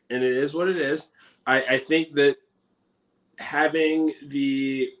 And it is what it is. I think that having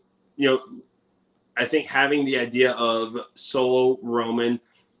the idea of Solo Roman,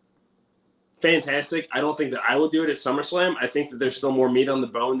 fantastic. I don't think that I would do it at SummerSlam. I think that there's still more meat on the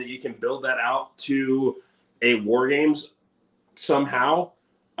bone that you can build that out to a War Games somehow,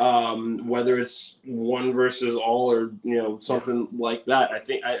 whether it's one versus all or something like that.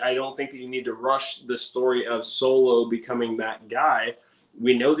 I don't think that you need to rush the story of Solo becoming that guy.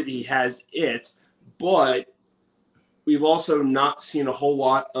 We know that he has it, but we've also not seen a whole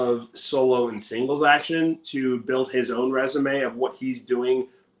lot of Solo in singles action to build his own resume of what he's doing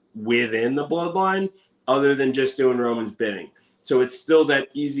within the Bloodline, other than just doing Roman's bidding. So it's still that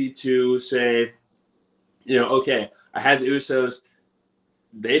easy to say, okay, I had the Usos.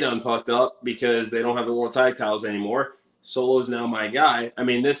 They done fucked up because they don't have the World Tag Titles anymore. Solo's now my guy.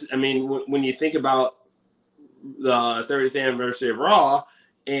 When you think about the 30th anniversary of Raw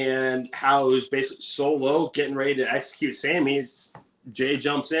and how it was basically Solo getting ready to execute Sammy, Jay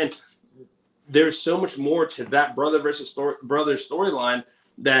jumps in. There's so much more to that brother versus brother storyline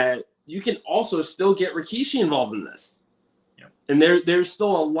that you can also still get Rikishi involved in this. Yep. And there's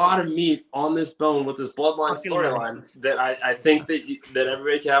still a lot of meat on this bone with this Bloodline storyline that I think that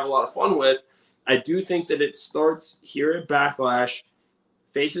everybody can have a lot of fun with. I do think that it starts here at Backlash.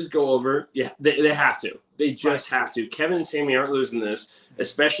 Faces go over. Yeah, they have to. They just have to. Kevin and Sami aren't losing this,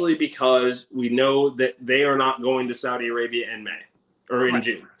 especially because we know that they are not going to Saudi Arabia in May or in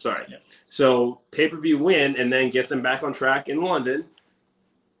June. Sorry. Yeah. So pay-per-view win and then get them back on track in London,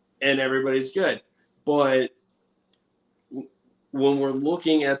 and everybody's good. But when we're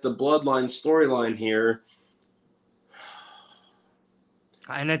looking at the Bloodline storyline here,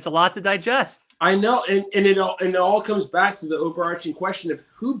 and it's a lot to digest. I know, and it all comes back to the overarching question of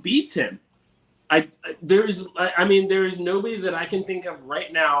who beats him. There is nobody that I can think of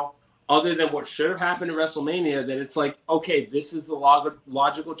right now other than what should have happened at WrestleMania that it's like, okay, this is the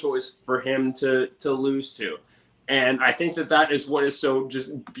logical choice for him to lose to. And I think that is what is so just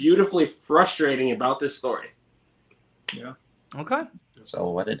beautifully frustrating about this story. Yeah. Okay.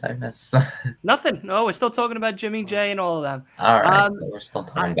 So what did I miss? Nothing. No, we're still talking about Jimmy J and all of them. All right. So we're still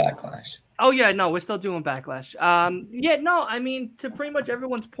talking Backlash. Oh, yeah. No, we're still doing Backlash. To pretty much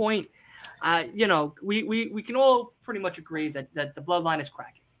everyone's point, we can all pretty much agree that the Bloodline is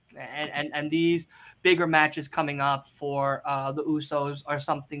cracking. And these bigger matches coming up for the Usos are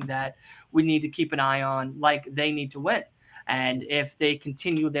something that we need to keep an eye on, like they need to win. And if they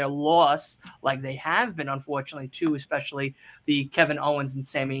continue their loss like they have been, unfortunately, too, especially the Kevin Owens and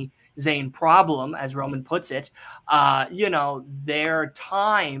Sami Zayn problem, as Roman puts it, their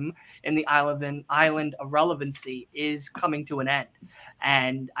time in the island of relevancy is coming to an end.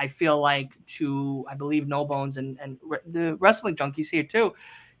 And I feel like I believe No Bones and the Wrestling Junkies here too,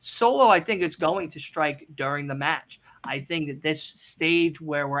 Solo, I think, is going to strike during the match. I think that this stage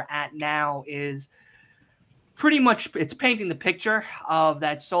where we're at now is pretty much, it's painting the picture of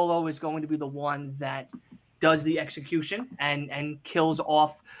that Solo is going to be the one that does the execution and kills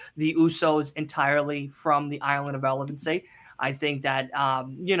off the Usos entirely from the island of relevancy. I think that,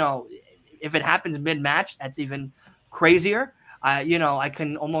 if it happens mid-match, that's even crazier. I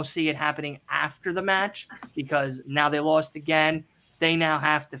can almost see it happening after the match because now they lost again. They now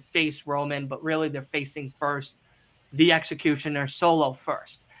have to face Roman, but really they're facing first the executioner, Solo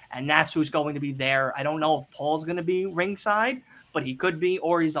first. And that's who's going to be there. I don't know if Paul's going to be ringside, but he could be,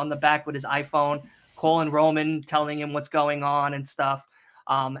 or he's on the back with his iPhone, calling Roman, telling him what's going on and stuff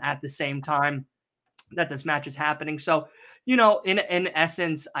at the same time that this match is happening. So, in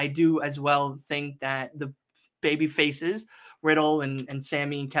essence, I do as well think that the baby faces, Riddle and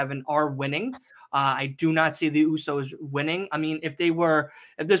Sami and Kevin, are winning. I do not see the Usos winning. I mean, if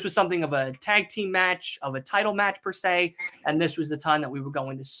this was something of a tag team match, of a title match per se, and this was the time that we were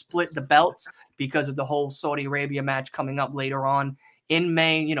going to split the belts because of the whole Saudi Arabia match coming up later on in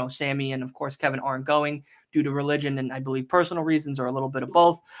May, you know, Sammy and of course Kevin aren't going due to religion and I believe personal reasons or a little bit of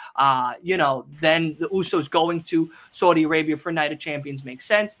both. You know, then the Usos going to Saudi Arabia for Night of Champions makes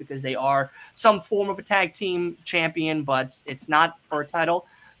sense because they are some form of a tag team champion, but it's not for a title.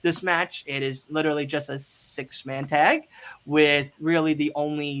 This match, it is literally just a 6-man tag with really the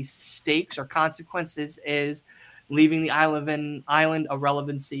only stakes or consequences is leaving the island a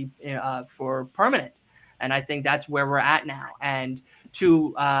relevancy for permanent. And I think that's where we're at now. And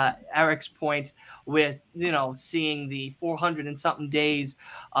to Eric's point with, you know, seeing the 400 and something days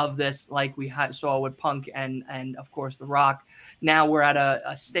of this, like we saw with Punk and of course The Rock, now we're at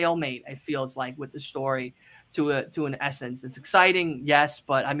a stalemate, it feels like, with the story to an essence. It's exciting, yes,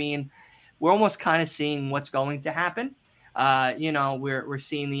 but I mean, we're almost kind of seeing what's going to happen. You know, we're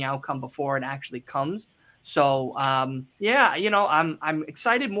seeing the outcome before it actually comes. So yeah, you know, I'm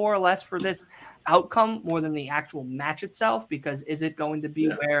excited more or less for this outcome more than the actual match itself, because is it going to be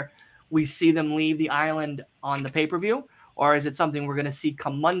where we see them leave the island on the pay-per-view, or is it something we're going to see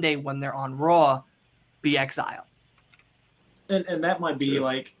come Monday when they're on Raw be exiled? And that might be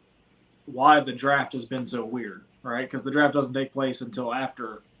like why the draft has been so weird, right? Because the draft doesn't take place until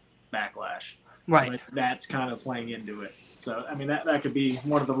after Backlash. Right. Like, that's kind of playing into it. So, I mean, that could be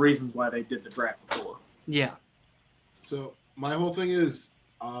one of the reasons why they did the draft before. Yeah. So my whole thing is,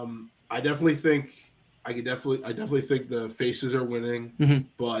 I definitely think the faces are winning,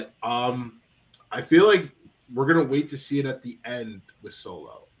 but I feel like we're gonna wait to see it at the end with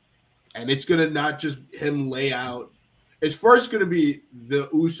Solo, and it's gonna not just him lay out. It's first gonna be the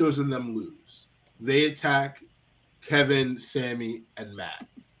Usos and them lose. They attack Kevin, Sammy, and Matt,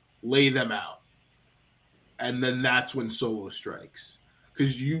 lay them out, and then that's when Solo strikes.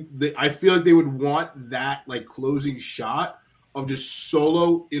 Because I feel like they would want that like closing shot of just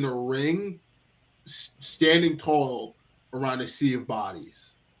Solo in a ring, standing tall around a sea of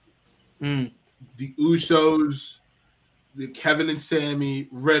bodies. The Usos, the Kevin and Sammy,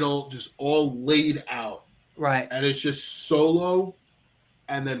 Riddle, just all laid out. Right. And it's just Solo,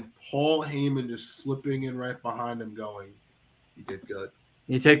 and then Paul Heyman just slipping in right behind him going, "You did good.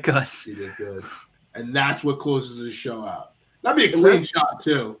 You did good. You did good." And that's what closes the show out. That'd be a clean shot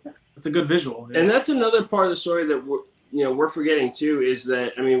too. It's a good visual. Yeah. And that's another part of the story that we're forgetting too, is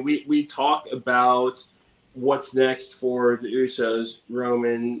that, I mean, we talk about what's next for the Usos,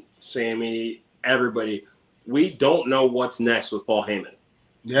 Roman, Sammy, everybody. We don't know what's next with Paul Heyman.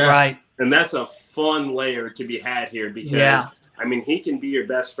 Yeah. Right. And that's a fun layer to be had here because, I mean, he can be your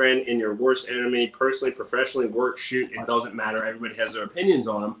best friend and your worst enemy, personally, professionally, work, shoot. It doesn't matter. Everybody has their opinions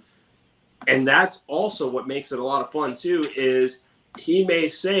on him. And that's also what makes it a lot of fun, too, is he may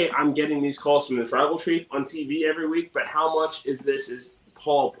say, I'm getting these calls from the tribal chief on TV every week, but how much is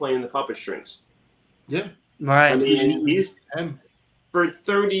Paul playing the puppet strings? Yeah. Right. I mean, he's for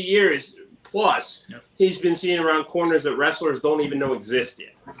 30 years plus, he's been seen around corners that wrestlers don't even know exist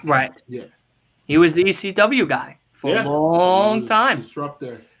yet. Right. Yeah. He was the ECW guy for a long time.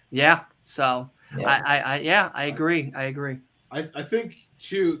 Disruptor. Yeah. So I agree. I think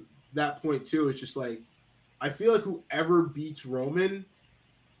too, that point too, it's just like, I feel like whoever beats Roman,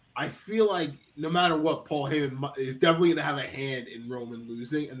 I feel like no matter what, Paul Heyman is definitely going to have a hand in Roman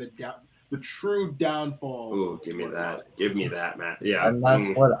losing and the true downfall. Oh, give me that, Matt. Yeah. And that's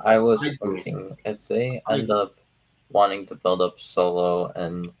what I was thinking. If they end up wanting to build up Solo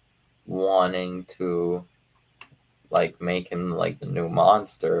and wanting to like make him like the new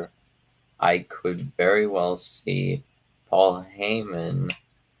monster, I could very well see Paul Heyman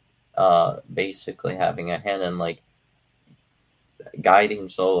basically having a hand in like guiding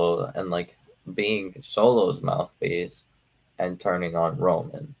Solo and like being Solo's mouthpiece and turning on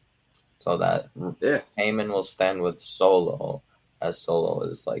Roman, so that Heyman will stand with Solo as Solo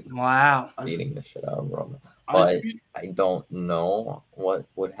is like beating the shit out of Roman. But I don't know what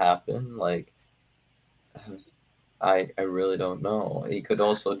would happen. Like, I really don't know. He could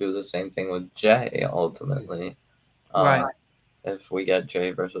also do the same thing with Jay ultimately. Right. If we get Jay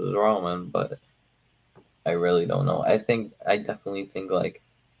versus Roman, but I really don't know. I definitely think like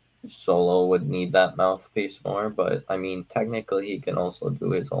Solo would need that mouthpiece more, but I mean, technically he can also do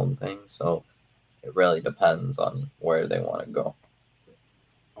his own thing, so it really depends on where they want to go.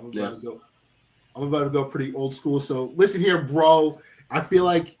 I'm about to go pretty old school. So listen here, bro. I feel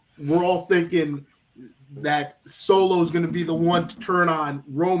like we're all thinking that Solo's going to be the one to turn on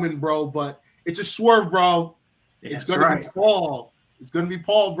Roman, bro, but it's a swerve, bro. It's going to be Paul. It's going to be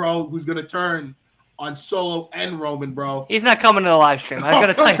Paul, bro, who's going to turn on Solo and Roman, bro. He's not coming to the live stream. I'm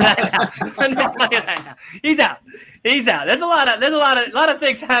gonna tell you that now. I'm gonna tell you that now. He's out. He's out. There's a lot of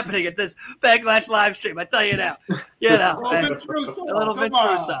things happening at this BackLash live stream. I tell you now. You know, a little Vince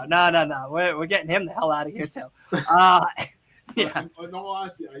Russo. No. We're getting him the hell out of here too. Yeah. In all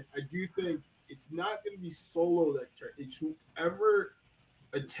honesty, I do think it's not going to be Solo that turn. It's whoever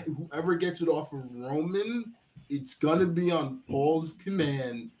gets it off of Roman. It's going to be on Paul's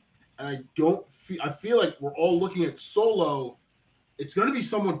command. And I feel like we're all looking at Solo. It's going to be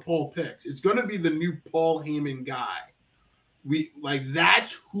someone Paul picks. It's going to be the new Paul Heyman guy.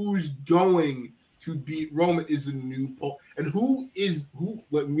 That's who's going to beat Roman is the new Paul. And who?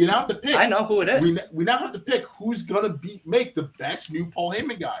 We now have to pick. I know who it is. We now have to pick who's going to make the best new Paul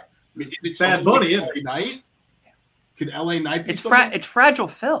Heyman guy. I mean, it's Bad Bunny, isn't it? Knight? Could LA Knight be It's Fragile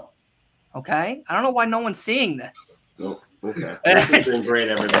Phil. Okay? I don't know why no one's seeing this. Nope. Okay. This has been great,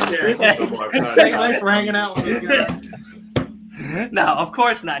 everybody. Thanks for hanging out with us, guys. No, of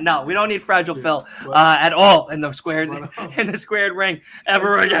course not. No, we don't need Fragile Phil at all in the squared ring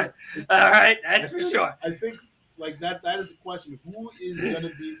ever again. All right, that's for sure. I think that is the question. Who is gonna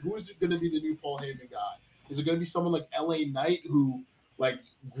be the new Paul Heyman guy? Is it gonna be someone like LA Knight, who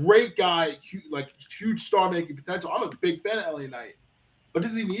great guy, huge star making potential? I'm a big fan of LA Knight. But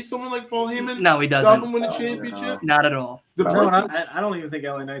does he need someone like Paul Heyman? No, he doesn't. To help him win a championship? Not at all. I don't even think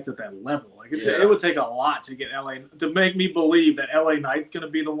LA Knight's at that level. It would take a lot to get LA to make me believe that LA Knight's going to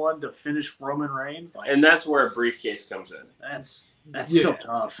be the one to finish Roman Reigns. And that's where a briefcase comes in. That's still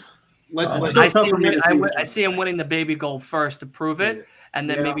tough. I see him winning the baby gold first to prove it, and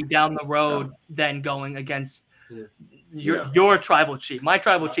then maybe down the road, then going against your tribal chief. My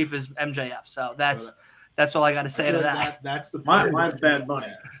tribal chief is MJF, so that's all I got to say to that. That's the mine's Bad Bunny.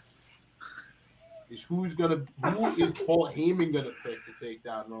 Is who is Paul Heyman gonna pick to take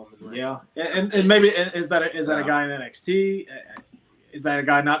down Roman Reigns? Yeah, and maybe is that a guy in NXT? Is that a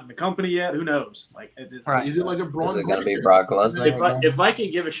guy not in the company yet? Who knows? Is it like a Braun? Is it gonna be Brock Lesnar? If I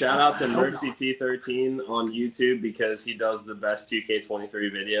could give a shout out to MercyT13 on YouTube, because he does the best 2K23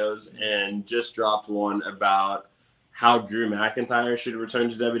 videos and just dropped one about how Drew McIntyre should return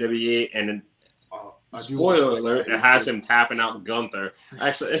to WWE, and spoiler alert, it has him tapping out Gunther.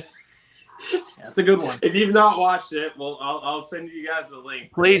 Actually. That's a good one. If you've not watched it, well, I'll send you guys the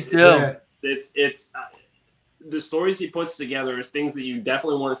link. Please do. Yeah. It's the stories he puts together is things that you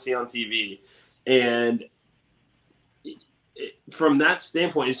definitely want to see on TV, and from that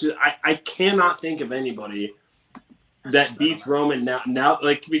standpoint, it's just I cannot think of anybody that beats Roman now,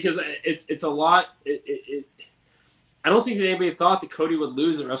 because it's a lot. I don't think that anybody thought that Cody would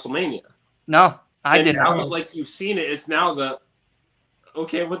lose at WrestleMania. No, I didn't. Now that you've seen it, it's now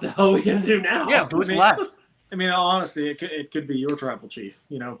okay, what the hell are we going to do now? Yeah, who's left? I mean, honestly, it could be your tribal chief.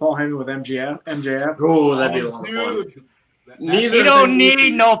 Paul Heyman with MJF. Oh, that'd be a lot of fun. You don't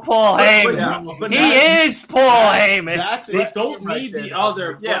need no Paul Heyman. He is Paul Heyman. They don't need the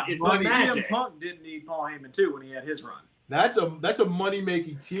other. Yeah, it's but magic. CM Punk didn't need Paul Heyman too when he had his run. That's a money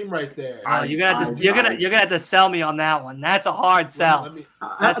making team right there. You're gonna have to sell me on that one. That's a hard sell.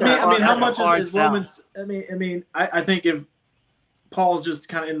 I mean, how much is Roman's? I think if Paul's just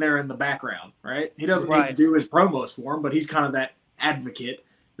kind of in there in the background, right? He doesn't need to do his promos for him, but he's kind of that advocate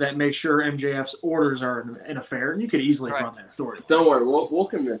that makes sure MJF's orders are in a fair. And you could easily run that story. Don't worry, we'll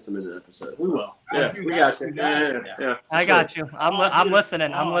convince him in an episode. We will. Yeah, we got you. Yeah. I got you. I'm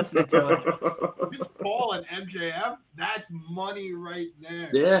listening. I'm listening to it. Paul and MJF, that's money right there.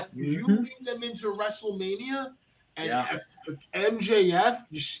 Yeah. You lead them into WrestleMania, and MJF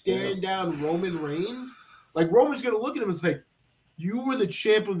just staring down Roman Reigns. Roman's gonna look at him and say, you were the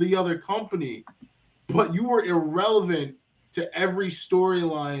champ of the other company, but you were irrelevant to every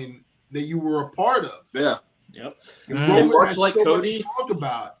storyline that you were a part of. Yeah. Yep. And much like Cody, talk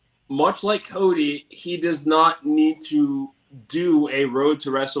about. Much like Cody, he does not need to do a Road to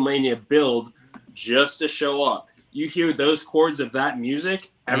WrestleMania build just to show up. You hear those chords of that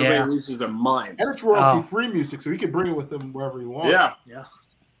music, everybody loses their minds. And it's royalty-free music, so he can bring it with him wherever he wants. Yeah. Yeah.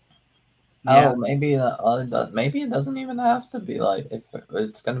 Oh, maybe maybe it doesn't even have to be if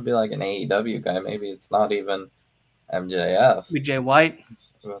it's gonna be like an AEW guy. Maybe it's not even MJF. Jay White.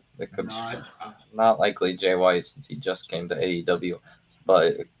 It could not likely Jay White since he just came to AEW,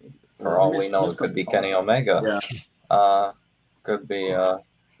 but for all we know, it could be Kenny Omega. Yeah. Could be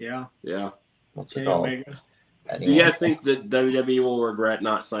Yeah. What's it called? Omega. Do you guys think that WWE will regret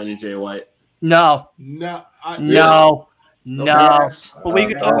not signing Jay White? No. No. No, but we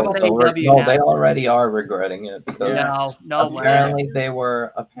Okay. could talk about So AEW no, now. they already are regretting it because No, no way. apparently they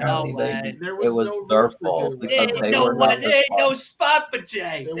were No they way. There it was no their room for fault Jay There because ain't they no were way. not There ain't no responding. spot for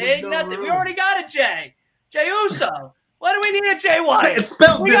Jay. There There was ain't no nothing. We room. already got a Jay. Jay Uso. What do we need a Jay White? It's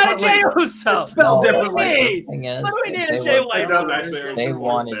spelled We got a differently. Jay Uso. It's spelled What do differently. we need? The thing is, What do we need they a Jay were- White It does for? actually. They Good points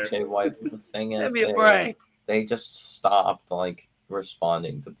wanted there. Jay White, but the thing Give is, me a break. they just stopped like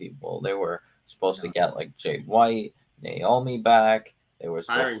responding to people. They were supposed to get like Jay White, Naomi back. They were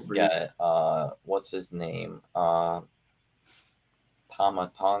Hiring supposed to freeze. get what's his name?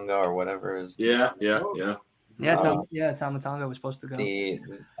 Tamatanga or whatever his Yeah. Yeah, Uh, Tama Tonga was supposed to go.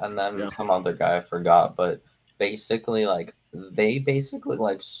 and then Yeah. some other guy I forgot, but basically they basically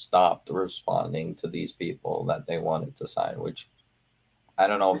like stopped responding to these people that they wanted to sign, which I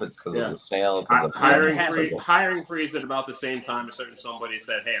don't know if it's because Yeah. of the sale, because of Hiring freeze at about the same time a certain somebody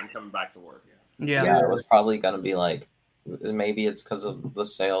said, "Hey, I'm coming back to work." Yeah. it was probably gonna be like maybe it's because of the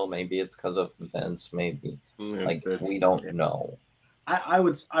sale, maybe it's because of Vince, maybe we don't know. I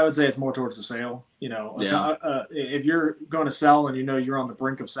would say it's more towards the sale. You know, Yeah. If you're going to sell and you know you're on the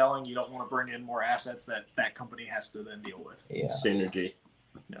brink of selling, you don't want to bring in more assets that company has to then deal with. Yeah. Synergy.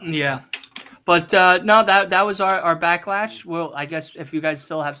 Yeah. But no, that was our backlash. Well, I guess if you guys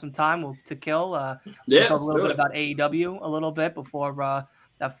still have some time to kill, we'll talk a little bit about AEW a little bit before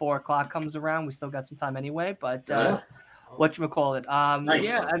that 4:00 comes around. We still got some time anyway, but whatchamacallit? Nice.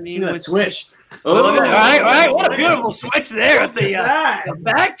 Yeah, I mean, Look at that switch. All right, what a beautiful switch there at the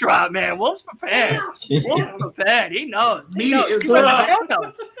backdrop, man. Wolf's prepared. Wolf's prepared. He knows. He read the show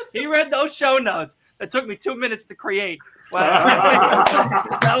notes. He read those show notes. It took me 2 minutes to create. Well,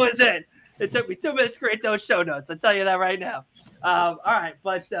 that was it. It took me 2 minutes to create those show notes. I'll tell you that right now. All right,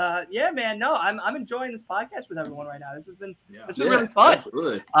 but yeah, man. No, I'm enjoying this podcast with everyone right now. This has been really fun.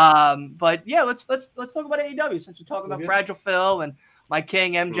 Absolutely. But yeah, let's talk about AEW since we're talking about Fragile Phil and my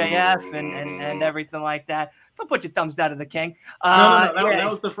king MJF and everything like that. Don't put your thumbs down to the king. No, that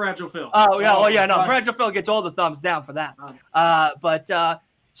was the Fragile Phil. Oh yeah, no. Fragile Phil gets all the thumbs down for that.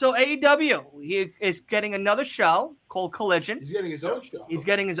 So AEW, he is getting another show called Collision. He's getting his own show. He's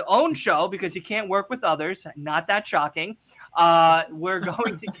getting his own show because he can't work with others. Not that shocking. We're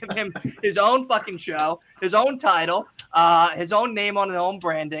going to give him his own fucking show, his own title, his own name on his own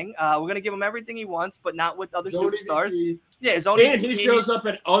branding. We're going to give him everything he wants, but not with other superstars. Yeah, his own. And he shows up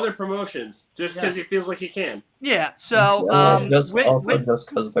at other promotions just because he feels like he can. Yeah, so just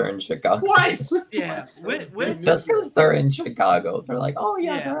because they're in Chicago. Twice. Yeah, just because they're in Chicago, they're like, oh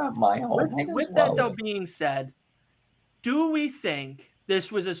yeah, they're at my home. With that though being said, do we think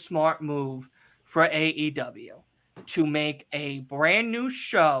this was a smart move for AEW to make a brand new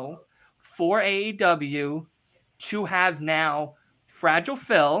show for AEW to have now Fragile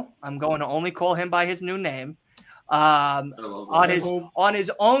Phil? I'm going to only call him by his new name. On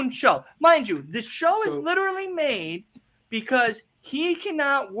his own show. Mind you, the show is literally made because he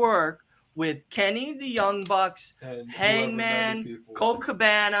cannot work with Kenny the Young Bucks, Hangman, Colt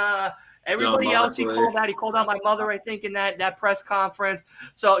Cabana, everybody else he called out. He called out my mother, I think, in that press conference.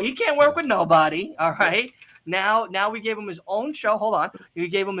 So he can't work with nobody. All right. Now we gave him his own show. Hold on. We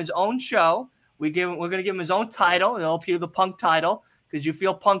gave him his own show. We're gonna give him his own title. It'll be the Punk title because you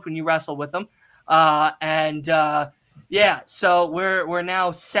feel punked when you wrestle with him. Yeah, so we're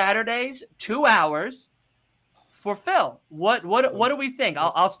now Saturdays, 2 hours for Phil. What do we think?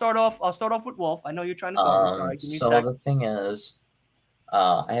 I'll start off with Wolf. I know you're trying to talk. So the thing is,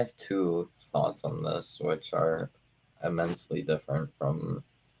 I have two thoughts on this, which are immensely different from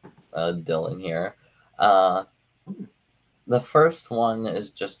Dylan here. The first one is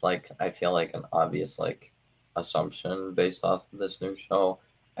just I feel like an obvious assumption based off of this new show.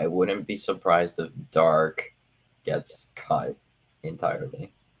 I wouldn't be surprised if Dark gets cut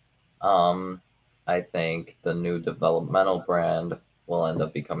entirely. I think the new developmental brand will end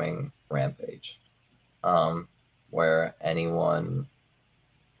up becoming Rampage, where anyone,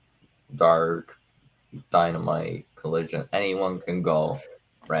 Dark, Dynamite, Collision, anyone can go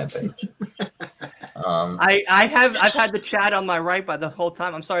Rampage. I've had the chat on my right by the whole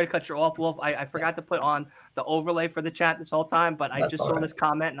time. I'm sorry to cut you off, Wolf. I forgot to put on the overlay for the chat this whole time, but I just saw this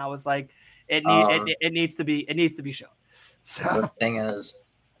comment and I was like, it needs to be shown. So the thing is,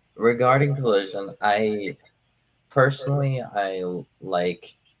 regarding Collision, I personally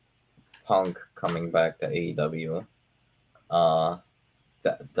like Punk coming back to AEW.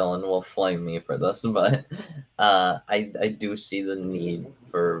 Dylan will flame me for this, but I do see the need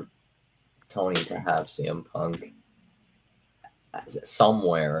for Tony to have CM Punk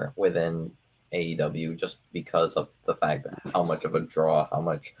somewhere within AEW just because of the fact that how much of a draw, how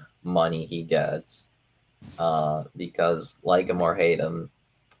much money he gets. because like him or hate him,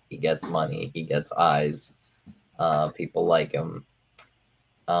 he gets money, he gets eyes. People like him.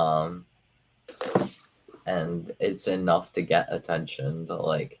 And it's enough to get attention to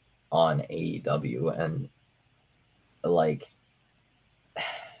like on AEW. And like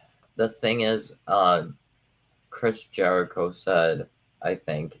the thing is, Chris Jericho said, I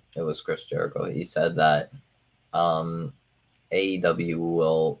think it was Chris Jericho, he said that AEW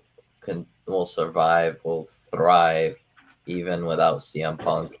will survive, will thrive even without CM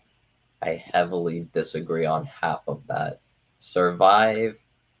Punk. I heavily disagree on half of that. Survive,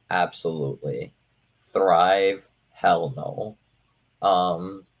 absolutely. Thrive, hell no.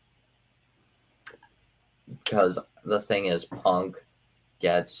 Because the thing is, Punk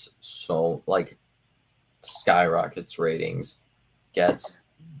gets so like skyrockets ratings, gets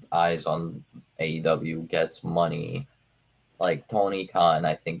eyes on AEW, gets money. Like Tony Khan,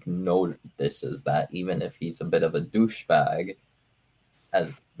 I think notices that, even if he's a bit of a douchebag,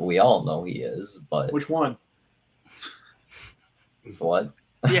 as we all know he is. But Which one? What?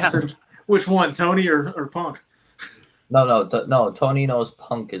 Yeah. Which one, Tony or Punk? No. Tony knows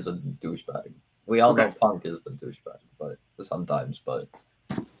Punk is a douchebag. We all know Punk is the douchebag, but sometimes,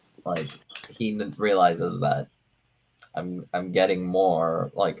 like he realizes that I'm getting more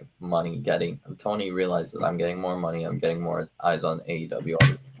like money. Tony realizes I'm getting more money. I'm getting more eyes on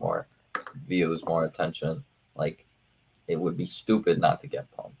AEW, more views, more attention. Like it would be stupid not to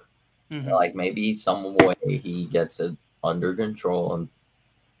get Punk. Like maybe some way he gets it under control and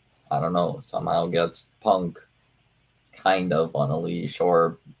I don't know, somehow gets Punk kind of on a leash,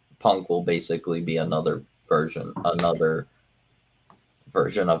 or Punk will basically be another version of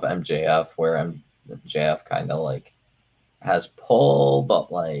MJF, where MJF kind of like has pull,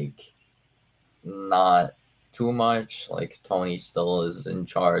 but like not too much. Like Tony still is in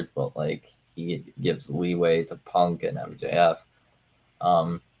charge, but like he gives leeway to Punk and MJF.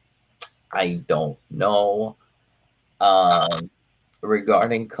 I don't know.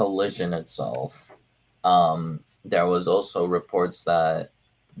 Regarding Collision itself, there was also reports that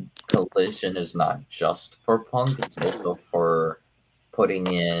Collision is not just for Punk, it's also for putting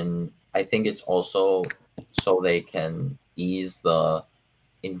in, I think it's also so they can ease the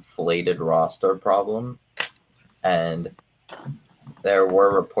inflated roster problem. And there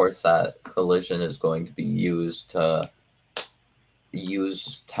were reports that Collision is going to be used to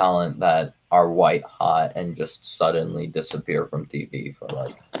use talent that are white hot and just suddenly disappear from TV for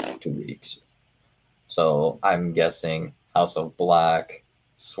like 2 weeks. So I'm guessing House of Black,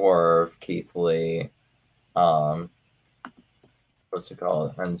 Swerve, Keith Lee, and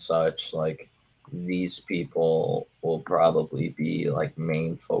such. Like these people will probably be like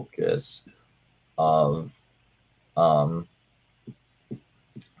main focus of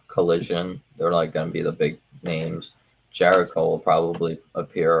Collision. They're like going to be the big names. Jericho will probably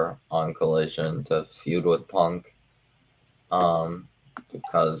appear on Collision to feud with Punk,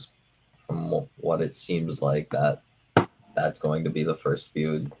 because from what it seems like that's going to be the first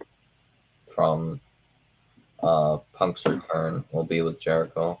feud from Punk's return will be with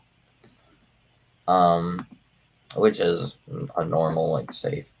Jericho, which is a normal like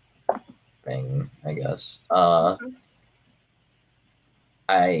safe thing, I guess.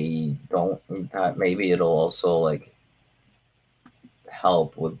 I don't. Maybe it'll also like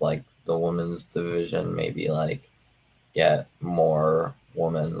help with like the women's division. Maybe like get more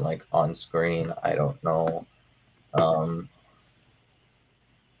women like on screen. I don't know. I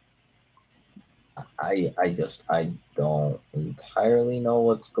don't entirely know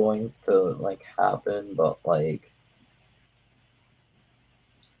what's going to like happen, but like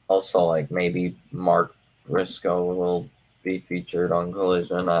also like maybe Mark Briscoe will be featured on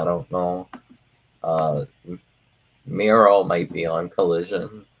Collision. I don't know. Miro might be on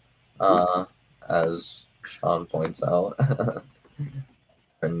Collision, as Sean points out,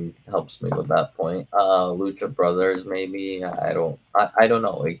 and helps me with that point. Lucha Brothers, maybe. I don't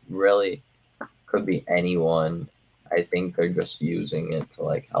know. It really could be anyone. I think they're just using it to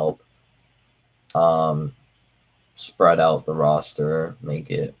like help spread out the roster,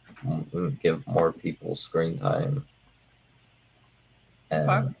 give more people screen time.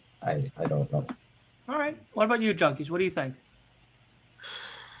 And I don't know. All right. What about you, Junkies? What do you think?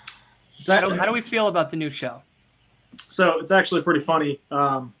 How How do we feel about the new show? So it's actually pretty funny.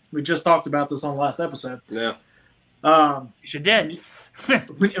 We just talked about this on the last episode. Yeah. You sure did.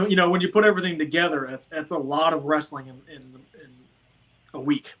 When you put everything together, it's a lot of wrestling in a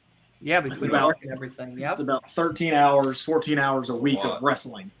week. Yeah, between work and everything. Yeah. It's about 13 hours, 14 hours a week of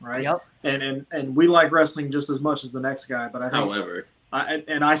wrestling, right? Yep. And we like wrestling just as much as the next guy, but I think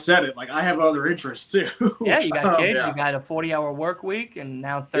I said it, like, I have other interests too. Yeah, you got kids, yeah. you got a 40-hour work week, and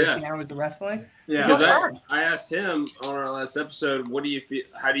now 13 hours of wrestling. Yeah. Because Yeah. I asked him on our last episode, what do you feel?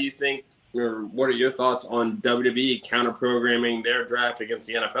 How do you think, or what are your thoughts on WWE counter programming their draft against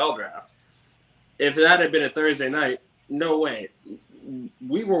the NFL draft? If that had been a Thursday night, no way.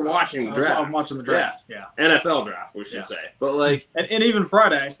 We were watching the draft. I'm watching the draft. Yeah. NFL draft, we should say. But like, and even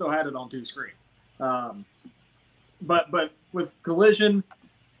Friday, I still had it on 2 screens. But with Collision,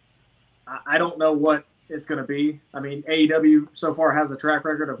 I don't know what it's going to be. I mean, AEW so far has a track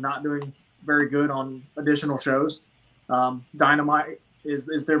record of not doing very good on additional shows. Dynamite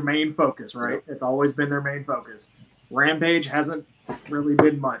is their main focus, right? Yep. It's always been their main focus. Rampage hasn't really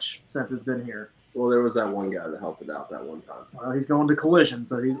been much since it's been here. well, there was that one guy that helped it out that one time. Well, he's going to Collision,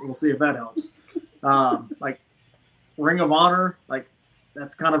 so we'll see if that helps. Like Ring of Honor, like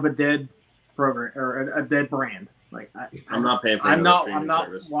that's kind of a dead program or a dead brand. Like I'm not paying for I'm another not streaming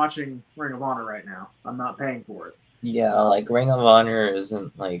service. watching Ring of Honor right now. I'm not paying for it. Yeah, like Ring of Honor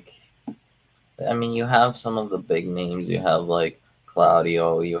isn't like. I mean, you have some of the big names. You have like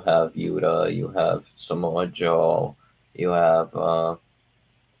Claudio. You have Yuta. You have Samoa Joe. You have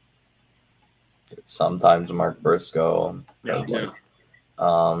sometimes Mark Briscoe. Yeah. Yeah.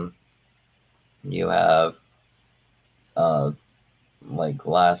 You have like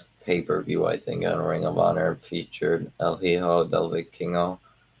last pay-per-view, I think, on Ring of Honor featured El Hijo del Vikingo.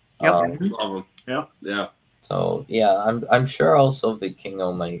 Yep. Love him. Yeah. Yeah. So yeah, I'm sure also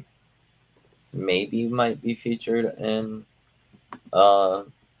Vikingo might be featured in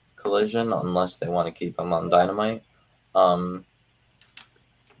Collision unless they want to keep him on Dynamite. But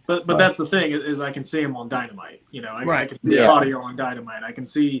that's the thing is I can see him on Dynamite. You know, I can see Yeah. Claudio on Dynamite. I can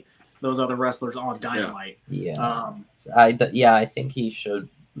see those other wrestlers on Dynamite. Yeah. I think he should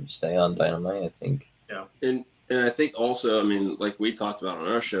stay on Dynamite. I think. And I think also, I mean, like we talked about on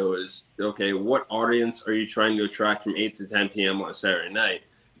our show, is okay. What audience are you trying to attract from 8 to 10 p.m. on a Saturday night?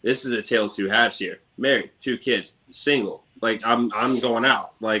 This is a tale of two halves here. Married, 2 kids, single. Like I'm going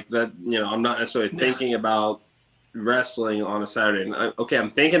out. Like that. You know, I'm not necessarily thinking about wrestling on a Saturday night. Okay,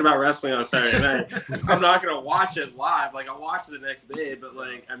 I'm thinking about wrestling on a Saturday night. I'm not gonna watch it live. Like I'll watch it the next day. But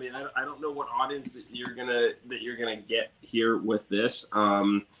like, I mean, I don't know what audience you're gonna get here with this.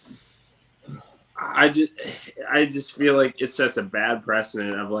 I just feel like it sets a bad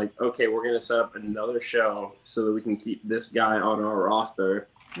precedent of like, okay, we're gonna set up another show so that we can keep this guy on our roster.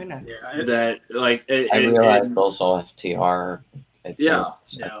 That like, I realized also FTR. Yeah.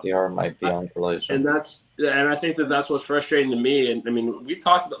 FTR might be on Collision. And I think that's what's frustrating to me. And I mean, we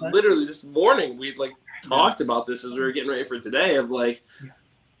talked about literally this morning. We like talked about this as we were getting ready for today. Of like,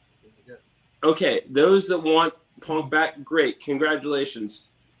 okay, those that want Punk back, great, congratulations.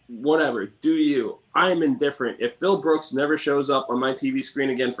 Whatever, do you? I am indifferent. If Phil Brooks never shows up on my TV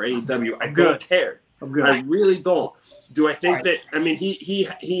screen again for AEW, I don't care. I'm good. I really don't. Do I think that? I mean,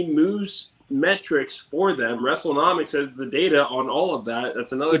 he moves metrics for them. WrestleNomics has the data on all of that.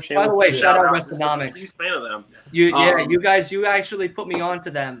 That's another channel. By the way, shout out WrestleNomics. Huge fan of them. You actually put me on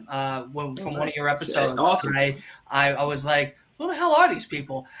to them from one of your episodes. Awesome. I was like, who the hell are these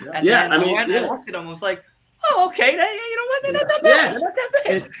people? And Yeah, then I mean, I looked at them. I was like, oh, okay. You know what? They're not that bad. They're not that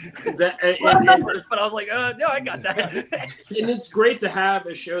bad. A lot of numbers, but I was like, no, I got that. And it's great to have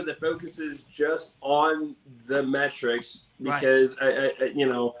a show that focuses just on the metrics because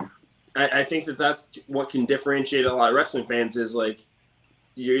I think that's what can differentiate a lot of wrestling fans is like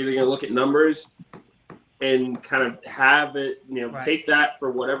you're either going to look at numbers and kind of have it, take that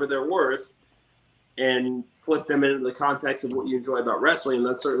for whatever they're worth and flip them into the context of what you enjoy about wrestling. And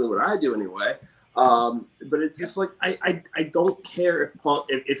that's certainly what I do anyway. But it's just like I don't care if Punk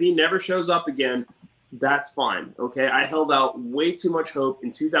if he never shows up again, that's fine. Okay, I held out way too much hope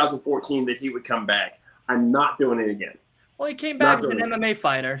in 2014 that he would come back. I'm not doing it again. Well, he came back as an MMA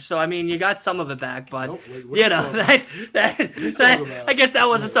fighter, so I mean, you got some of it back, but that I guess that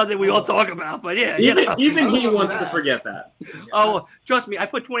wasn't something we all talk about. But yeah, even he wants to forget that. Oh, trust me, I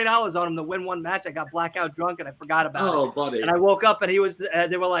put $20 on him to win one match. I got blackout drunk and I forgot about it. Oh, buddy! And I woke up and he was.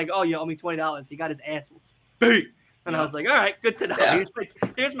 They were like, "Oh, you owe me $20." He got his ass beat, and I was like, "All right, good to know." Yeah.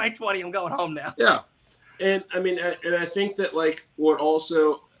 Here's my 20. I'm going home now. Yeah, and I mean, and I think that like what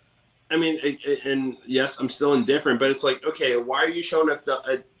also. I mean, and yes, I'm still indifferent, but it's like, okay, why are you showing up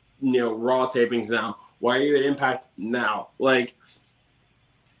at Raw tapings now? Why are you at Impact now? Like,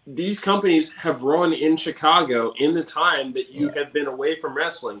 these companies have run in Chicago in the time that you have been away from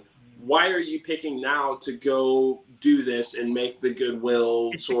wrestling. Why are you picking now to go do this and make the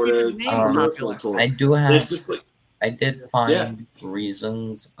goodwill sort of commercial tour? I do have. It's just like, I did find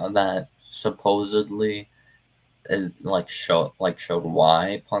reasons that supposedly showed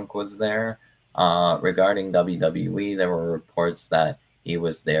why Punk was there. Regarding WWE, there were reports that he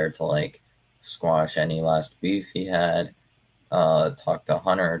was there to like squash any last beef he had. Talk to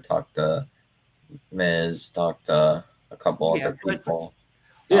Hunter, talk to Miz, talk to a couple other people.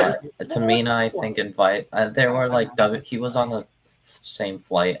 Tamina, I think, there were like he was on the same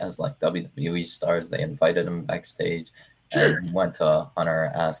flight as like WWE stars. They invited him backstage, and went to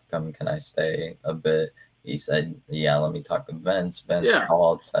Hunter, asked him, "Can I stay a bit?" He said, "Yeah, let me talk to Vince." Vince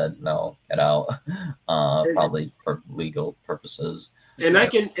called, said, "No, get out." Probably for legal purposes. And I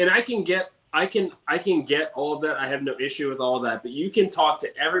can get all of that. I have no issue with all of that. But you can talk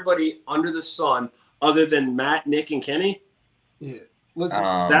to everybody under the sun other than Matt, Nick, and Kenny. Yeah.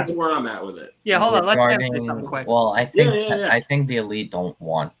 That's where I'm at with it. Yeah, hold on. Let's say something quick. Well, I think the Elite don't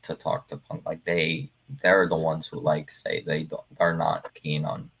want to talk to Punk. Like they're the ones who say they're not keen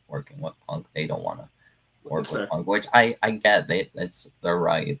on working with Punk. They don't want to work with Punk, which I get. They're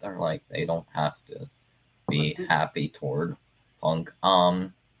right. They're like they don't have to be happy toward Punk.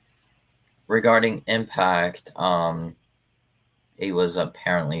 Regarding Impact, he was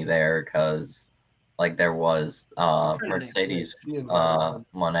apparently there because there was Mercedes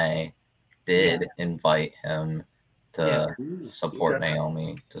Moné did invite him to support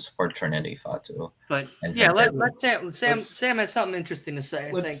Naomi, to support Trinity Fatu. But let's say Sam has something interesting to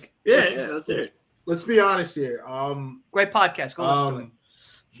say. I think. Yeah, let's hear it. Let's be honest here. Great podcast. Go listen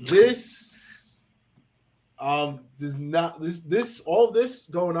to it. This does not all of this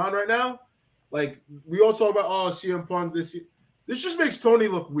going on right now. Like we all talk about, CM Punk. This just makes Tony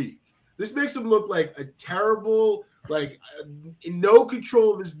look weak. This makes him look like a terrible, in no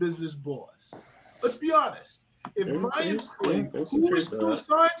control of his business boss. Let's be honest. If my employee, who is still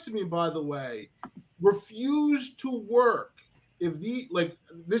assigned to me, by the way, refused to work, I'm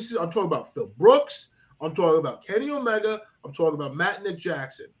talking about Phil Brooks, I'm talking about Kenny Omega, I'm talking about Matt and Nick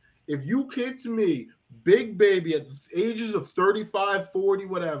Jackson. If you came to me, big baby, at the ages of 35, 40,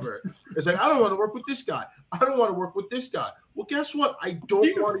 whatever, it's like, I don't want to work with this guy. I don't want to work with this guy. Well, guess what? I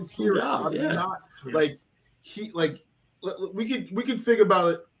don't want to hear it. I'm not we can think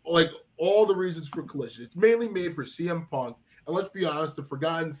about it all the reasons for collision. It's mainly made for CM Punk, and let's be honest, the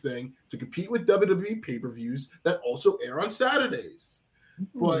forgotten thing to compete with WWE pay-per-views that also air on Saturdays.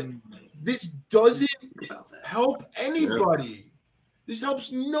 But this doesn't help anybody. This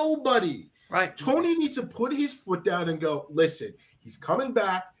helps nobody. Right. Tony needs to put his foot down and go, listen, he's coming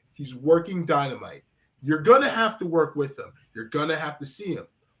back. He's working Dynamite. You're going to have to work with him. You're going to have to see him.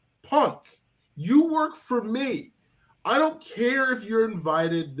 Punk, you work for me. I don't care if you're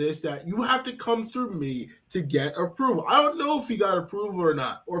invited, that. You have to come through me to get approval. I don't know if he got approval or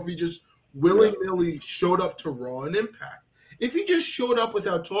not, or if he just willy-nilly showed up to Raw and Impact. If he just showed up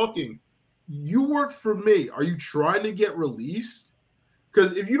without talking, you work for me. Are you trying to get released?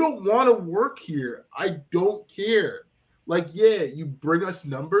 Because if you don't want to work here, I don't care. You bring us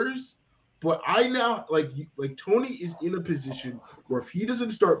numbers, but I now Tony is in a position where if he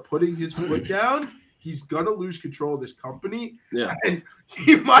doesn't start putting his foot down, he's gonna lose control of this company. Yeah, and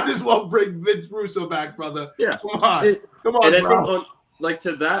he might as well bring Vince Russo back, brother. Yeah, come on. And bro. I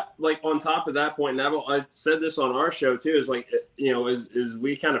think on top of that point, Neville, I said this on our show too. Is as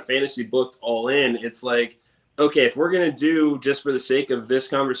we kind of fantasy booked all in, it's like, okay, if we're going to do, just for the sake of this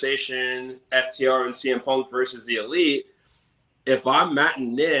conversation, FTR and CM Punk versus the Elite, if I'm Matt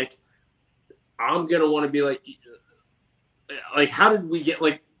and Nick, I'm going to want to be like, how did we get,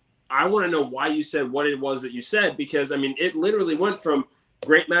 I want to know why you said what it was that you said, because, it literally went from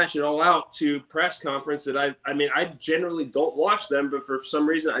great match at All Out to press conference that I generally don't watch them, but for some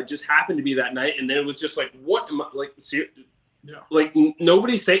reason I just happened to be that night, and then it was just what am I,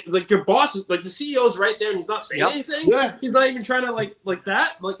 nobody say, your boss is the CEO's right there and he's not saying anything. Yeah. He's not even trying to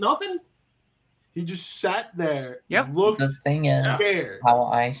nothing. He just sat there. Yep. Looked the thing is, scared. How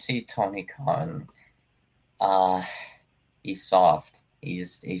I see Tony Khan, he's soft.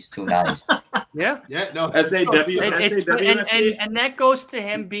 He's too nice. Yeah. No. SAW. And that goes to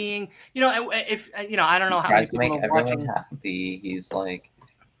him being, if I don't know how many people make are everyone watching. happy. He's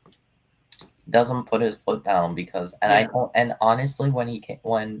doesn't put his foot down because, I don't. And honestly,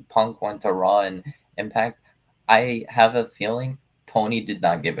 when Punk went to Raw and Impact, I have a feeling Tony did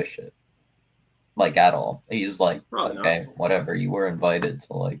not give a shit, at all. He's like, okay, whatever. You were invited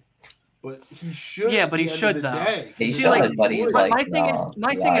to But he should. Yeah, but he should though. He should, but he's my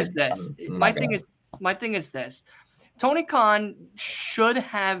thing is this. Tony Khan should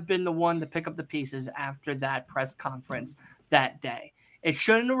have been the one to pick up the pieces after that press conference that day. It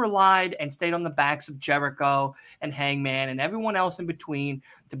shouldn't have relied and stayed on the backs of Jericho and Hangman and everyone else in between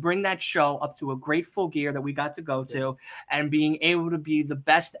to bring that show up to a great full gear that we got to go to and being able to be the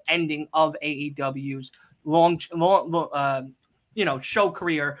best ending of AEW's long show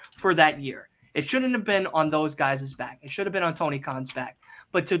career for that year. It shouldn't have been on those guys' back. It should have been on Tony Khan's back.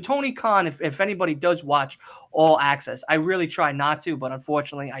 But to Tony Khan, if anybody does watch All Access, I really try not to, but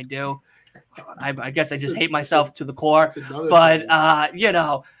unfortunately I do. I guess I just hate myself to the core. But,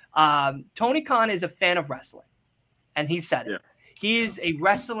 Tony Khan is a fan of wrestling. And he said it. He is a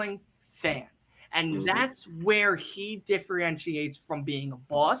wrestling fan. And that's where he differentiates from being a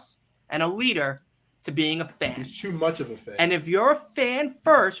boss and a leader to being a fan. He's too much of a fan. And if you're a fan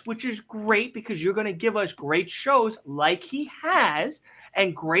first, which is great because you're going to give us great shows like he has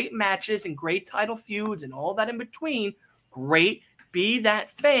and great matches and great title feuds and all that in between, great, be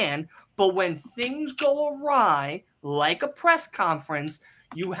that fan. But when things go awry, like a press conference,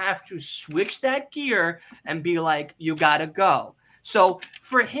 you have to switch that gear and be like, you got to go. So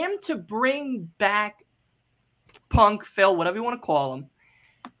for him to bring back Punk, Phil, whatever you want to call him,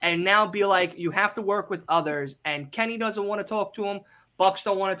 and now be like, you have to work with others, and Kenny doesn't want to talk to him, Bucks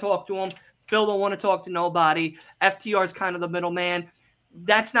don't want to talk to him, Phil don't want to talk to nobody, FTR is kind of the middleman.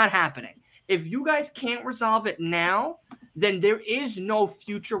 That's not happening. If you guys can't resolve it now, then there is no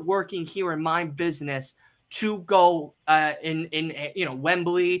future working here in my business to go in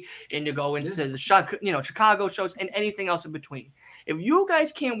Wembley and to go into the Chicago shows and anything else in between. If you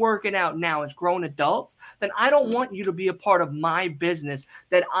guys can't work it out now as grown adults, then I don't want you to be a part of my business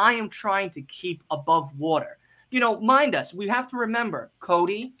that I am trying to keep above water. Mind us, we have to remember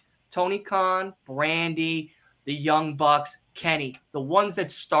Cody, Tony Khan, Brandy, the Young Bucks, Kenny, the ones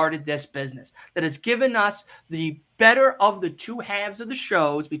that started this business, that has given us the better of the two halves of the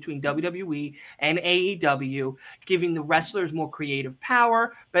shows between WWE and AEW, giving the wrestlers more creative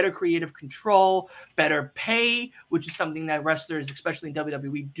power, better creative control, better pay, which is something that wrestlers, especially in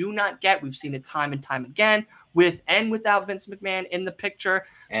WWE, do not get. We've seen it time and time again, with and without Vince McMahon in the picture.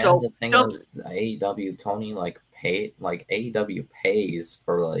 And so the thing is, AEW, Tony, AEW pays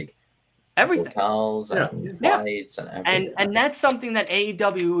for everything, hotels and flights and everything, and that's something that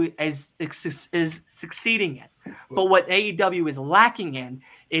AEW is succeeding in. But what AEW is lacking in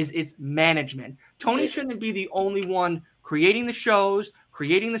is its management. Tony shouldn't be the only one creating the shows,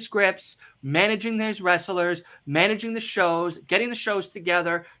 creating the scripts, managing his wrestlers, managing the shows, getting the shows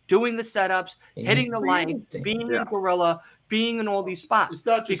together, doing the setups, hitting the lights, being in Gorilla, being in all these spots. It's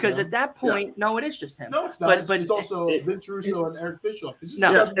not just because him. at that point, no, it is just him. No, it's not. But it's also Vince Russo and Eric Bischoff.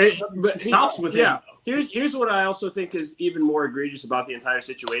 But it stops with him. Here's what I also think is even more egregious about the entire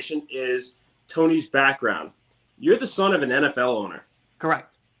situation is Tony's background. You're the son of an NFL owner.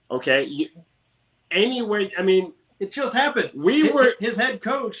 Correct. Okay. It just happened. His head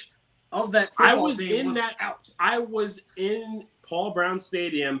coach of that football team was out. I was in Paul Brown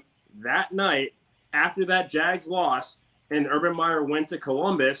Stadium that night after that Jags loss, and Urban Meyer went to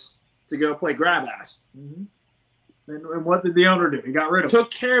Columbus to go play grab ass. Mm-hmm. And what did the owner do? He got rid of Took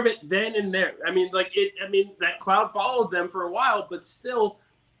care of it then and there. That cloud followed them for a while, but still,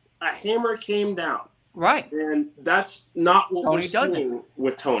 a hammer came down. Right. And that's not what Tony we're seeing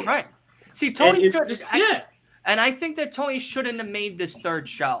with Tony. Right. See, Tony and and I think that Tony shouldn't have made this third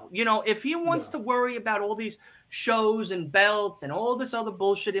show. If he wants to worry about all these shows and belts and all this other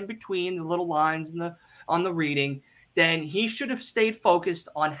bullshit in between, the little lines on the reading, then he should have stayed focused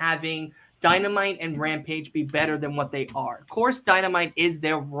on having Dynamite and Rampage be better than what they are. Of course, Dynamite is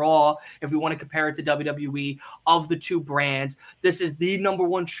their Raw, if we want to compare it to WWE, of the two brands. This is the number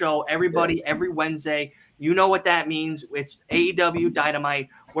one show, everybody, every Wednesday. You know what that means. It's AEW Dynamite.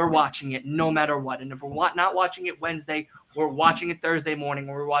 We're watching it no matter what. And if we're not watching it Wednesday, we're watching it Thursday morning,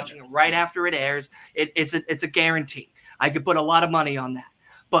 or we're watching it right after it airs. It's a guarantee. I could put a lot of money on that.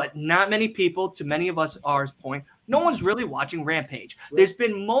 But not many people, to many of us, ours point, no one's really watching Rampage. There's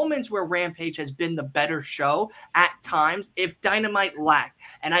been moments where Rampage has been the better show at times if Dynamite lacked.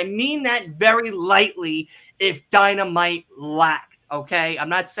 And I mean that very lightly, if Dynamite lacked, okay? I'm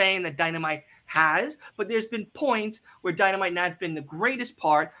not saying that Dynamite has, but there's been points where Dynamite not been the greatest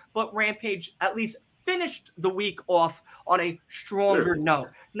part, but Rampage at least finished the week off on a stronger note.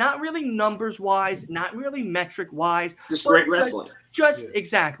 Not really numbers-wise, not really metric-wise. Just great wrestling.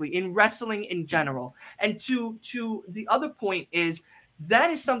 Exactly, in wrestling in general. And to the other point is,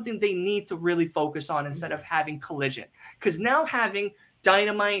 that is something they need to really focus on instead of having Collision. Because now having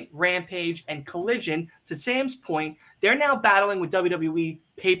Dynamite, Rampage, and Collision, to Sam's point, they're now battling with WWE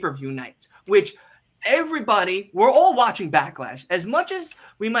pay-per-view nights, which we're all watching Backlash. As much as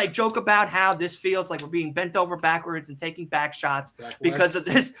we might joke about how this feels like we're being bent over backwards and taking back shots because of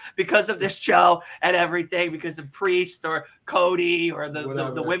this show and everything, because of Priest or Cody or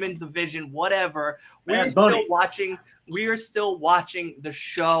the women's division, whatever, we are still watching the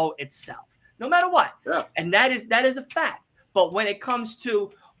show itself, no matter what. Yeah. And that is a fact. But when it comes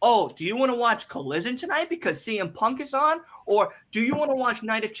to, do you want to watch Collision tonight because CM Punk is on? Or do you want to watch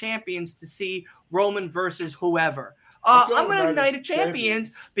Night of Champions to see Roman versus whoever? I'm going to Night of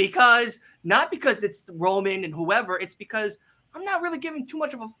Champions because it's Roman and whoever. It's because I'm not really giving too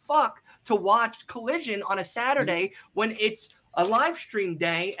much of a fuck to watch Collision on a Saturday when it's a live stream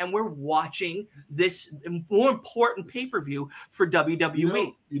day and we're watching this more important pay-per-view for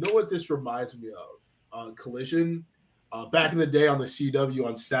WWE. You know what this reminds me of? Collision. Back in the day on the CW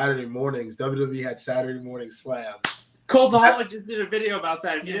on Saturday mornings, WWE had Saturday morning slams. Cultaholic just did a video about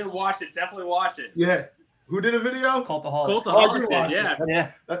that. If you didn't watch it, definitely watch it. Yeah. Who did a video? Cultaholic did,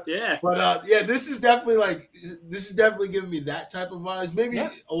 yeah. But this is definitely giving me that type of vibes. Maybe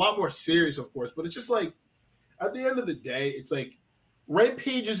a lot more serious, of course, but it's just like at the end of the day, it's like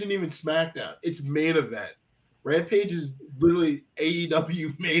Rampage isn't even SmackDown. It's main event. Rampage is literally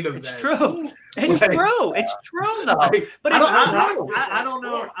AEW main event. It's true. It's true. It's true though. But I don't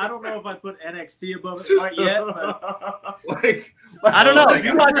know. I don't know if I put NXT above it quite yet. But I don't know. If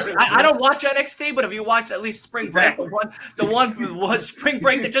you watch, I don't watch NXT, but if you watch at least Spring Break, the one was Spring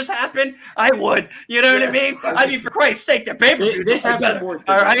Break that just happened, I would. You know what I mean? I mean, for Christ's sake, the pay-per-view. They have some more.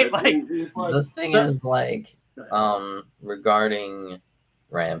 All right, like the thing is, like, regarding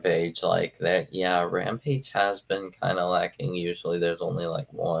Rampage, like that, Rampage has been kind of lacking. Usually there's only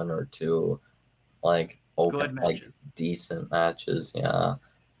like one or two like open, like decent matches.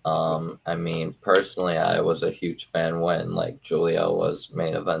 I mean, personally, I was a huge fan when like Julia was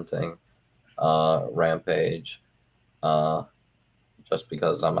main eventing Rampage, just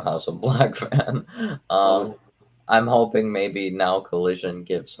because I'm a House of Black fan. I'm hoping maybe now Collision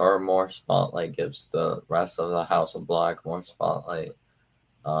gives her more spotlight, gives the rest of the House of Black more spotlight.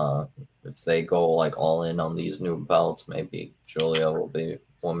 If they go like all in on these new belts, maybe Julia will be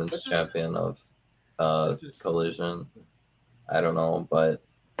women's champion of Collision. I don't know, but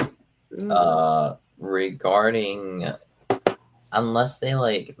regarding, unless they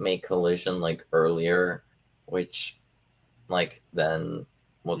like make Collision like earlier, which like then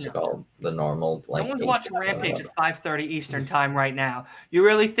what's it called? The normal, like, no one's watching Rampage at 5:30 Eastern time right now. You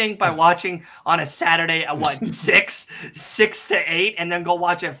really think by watching on a Saturday at what 6 to 8, and then go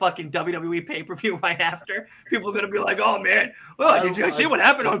watch a fucking WWE pay-per-view right after, people are gonna be like, "Oh man, well, did you see what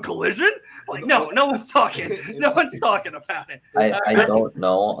happened on Collision?" Like, no one's talking. No one's talking about it. I don't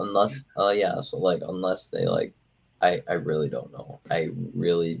know unless so like unless they like. I really don't know. I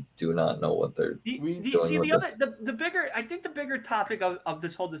really do not know what they're doing. See, the bigger topic of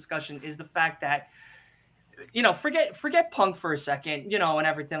this whole discussion is the fact that, forget Punk for a second, and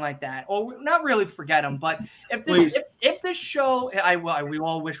everything like that, or not really forget him, but if this show, we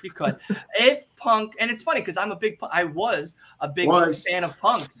all wish we could, if Punk, and it's funny because I was a big fan of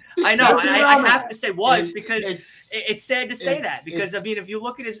Punk. I know, I have to say because it's sad to say that, because I mean, if you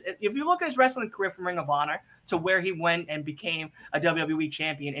look at his wrestling career from Ring of Honor to where he went and became a WWE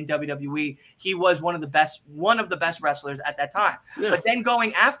champion in WWE, he was one of the best wrestlers at that time. Yeah. But then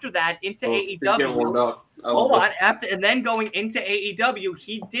going after that into AEW, and then going into AEW,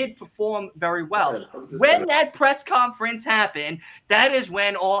 he did perform very well. When that press conference happened, that is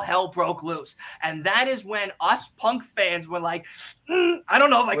when all hell broke loose, and that is when us Punk fans were like, I don't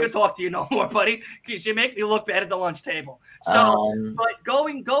know if I could talk to you no more, buddy, because you make me look bad at the lunch table. So, but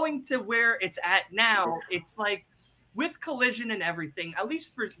going to where it's at now, it's like with Collision and everything, at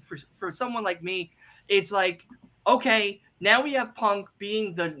least for someone like me, it's like, okay, now we have Punk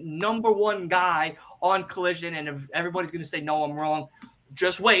being the number one guy on Collision, and if everybody's going to say, no, I'm wrong,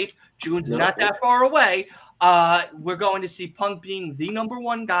 just wait. June's not that far away. We're going to see Punk being the number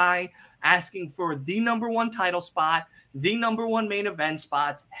one guy, asking for the number one title spot, the number one main event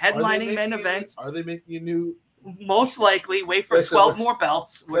spots, headlining main events. Are they making a new? Most likely, wait for 12 more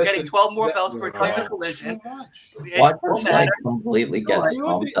belts. We're getting 12 more belts for a Collision. What just like completely gets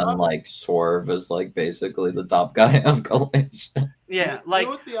pumped and like Swerve is like basically the top guy of Collision. Yeah, like,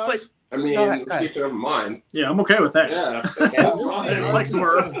 but I mean, let's keep it in mind. Yeah, I'm okay with that. Yeah, I like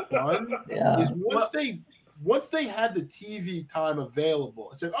Swerve. Yeah. Is once they had the TV time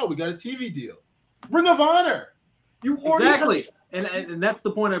available, it's like, oh, we got a TV deal. Ring of Honor. You exactly. And that's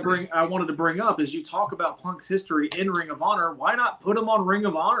the point I wanted to bring up is you talk about Punk's history in Ring of Honor. Why not put him on Ring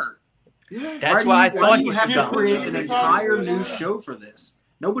of Honor? Yeah. That's why I thought you have to create an entire new show for this.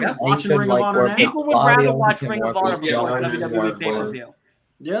 Nobody's Yeah. watching He could, Ring like, of Honor work now. with People would Claudio, rather he watch can Ring of work Honor with before John, WWE work pay per with- view.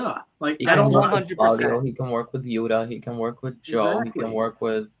 Yeah, like He I can don't work know. with 100%. Claudio, he can work with Yuta, he can work with Joe, he Exactly. can work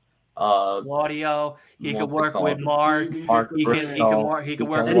with Claudio. He could what's it work with called? Mark. Mark He Briscoe, work he with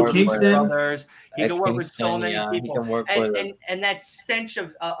can Eddie work Kingston. brothers. He could work with so Kingston, many yeah, he people. can work with And that stench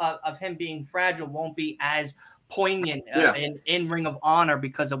of him being fragile won't be as poignant Yeah. in Ring of Honor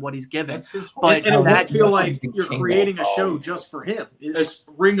because of what he's given. That's his fault. But And it won't that feel like Big you're King creating a Ball. show just for him. It's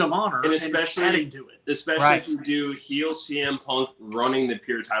Ring of Honor, And and especially- it's adding to it. Especially Right. if you do heel CM Punk running the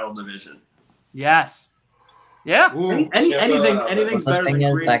pure title division. yes. Yeah. Ooh. Anything's But better the thing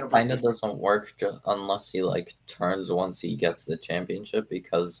than is, creating that a kind of doesn't work unless he like turns once he gets the championship,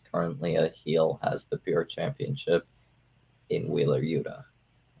 because currently a heel has the pure championship in Wheeler Yuta,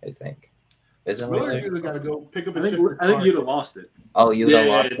 I think. Isn't Wheeler Wheeler? Yuta got to go pick up I a think shifted you'd card. have lost it. Oh, Yuta Yeah,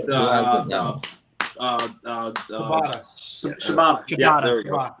 lost it's it. Who has it now? Tabata. Shibata. Yeah, Ciabatta. there we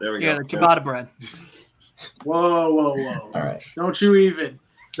go. There we Yeah, go. the ciabatta bread. Whoa. All right. Don't you even.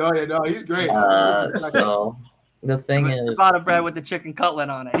 No, he's great. So the thing is, Ciabatta bread with the chicken cutlet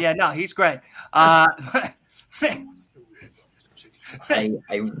on it. Yeah, no, he's great. I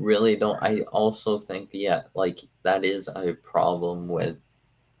really don't. I also think, yeah, like that is a problem with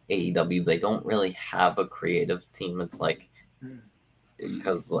AEW. They don't really have a creative team. It's like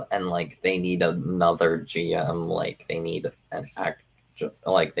because like they need another GM. Like they need an act.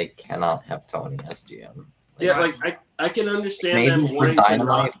 Like they cannot have Tony as GM. Yeah, like I can understand maybe them for wanting to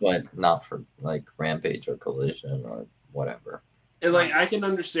Dynamite, not. but not for like Rampage or Collision or whatever. And like I can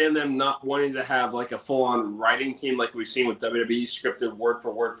understand them not wanting to have like a full-on writing team like we've seen with WWE, scripted word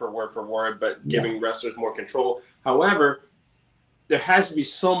for word, but giving wrestlers more control. However, there has to be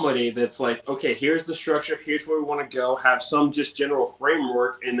somebody that's like, okay, here's the structure, here's where we want to go, have some just general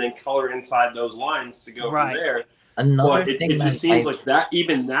framework, and then color inside those lines to go from there. Another But it thing just seems like that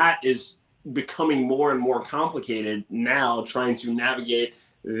even that is becoming more and more complicated now, trying to navigate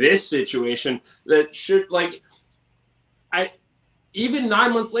this situation that should like even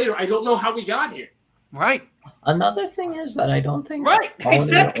 9 months later, I don't know how we got here. Right. Another thing is that I don't think Right. Tony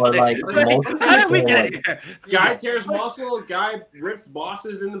Exactly. or like most How did we people, get like, here? Guy tears muscle, guy rips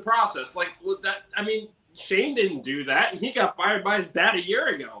bosses in the process. Like that, I mean, Shane didn't do that, and he got fired by his dad a year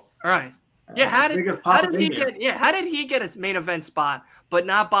ago. Right. Yeah, how did he get his main event spot, but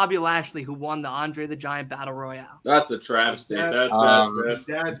not Bobby Lashley, who won the Andre the Giant Battle Royale? That's a travesty. That's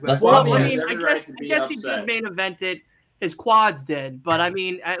Well, I Yeah. mean, I guess he did main event it. His quads did, but I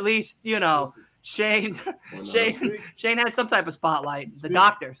mean, at least Shane had some type of spotlight. The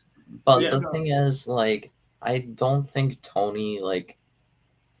doctors. But the thing is, like, I don't think Tony like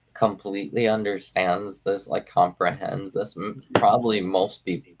completely understands this, like comprehends this. Probably most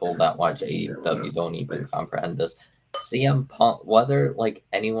people that watch AEW don't even comprehend this. CM Punk, whether like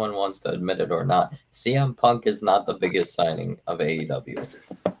anyone wants to admit it or not, CM Punk is not the biggest signing of AEW.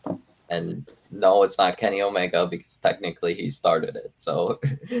 And no, it's not Kenny Omega because technically he started it. So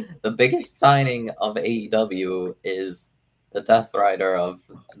the biggest signing of AEW is the Death Rider of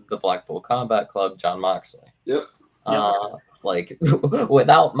the Blackpool Combat Club, Jon Moxley. Yep. Like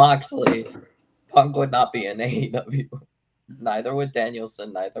without Moxley, Punk would not be in AEW. Neither would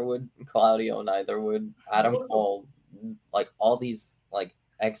Danielson, neither would Claudio, neither would Adam Cole. Like all these like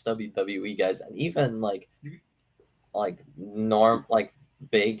ex-WWE guys, and even like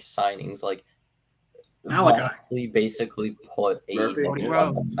big signings like Moxley basically put AEW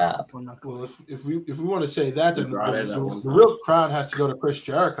on the map. Well, if we want to say that, then the time. real crown has to go to Chris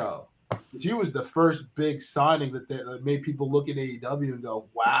Jericho. He was the first big signing that made people look at AEW and go,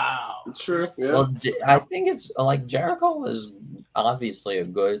 "Wow." It's true. Yeah. Well, I think it's like Jericho was obviously a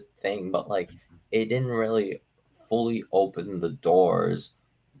good thing, but like it didn't really fully open the doors.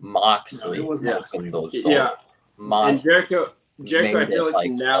 Moxley opened those doors. Yeah. Moxley And Jericho, I feel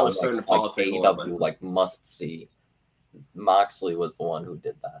like now is starting to politic a little bit. AEW like must see. Moxley was the one who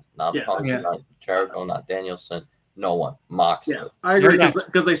did that, not Punk, not Jericho, not Danielson. No one. Moxley. Yeah, I agree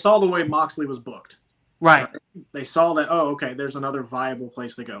because they saw the way Moxley was booked. Right. They saw that. Oh, okay. There's another viable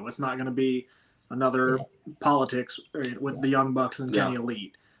place to go. It's not going to be another politics with the Young Bucks and Kenny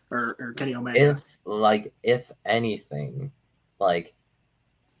Elite or Kenny Omega. If anything, like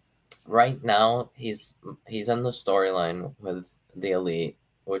right now he's in the storyline with the Elite,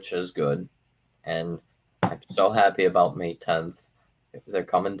 which is good, and I'm so happy about May 10th. They're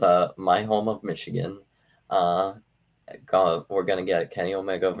coming to my home of Michigan. We're gonna get Kenny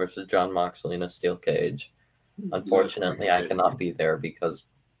Omega versus Jon Moxley in a steel cage. Unfortunately, I cannot be there because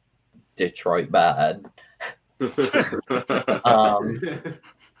Detroit bad.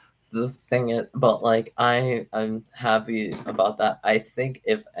 the thing is, but like I'm happy about that. I think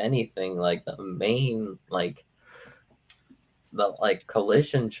if anything, like the main the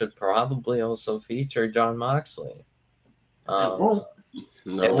collision should probably also feature John Moxley. It won't.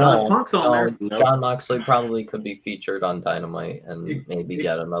 No, It John won't. Punk's on there. Nope. John Moxley probably could be featured on Dynamite and It- maybe it-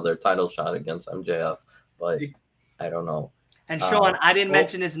 get another title shot against MJF, but It- I don't know. And Sean, I didn't well-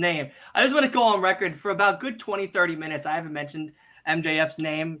 mention his name. I just want to go on record for about good 20, 30 minutes. I haven't mentioned MJF's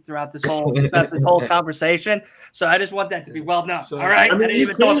name throughout this whole conversation. So I just want that to be well known. So- All right. I mean, didn't you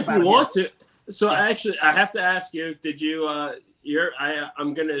even could talk if about you it want yet. to. So actually, I have to ask you: did you?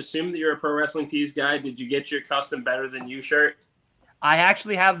 I'm going to assume that you're a Pro Wrestling Tees guy. Did you get your custom Better Than You shirt? I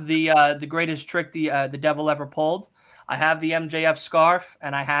actually have the greatest trick the devil ever pulled. I have the MJF scarf,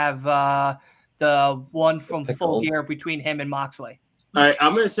 and I have the one from Full Pickles. Gear between him and Moxley. All right,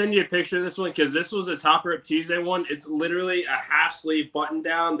 I'm going to send you a picture of this one because this was a Top Rope Tuesday one. It's literally a half sleeve button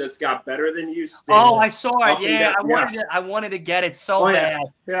down that's got Better Than You. Oh, I saw Up it. and Yeah, down. I wanted to get it so Oh, yeah.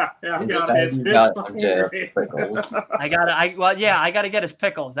 bad. Yeah. It's It's got fucking MJF great. pickles. I gotta get his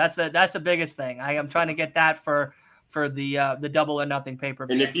pickles. That's the biggest thing. I am trying to get that for the Double or Nothing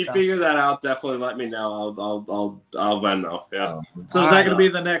pay-per-view. And if you figure that out, definitely let me know. I'll Venmo. Yeah. So is All that right. going to be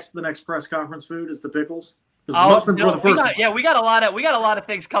the next press conference food? Is the pickles? Because Oh, muffins were the we first. got a lot of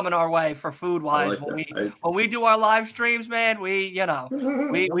things coming our way for food I wise. like this. When we do our live streams, man, we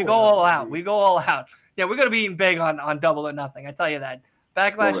go all out. We go all out. Yeah, we're gonna be eating big on Double or Nothing. I tell you that.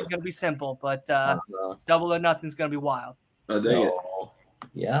 Backlash Love is it. gonna be simple, but Double or Nothing's gonna be wild. I dig it. So,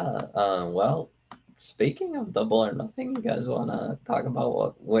 yeah. Well, speaking of Double or Nothing, you guys want to talk about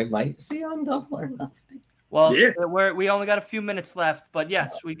what we might see on Double or Nothing? Well, Yeah. we only got a few minutes left, but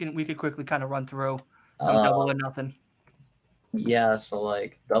yes, we could quickly kind of run through some Double or Nothing. Yeah, so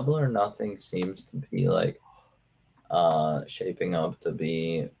like Double or Nothing seems to be like shaping up to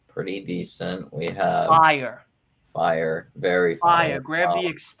be pretty decent. We have Fire, very fire. Grab the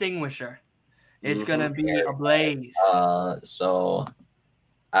extinguisher. It's gonna be a blaze. So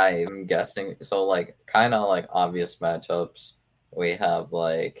I'm guessing like kind of like obvious matchups. We have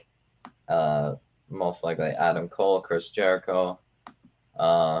like most likely Adam Cole, Chris Jericho.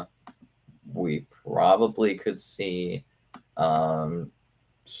 We probably could see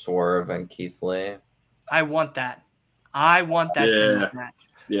Swerve and Keith Lee. I want that. Singles match.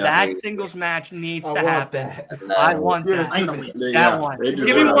 Yeah. That singles match needs to happen. And then I want Yeah, that. Yeah, That one. they Give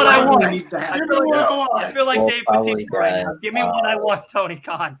deserve me it. what I want. Needs to I happen. feel like We'll Dave probably Bautista right now. get, Give me what I want, Tony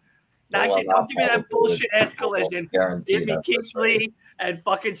Khan. Don't give me that bullshit ass collision. Give me Keith Lee and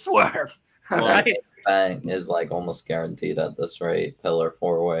fucking Swerve. All Well, right? Bang is like almost guaranteed at this rate. Pillar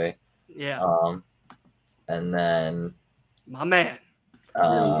 4-way. Yeah, And then my man.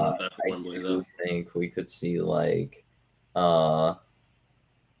 I Definitely, do though. think we could see like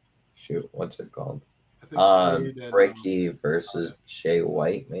shoot, what's it called? I think Jade and, Ricky versus Jay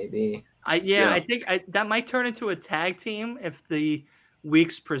White, maybe. Yeah. I think that might turn into a tag team if the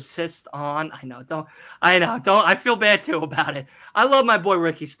weeks persist on. Don't. I feel bad too about it. I love my boy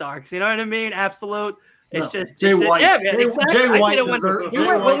Ricky Starks. You know what I mean? Absolute. It's No, just Jay White. Yeah, man. Jay- Exactly. Jay I White did it deserves-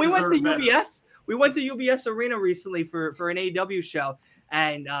 when we went to deserves better. UBS. We went to UBS Arena recently for an AEW show,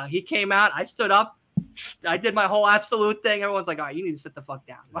 and he came out. I stood up. I did my whole absolute thing. Everyone's like, "All right, you need to sit the fuck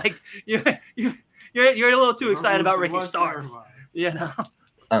down." Like you're a little too excited about Ricky Starks. You know.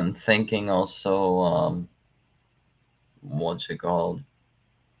 I'm thinking also what's it called?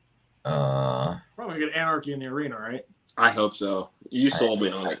 Probably gonna get Anarchy in the arena, right? I hope so. You sold me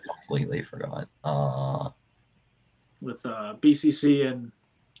on I it. completely forgot. With BCC and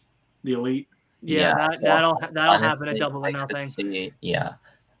the Elite. Yeah, well, that'll happen honestly, at Double or I could Nothing. see, yeah.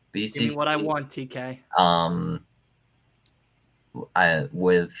 BCC, Give me what I want, TK.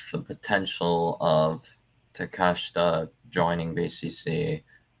 With the potential of Takashita joining BCC,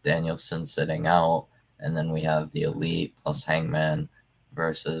 Danielson sitting out, and then we have the Elite plus Hangman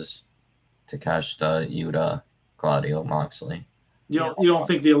versus Takashita, Yuta, Claudio, Moxley. You don't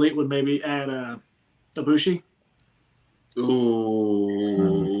think the Elite would maybe add Ibushi?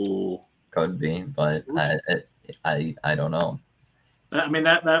 Ooh. Could be, but I don't know. I mean,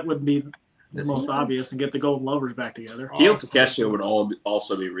 that would be the Is most he- obvious and get the Golden Lovers back together. Heel Takeshita would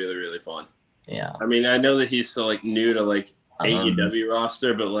also be really, really fun. Yeah. I mean, I know that he's still like new to like AEW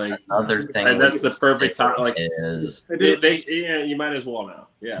roster, but like Another thing, and that's the perfect time. Like is you might as well now.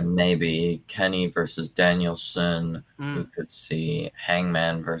 Yeah. maybe Kenny versus Danielson. We Mm. could see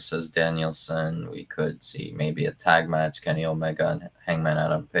Hangman versus Danielson. We could see maybe a tag match: Kenny Omega and Hangman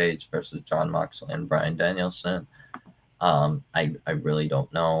Adam Page versus John Moxley and Bryan Danielson. I really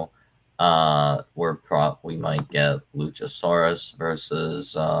don't know. we might get Luchasaurus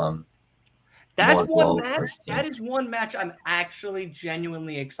versus That's Wardlow one match. first team. That is one match I'm actually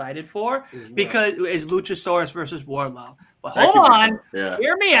genuinely excited for Is what? because it's Luchasaurus versus Wardlow. But That hold could be on, fun. Yeah.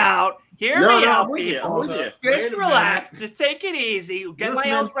 hear me out. Hear No, me no, out, I'm with you. I'm people. with you. Just Wait a relax. Just take it easy. Get my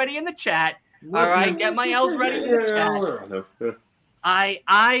Listening. L's ready in the chat. All right, get my L's ready in the chat.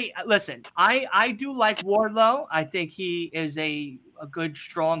 I listen. I do like Wardlow. I think he is a good,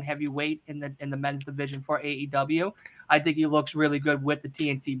 strong heavyweight in the men's division for AEW. I think he looks really good with the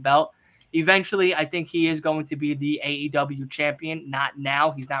TNT belt. Eventually, I think he is going to be the AEW champion. Not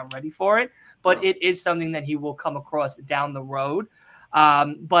now. He's not ready for it. But it is something that he will come across down the road.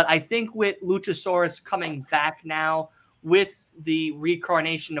 But I think with Luchasaurus coming back now with the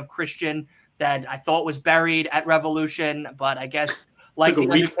reincarnation of Christian that I thought was buried at Revolution, but I guess like Took a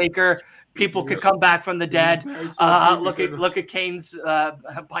the week. Undertaker, people could come back from the dead. Look at Kane's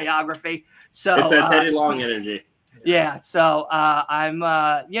biography. So It's that Teddy Long energy. yeah, so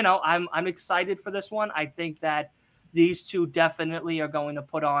I'm excited for this one. I think that these two definitely are going to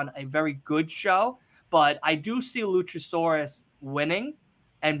put on a very good show, but I do see Luchasaurus winning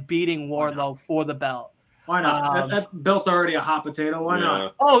and beating Wardlow for the belt. Why not? That belt's already a hot potato. Why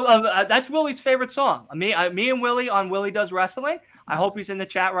not? Oh, that's Willie's favorite song. Me and Willie on Willie Does Wrestling. I hope he's in the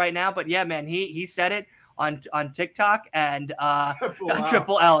chat right now. But yeah, man, he said it on TikTok and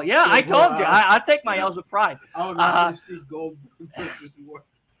Triple L. Yeah, I told you. I take my L's with pride. I would rather see Goldberg versus Wardlow.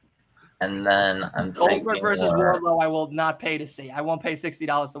 And then I'm Goldberg thinking versus Wardlow, I will not pay to see. I won't pay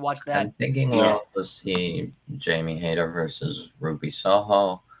 $60 to watch that. I'm thinking we'll also see Jamie Hayter versus Ruby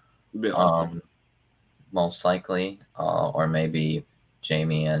Soho. Most likely, or maybe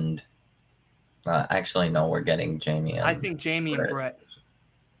Jamie and actually no, we're getting Jamie and I think Jamie and Brett.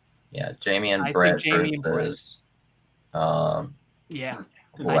 Yeah, Jamie and I Brett think Jamie and versus yeah.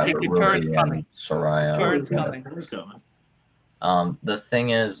 whoever, I think the Ruby turn's and coming. Soraya. Turn's coming. Who's coming? The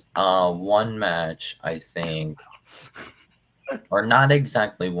thing is, one match I think, or not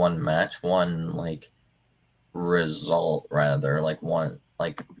exactly one match, one like result rather, like one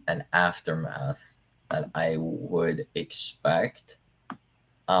like an aftermath that I would expect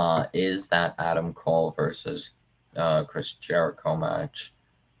is that Adam Cole versus Chris Jericho match.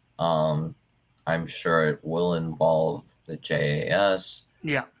 I'm sure it will involve the JAS.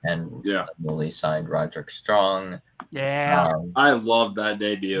 Yeah. And newly signed Roderick Strong. Yeah. I love that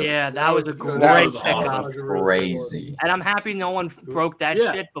debut. Yeah, that was a great That was pickup. awesome. Crazy. And I'm happy no one broke that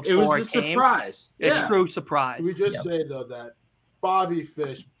shit before it was a came. surprise. It's true surprise. Can we just say though that Bobby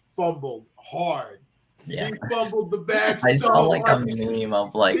Fish fumbled hard. Yeah. He fumbled the bag. I so saw like hard. a meme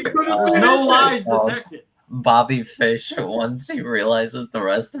of like There's no lies detected. Bobby Fish once he realizes the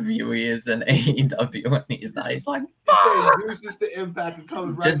rest of UE is in AEW and he's not. He's like, He's saying uses the impact and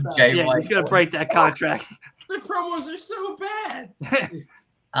comes right just back. Jay Yeah, White. he's gonna break that contract. The promos are so bad.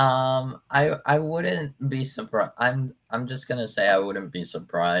 I wouldn't be surprised. I'm just gonna say I wouldn't be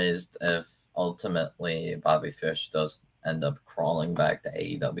surprised if ultimately Bobby Fish does end up crawling back to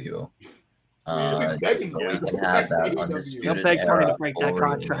AEW. Just so we can have that undisputed He'll beg Tony to era break that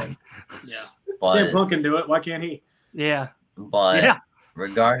contract. Yeah. CM Punk can do it. Why can't he? Yeah. But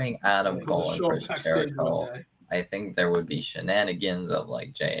regarding Adam Cole and Show Chris backstage Jericho, one day. I think there would be shenanigans of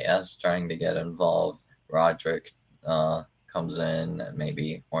like JAS trying to get involved. Roderick comes in,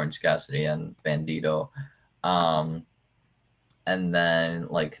 maybe Orange Cassidy and Bandito. And then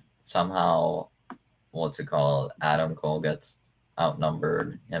like somehow, Adam Cole gets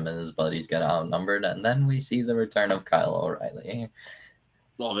outnumbered. Him and his buddies get outnumbered. And then we see the return of Kyle O'Reilly.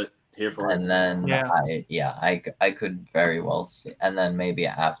 Love it. Here for it. And then I could very well see. And then maybe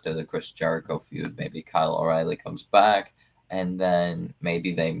after the Chris Jericho feud, maybe Kyle O'Reilly comes back, and then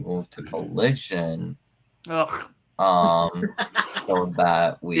maybe they move to Collision. Ugh. So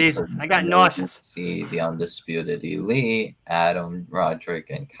that we Jesus, could I got maybe nauseous. see the Undisputed Elite, Adam, Roderick,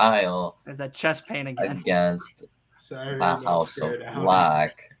 and Kyle There's that chest pain again. against Saturday the Night House of Scared Out.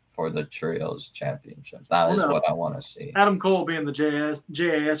 Black for the Trios Championship. That is what I want to see. Adam Cole will be in the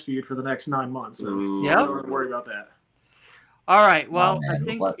JAS feud for the next 9 months. So Yeah. don't worry about that. All right. Well, Oh, man. I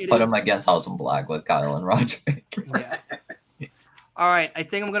think Put it is. him against House of Black with Kyle and Roderick. Yeah. All right. I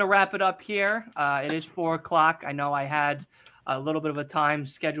think I'm going to wrap it up here. It is 4:00. I know I had a little bit of a time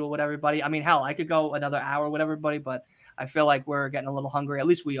schedule with everybody. I mean, hell, I could go another hour with everybody, but I feel like we're getting a little hungry. At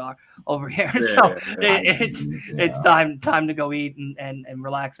least we are over here. So it's time to go eat and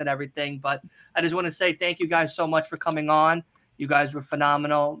relax and everything. But I just want to say thank you guys so much for coming on. You guys were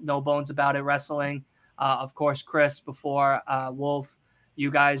phenomenal. No bones about it. Wrestling. Of course, Chris before Wolf. You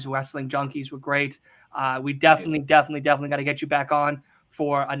guys, Wrestling Junkies, were great. We definitely got to get you back on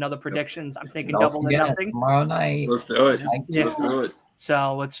for another predictions. I'm thinking Don't double or forget, nothing. tomorrow night. Let's do it. Yeah. Let's do it.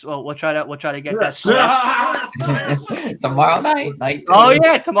 So we'll try to get that. Tomorrow night. Oh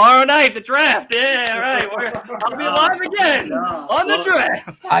yeah, tomorrow night, the draft. Yeah, right. I'll be live again on the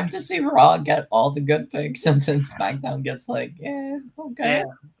draft. Time to see Raw get all the good picks, and then SmackDown gets like, yeah, okay. Yeah.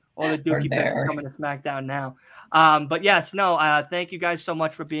 All the Dookie picks are coming to SmackDown now. But yes, no. Thank you guys so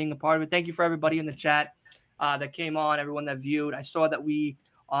much for being a part of it. Thank you for everybody in the chat that came on, everyone that viewed. I saw that we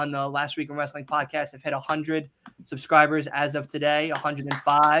on the Last Week in Wrestling podcast have hit 100 subscribers as of today,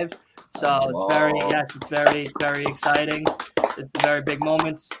 105. So it's very exciting. It's a very big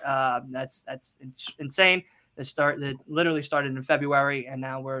moment. That's insane. It literally started in February, and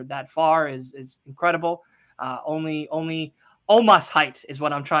now we're that far is incredible. Only Omos height is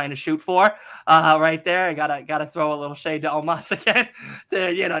what I'm trying to shoot for right there. I gotta throw a little shade to Omos again,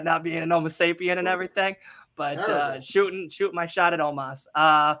 to not being an Homo sapien and everything. But shooting my shot at Omos.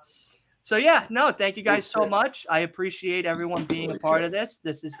 So yeah, no, thank you guys so much. I appreciate everyone being a part of this.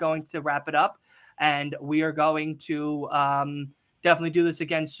 This is going to wrap it up, and we are going to definitely do this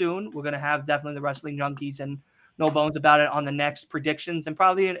again soon. We're going to have definitely the Wrestling Junkies and No Bones About It on the next predictions, and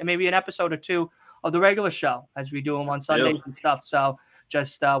probably maybe an episode or two of the regular show as we do them on Sundays and stuff. So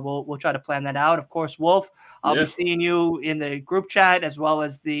just we'll try to plan that out. Of course, Wolf, I'll be seeing you in the group chat as well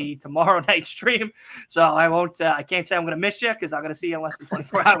as the tomorrow night stream. So I can't say I'm going to miss you because I'm going to see you in less than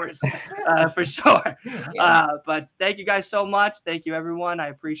 24 hours for sure. But thank you guys so much. Thank you, everyone. I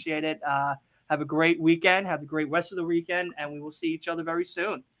appreciate it. Have a great weekend. Have a great rest of the weekend, and we will see each other very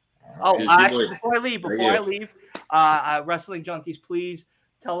soon. Actually, before I leave, Wrestling Junkies, please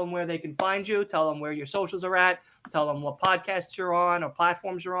tell them where they can find you. Tell them where your socials are at. Tell them what podcasts you're on or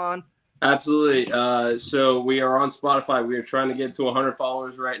platforms you're on. Absolutely. So we are on Spotify. We are trying to get to 100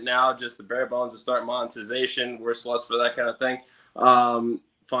 followers right now, just the bare bones to start monetization. We're sluts for that kind of thing.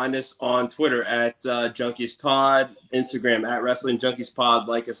 Find us on Twitter at Junkies Pod, Instagram at Wrestling Junkies Pod.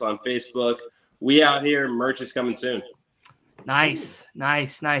 Like us on Facebook. We out here. Merch is coming soon. Nice.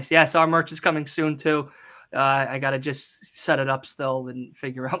 Yes, our merch is coming soon too. I gotta just set it up still and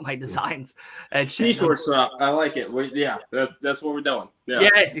figure out my designs. T-shirt shop, I like it. That's what we're doing. Yeah,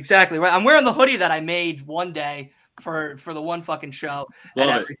 exactly right. I'm wearing the hoodie that I made one day for the one fucking show and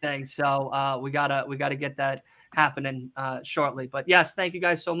everything. So we gotta get that happening shortly. But yes, thank you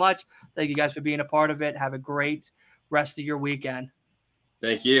guys so much. Thank you guys for being a part of it. Have a great rest of your weekend.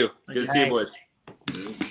 Thank you. Good to see you, boys.